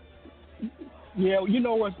 Yeah, you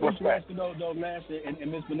know what's interesting though, Lance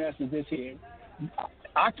and Miss Vanessa, is this here.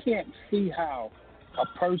 I can't see how a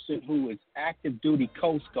person who is active duty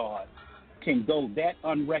Coast Guard can go that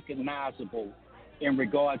unrecognizable in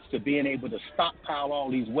regards to being able to stockpile all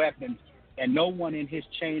these weapons, and no one in his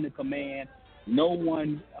chain of command, no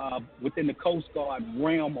one within the Coast Guard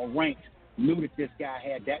realm or rank knew that this guy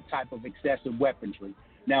had that type of excessive weaponry.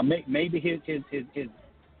 Now, maybe his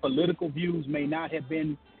political views may not have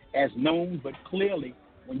been as known, but clearly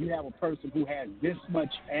when you have a person who has this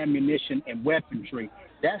much ammunition and weaponry,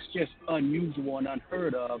 that's just unusual and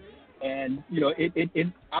unheard of. And,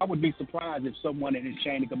 I would be surprised if someone in his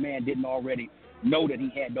chain of command didn't already know that he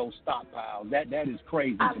had those stockpiles. That is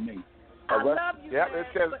crazy to me. I love you, it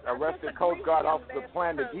says arrested Coast Guard officer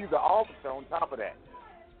planned to, he's an officer on top of that.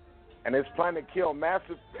 And it's planning to kill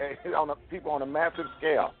people on a massive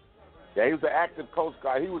scale. Yeah, he was an active Coast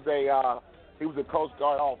Guard. He was a Coast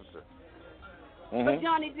Guard officer. Mm-hmm. But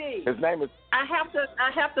Johnny D, his name is. I have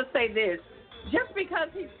to say this. Just because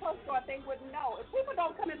he's Coast Guard, they wouldn't know. If people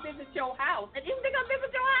don't come and visit your house, and even they gonna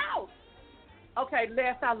visit your house. Okay,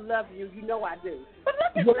 Les, I love you. You know I do. But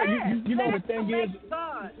look at Les. You know the thing is,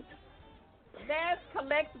 guns. Les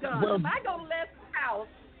collects guns. Well, if I go to Les' house,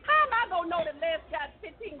 how am I gonna know that Les got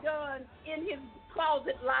 15 guns in his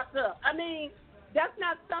closet locked up? I mean, that's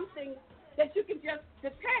not something that you can just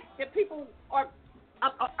detect. That people are.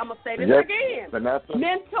 I'm gonna say this again. Vanessa.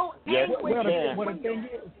 Mental anguish. What the thing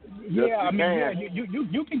is,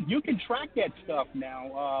 you can track that stuff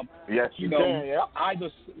now. Yes, you can. Yeah. Either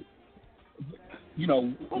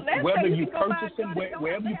whether you purchasing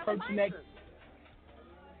wherever you purchasing that.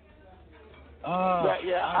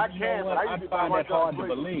 I can. But I find that hard to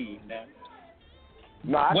believe.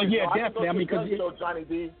 No, I definitely. I mean, because Johnny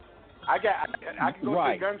D, I can go to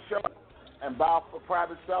a gun show and buy for a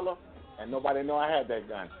private seller, and nobody know I had that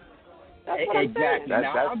gun. That's what I'm saying.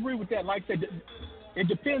 Now, I agree with that. Like I said, it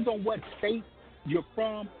depends on what state you're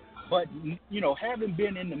from, but having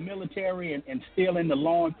been in the military and still in the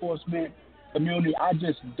law enforcement community, I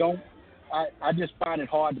just find it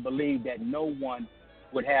hard to believe that no one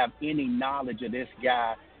would have any knowledge of this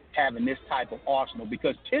guy having this type of arsenal,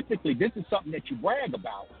 because typically this is something that you brag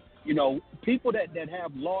about. People that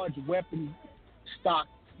have large weapon stock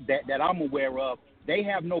that I'm aware of, they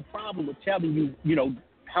have no problem with telling you, you know,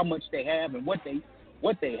 how much they have and what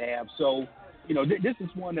they have. So, you know, this is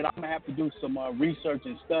one that I'm gonna have to do some research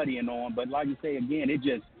and studying on. But like you say again,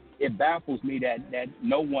 it baffles me that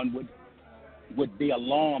no one would be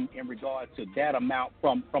alarmed in regard to that amount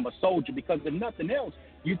from a soldier, because if nothing else,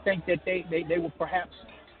 you think that they were perhaps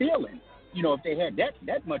stealing, you know, if they had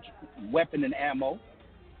that much weapon and ammo.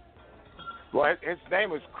 Well, his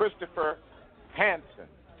name is Christopher Hansen,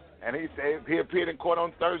 and he appeared in court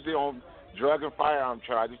on Thursday on drug and firearm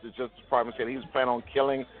charges. The Justice Department said he was planning on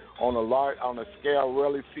killing on a scale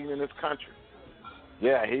rarely seen in this country.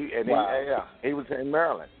 Yeah, he was in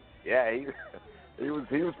Maryland. Yeah, he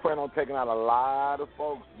was planning on taking out a lot of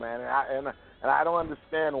folks, man, and I don't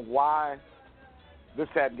understand why this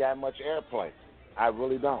hadn't got much airplay. I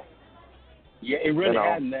really don't. Yeah, it really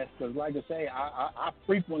hasn't, because like I say, I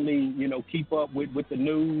frequently, you know, keep up with the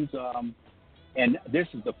news, and this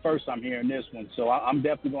is the first I'm hearing this one, so I'm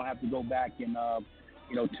definitely gonna have to go back and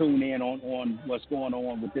you know, tune in on what's going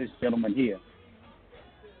on with this gentleman here.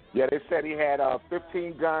 Yeah, they said he had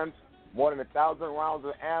 15 guns, more than 1,000 rounds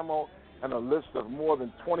of ammo, and a list of more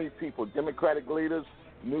than 20 people, Democratic leaders,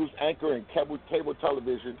 news anchor, and cable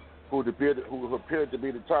television who appeared to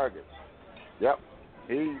be the targets. Yep.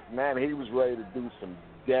 He was ready to do some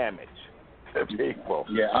damage to people.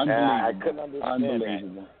 Yeah, unbelievable. I couldn't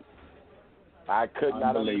understand that. I could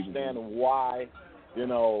not understand why, you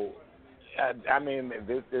know, I mean,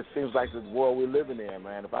 this seems like the world we're living in,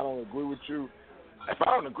 man. If I don't agree with you,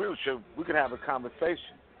 we can have a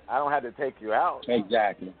conversation. I don't have to take you out.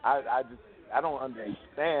 Exactly. I don't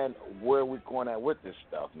understand where we're going at with this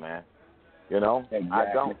stuff, man. You know, exactly.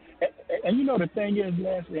 I don't. And you know, the thing is,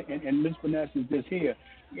 Les, and Ms. Vanessa is just here,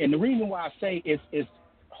 and the reason why I say it's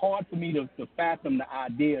hard for me to fathom the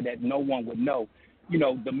idea that no one would know. You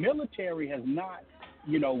know, the military has not,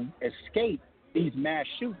 you know, escaped these mass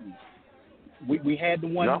shootings. We had the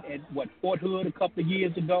one at Fort Hood a couple of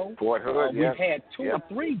years ago. Fort Hood, We've had two or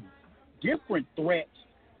three different threats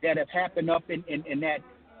that have happened up in that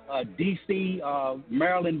D.C.,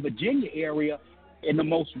 Maryland, Virginia area in the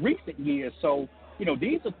most recent years. So, you know,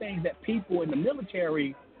 these are things that people in the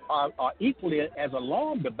military are equally as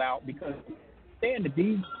alarmed about, because they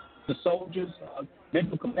understand the soldiers'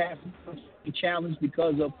 mental capacity challenged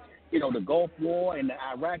because of, you know, the Gulf War and the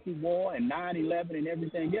Iraqi War and 9/11 and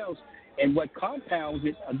everything else. And what compounds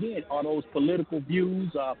it, again, are those political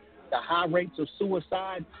views, the high rates of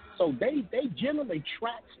suicide. So they generally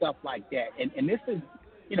track stuff like that. And this is,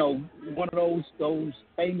 you know, one of those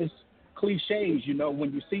famous cliches, you know,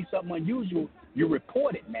 when you see something unusual, you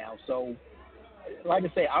report it now. So, like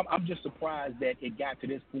I say, I'm just surprised that it got to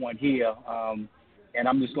this point here, and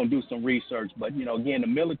I'm just going to do some research. But, you know, again, the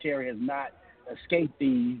military has not escaped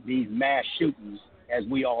these mass shootings, as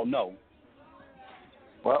we all know.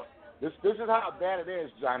 Well, this is how bad it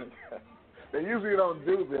is, Johnny. They usually don't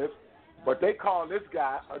do this, but they call this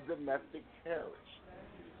guy a domestic terrorist.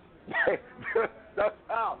 That's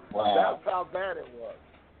how bad it was.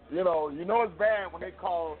 You know it's bad when they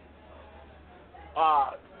call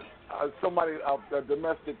somebody a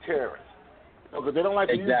domestic terrorist, because they don't like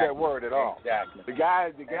to use that word at all. Exactly. The guy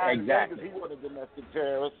in Vegas, he wasn't a domestic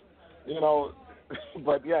terrorist, you know,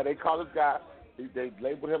 but yeah, they call this guy. They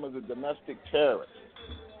labeled him as a domestic terrorist,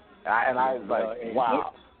 and I was like,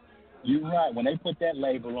 wow. You're right. When they put that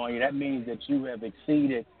label on you, that means that you have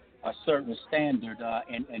exceeded a certain standard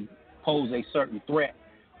and pose a certain threat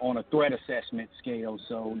on a threat assessment scale.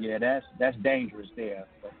 So yeah, that's dangerous there.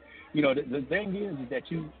 But, you know, the thing is that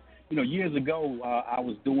you know, years ago I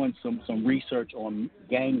was doing some research on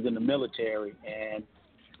gangs in the military, and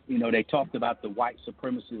you know, they talked about the white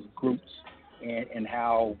supremacist groups and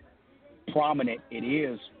how prominent it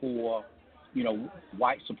is for, you know,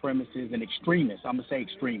 white supremacists and extremists. I'm going to say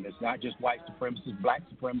extremists, not just white supremacists, black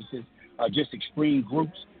supremacists, just extreme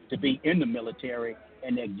groups to be in the military,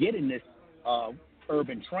 and they're getting this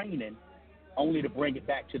urban training only to bring it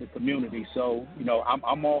back to the community. So, you know,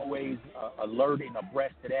 I'm always alert and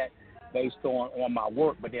abreast to that based on my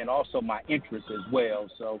work, but then also my interests as well.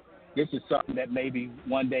 So this is something that maybe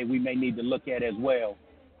one day we may need to look at as well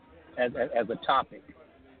as a topic.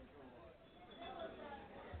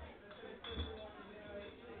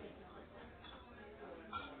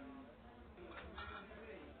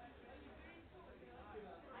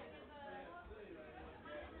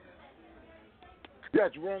 Yeah,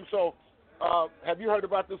 Jerome. So, have you heard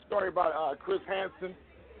about this story about Chris Hansen,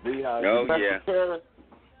 the terrorist?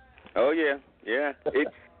 Oh yeah.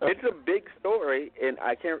 It's a big story, and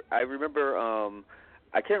I can't remember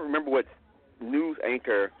what news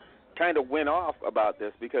anchor kind of went off about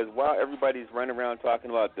this because while everybody's running around talking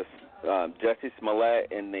about this Jussie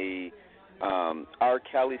Smollett and the R.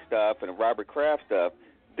 Kelly stuff and the Robert Kraft stuff,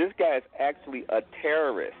 this guy is actually a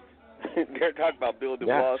terrorist. They're talking about building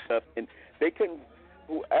wall stuff, and they couldn't,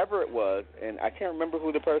 whoever it was, and I can't remember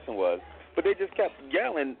who the person was, but they just kept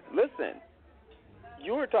yelling, listen,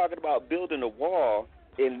 you were talking about building a wall,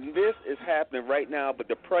 and this is happening right now, but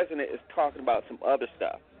the president is talking about some other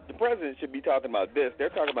stuff. The president should be talking about this. They're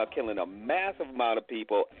talking about killing a massive amount of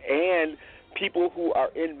people and people who are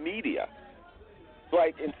in media.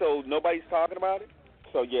 Like, and so nobody's talking about it?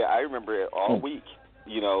 So, yeah, I remember it all week,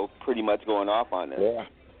 pretty much going off on this.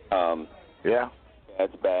 Yeah.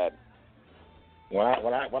 That's bad. When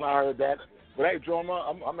I heard that, hey, Droma,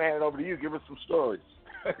 I'm going to hand it over to you. Give us some stories.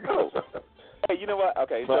 Hey, you know what?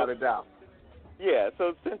 Okay. Without a doubt. Yeah,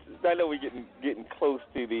 so since I know we're getting close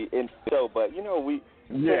to the end of the show, but,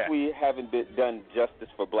 since we haven't done justice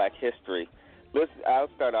for Black history, I'll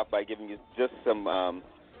start off by giving you just some,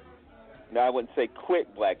 I wouldn't say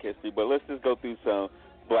quick Black history, but let's just go through some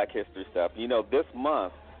Black history stuff. This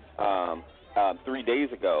month, 3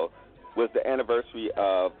 days ago, was the anniversary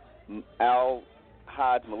of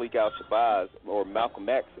Al-Hajj Malik al-Shabazz, or Malcolm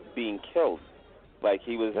X, being killed. Like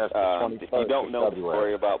he was, if you don't know the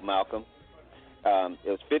story about Malcolm, it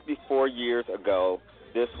was 54 years ago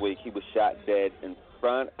this week he was shot dead in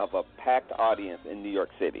front of a packed audience in New York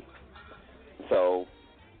City. So,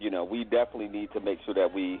 we definitely need to make sure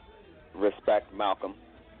that we respect Malcolm.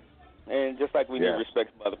 And just like we need to respect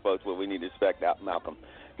some other folks, we need to respect Malcolm.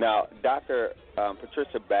 Now, Dr.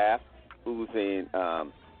 Patricia Bath, who's an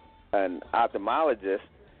ophthalmologist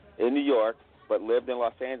in New York but lived in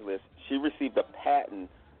Los Angeles, she received a patent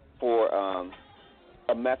for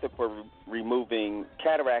a method for removing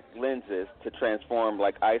cataract lenses to transform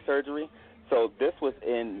like eye surgery. So this was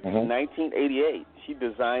in 1988. She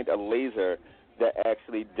designed a laser that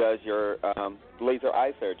actually does your laser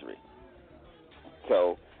eye surgery.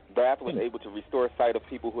 So Bath was able to restore sight of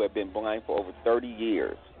people who had been blind for over 30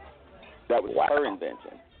 years. That was her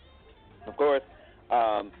invention. Of course,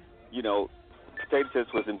 potato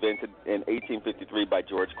chips was invented in 1853 by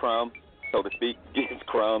George Crumb, so to speak. George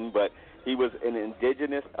Crumb, but he was an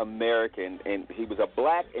indigenous American, and he was a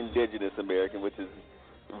black indigenous American, which is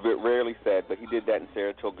rarely said, but he did that in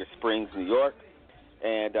Saratoga Springs, New York.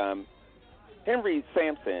 And Henry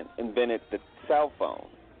Sampson invented the cell phone.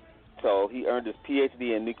 So he earned his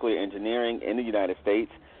Ph.D. in nuclear engineering in the United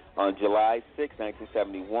States. On July 6,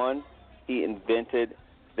 1971, he invented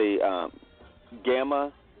the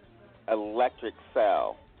gamma electric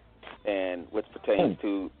cell, and which pertains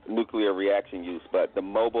to nuclear reaction use. But the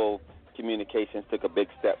mobile communications took a big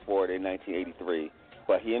step forward in 1983.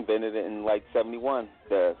 But he invented it in like 71,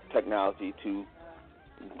 the technology to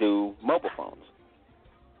do mobile phones.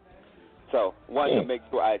 So wanted to make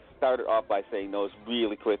sure I started off by saying those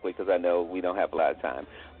really quickly because I know we don't have a lot of time.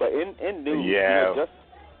 But in news,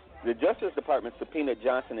 the Justice Department subpoenaed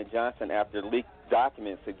Johnson & Johnson after leaked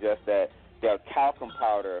documents suggest that their talcum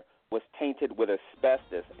powder was tainted with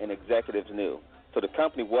asbestos, and executives knew. So the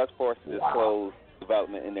company was forced to disclose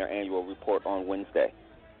development in their annual report on Wednesday.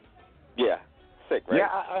 Yeah, sick, right? Yeah,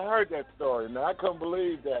 I heard that story. Man, I couldn't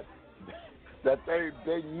believe that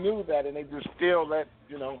they knew that, and they just still let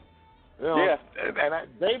and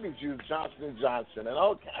babies use Johnson & Johnson,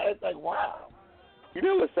 and it's like, wow. You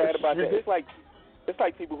know what's sad about that? It's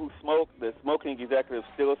like people who smoke. The smoking executives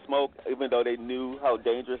still smoke, even though they knew how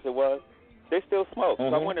dangerous it was. They still smoke. So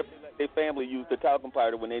I wonder if they let their family use the talcum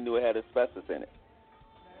powder when they knew it had asbestos in it.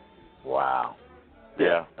 Wow.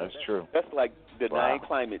 Yeah, that's true. That's like denying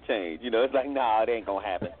climate change. It's like, nah, it ain't gonna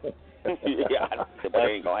happen. It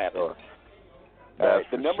ain't gonna happen. Sure. That's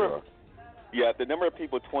the number of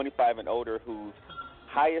people 25 and older whose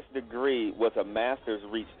highest degree was a master's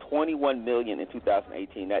reached 21 million in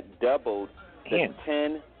 2018. That doubled the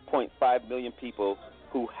 10.5 million people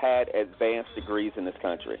who had advanced degrees in this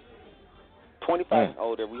country. 25 and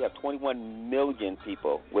older, we have 21 million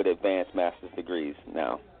people with advanced master's degrees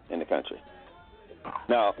now in the country.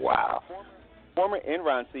 Now, former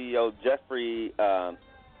Enron CEO Jeffrey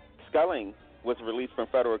Sculling was released from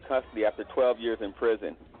federal custody after 12 years in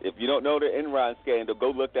prison. If you don't know the Enron scandal,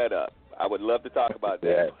 go look that up. I would love to talk about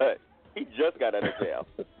that, but he just got out of jail.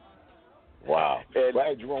 Wow. And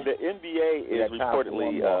the NBA is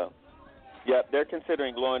reportedly, they're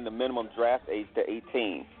considering lowering the minimum draft age to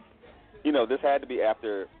 18. This had to be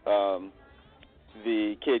after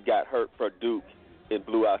the kid got hurt for Duke and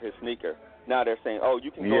blew out his sneaker. Now they're saying,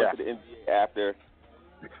 you can go into the NBA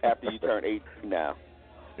after you turn 18 now.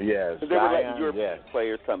 Yes. So they would let European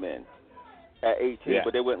players come in at 18,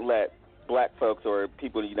 but they wouldn't let black folks or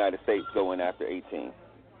people in the United States go in after 18.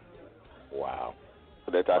 Wow.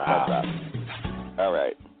 So that's our top. All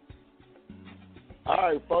right. All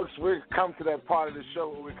right, folks, we've come to that part of the show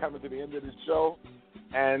where we're coming to the end of the show,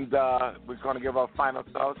 and we're going to give our final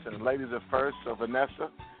thoughts. And ladies are first, so Vanessa,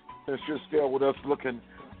 since you're still with us looking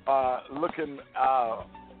all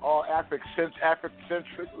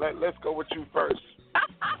Afrocentric, let's go with you first.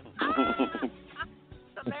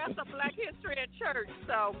 Samantha, Black History at Church.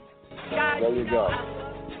 So, guys, there you go.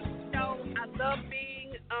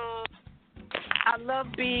 I love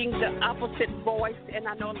being the opposite voice, and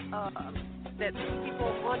I know that people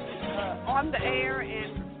on the air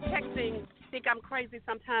and texting think I'm crazy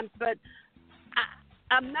sometimes, but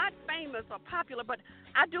I'm not famous or popular, but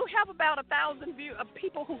I do have about 1,000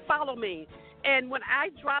 people who follow me. And when I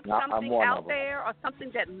drop something out there or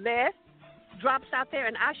something that Les drops out there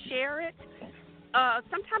and I share it,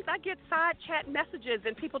 sometimes I get side chat messages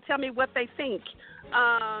and people tell me what they think.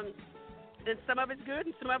 And some of it's good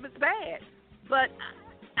and some of it's bad. But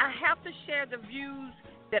I have to share the views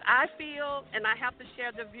that I feel, and I have to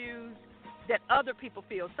share the views that other people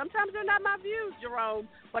feel. Sometimes they're not my views, Jerome,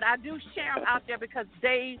 but I do share them out there because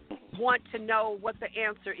they want to know what the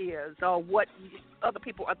answer is or what other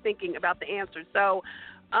people are thinking about the answer. So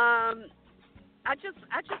I just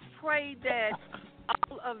pray that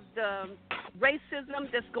all of the racism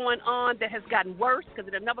that's going on that has gotten worse because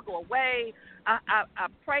it'll never go away, I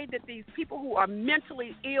pray that these people who are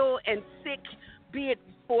mentally ill and sick, be it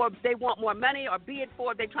for they want more money or be it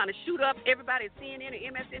for they're trying to shoot up everybody at CNN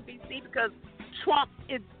or MSNBC because Trump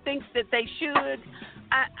thinks that they should.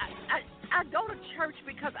 I go to church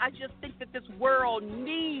because I just think that this world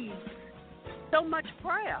needs so much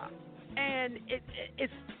prayer. And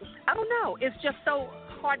it's I don't know, it's just so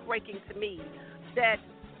heartbreaking to me that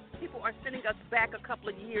people are sending us back a couple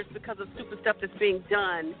of years because of stupid stuff that's being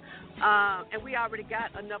done. And we already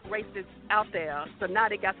got enough racists out there, so now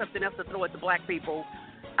they got something else to throw at the black people.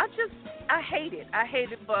 I hate it. I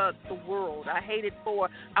hate it for the world. I hate it for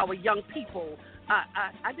our young people.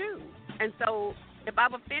 I do. And so if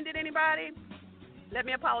I've offended anybody, let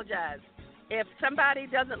me apologize. If somebody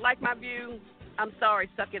doesn't like my view, I'm sorry,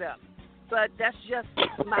 suck it up. But that's just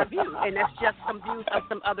my view, and that's just some views of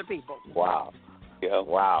some other people. Wow. Yeah.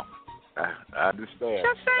 Wow. I understand.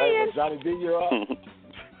 Just saying. Hey, Johnny D, you're up.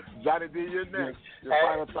 Johnny D, you're next. Your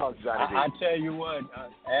final thoughts, Johnny D. I tell you what,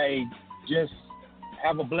 hey, just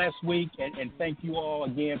have a blessed week, and thank you all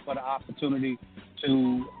again for the opportunity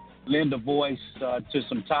to lend a voice to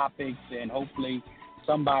some topics, and hopefully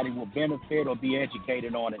somebody will benefit or be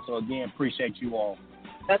educated on it. So, again, appreciate you all.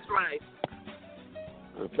 That's right.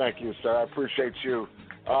 Well, thank you, sir. I appreciate you.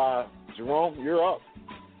 Jerome, you're up.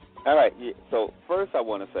 All right. So first I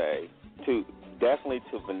want to say definitely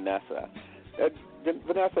to Vanessa.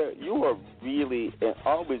 Vanessa, you are really and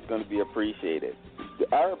always going to be appreciated.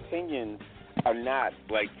 Our opinions are not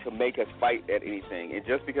like to make us fight at anything. And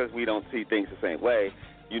just because we don't see things the same way,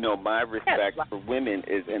 you know, my respect for women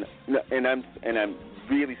is, and I'm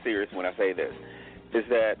really serious when I say this, is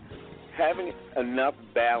that having enough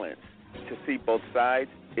balance to see both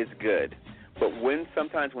sides is good. But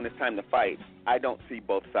sometimes when it's time to fight, I don't see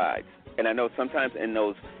both sides. And I know sometimes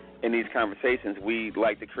in these conversations, we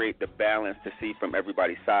like to create the balance to see from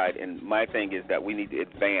everybody's side. And my thing is that we need to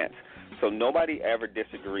advance. So nobody ever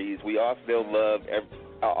disagrees. We all still love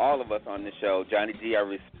all of us on the show. Johnny D, I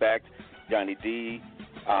respect Johnny D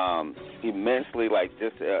immensely, like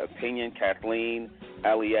just opinion, Kathleen,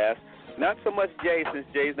 LES. Not so much Jay, since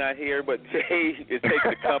Jay's not here, but Jay is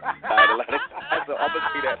taking the company side a lot of times, so I'm going to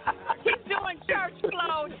see that. He's doing church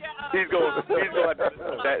flow, He's going to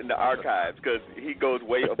put that in the archives because he goes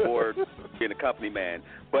way aboard being a company man.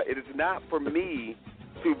 But it is not for me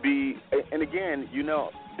to be, and again, you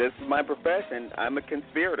know, this is my profession. I'm a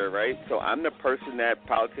conspirator, right? So I'm the person that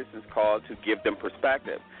politicians call to give them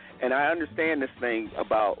perspective. And I understand this thing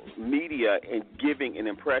about media and giving an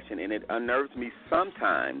impression, and it unnerves me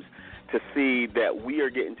sometimes to see that we are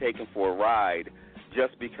getting taken for a ride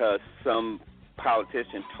just because some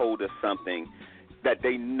politician told us something that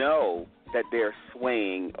they know that they're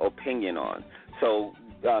swaying opinion on. So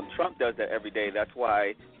Trump does that every day. That's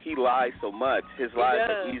why he lies so much. His lies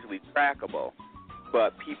are easily trackable.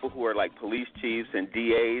 But people who are like police chiefs and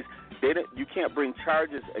DAs, you can't bring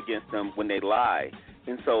charges against them when they lie.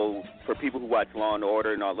 And so for people who watch Law and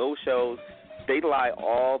Order and all those shows, they lie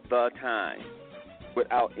all the time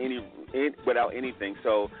without anything.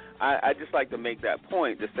 So I just like to make that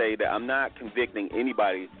point to say that I'm not convicting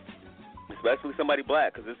anybody, especially somebody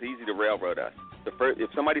black, because it's easy to railroad us. If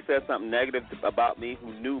somebody says something negative about me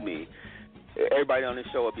who knew me, everybody on this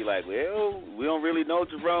show will be like, well, we don't really know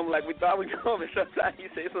Jerome like we thought we knew him, and sometimes he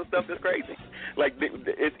says some stuff that's crazy. Like,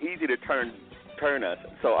 it's easy to turn us.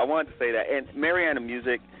 So I wanted to say that. And Mariana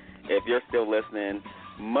Music, if you're still listening,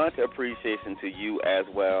 much appreciation to you as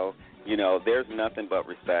well. You know, there's nothing but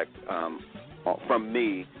respect from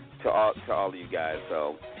me to all of you guys.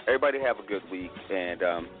 So everybody have a good week, and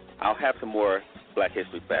I'll have some more Black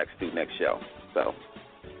History Facts through next show. So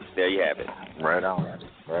there you have it. Right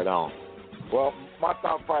on. Well, my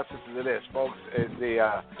thought process is this, folks, is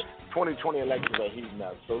the 2020 elections are heating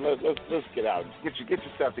up. So let's get out. Get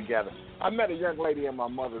yourself together. I met a young lady in my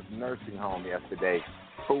mother's nursing home yesterday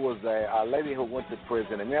who was a lady who went to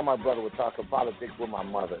prison, and me and my brother were talking politics with my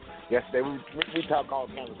mother yesterday. We talk all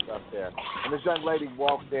kinds of stuff there. And this young lady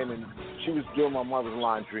walked in, and she was doing my mother's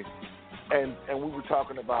laundry, and we were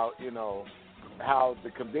talking about, you know, how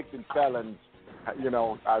the convicted felons, you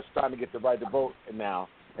know, are starting to get the right to vote now.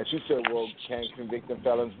 And she said, well, can convicted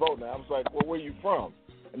felons vote now? I was like, well, where are you from?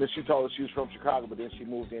 And then she told us she was from Chicago, but then she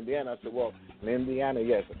moved to Indiana. I said, well, in Indiana,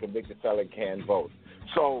 yes, a convicted felon can vote.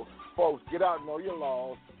 So, folks, get out and know your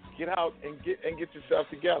laws. Get out and get yourself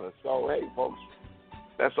together. So, hey, folks,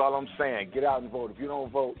 that's all I'm saying. Get out and vote. If you don't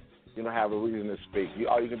vote, you don't have a reason to speak.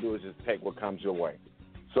 All you can do is just take what comes your way.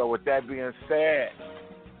 So, with that being said,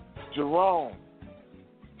 Jerome,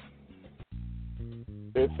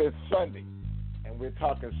 it's Sunday, and we're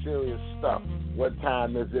talking serious stuff. What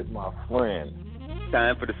time is it, my friend?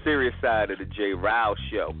 Time for the serious side of the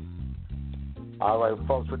jrilshow. All right,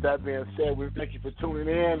 folks, with that being said, we thank you for tuning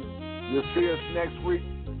in. You'll see us next week,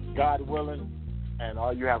 God willing, and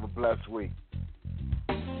all you have a blessed week.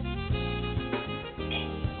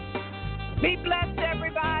 Be blessed.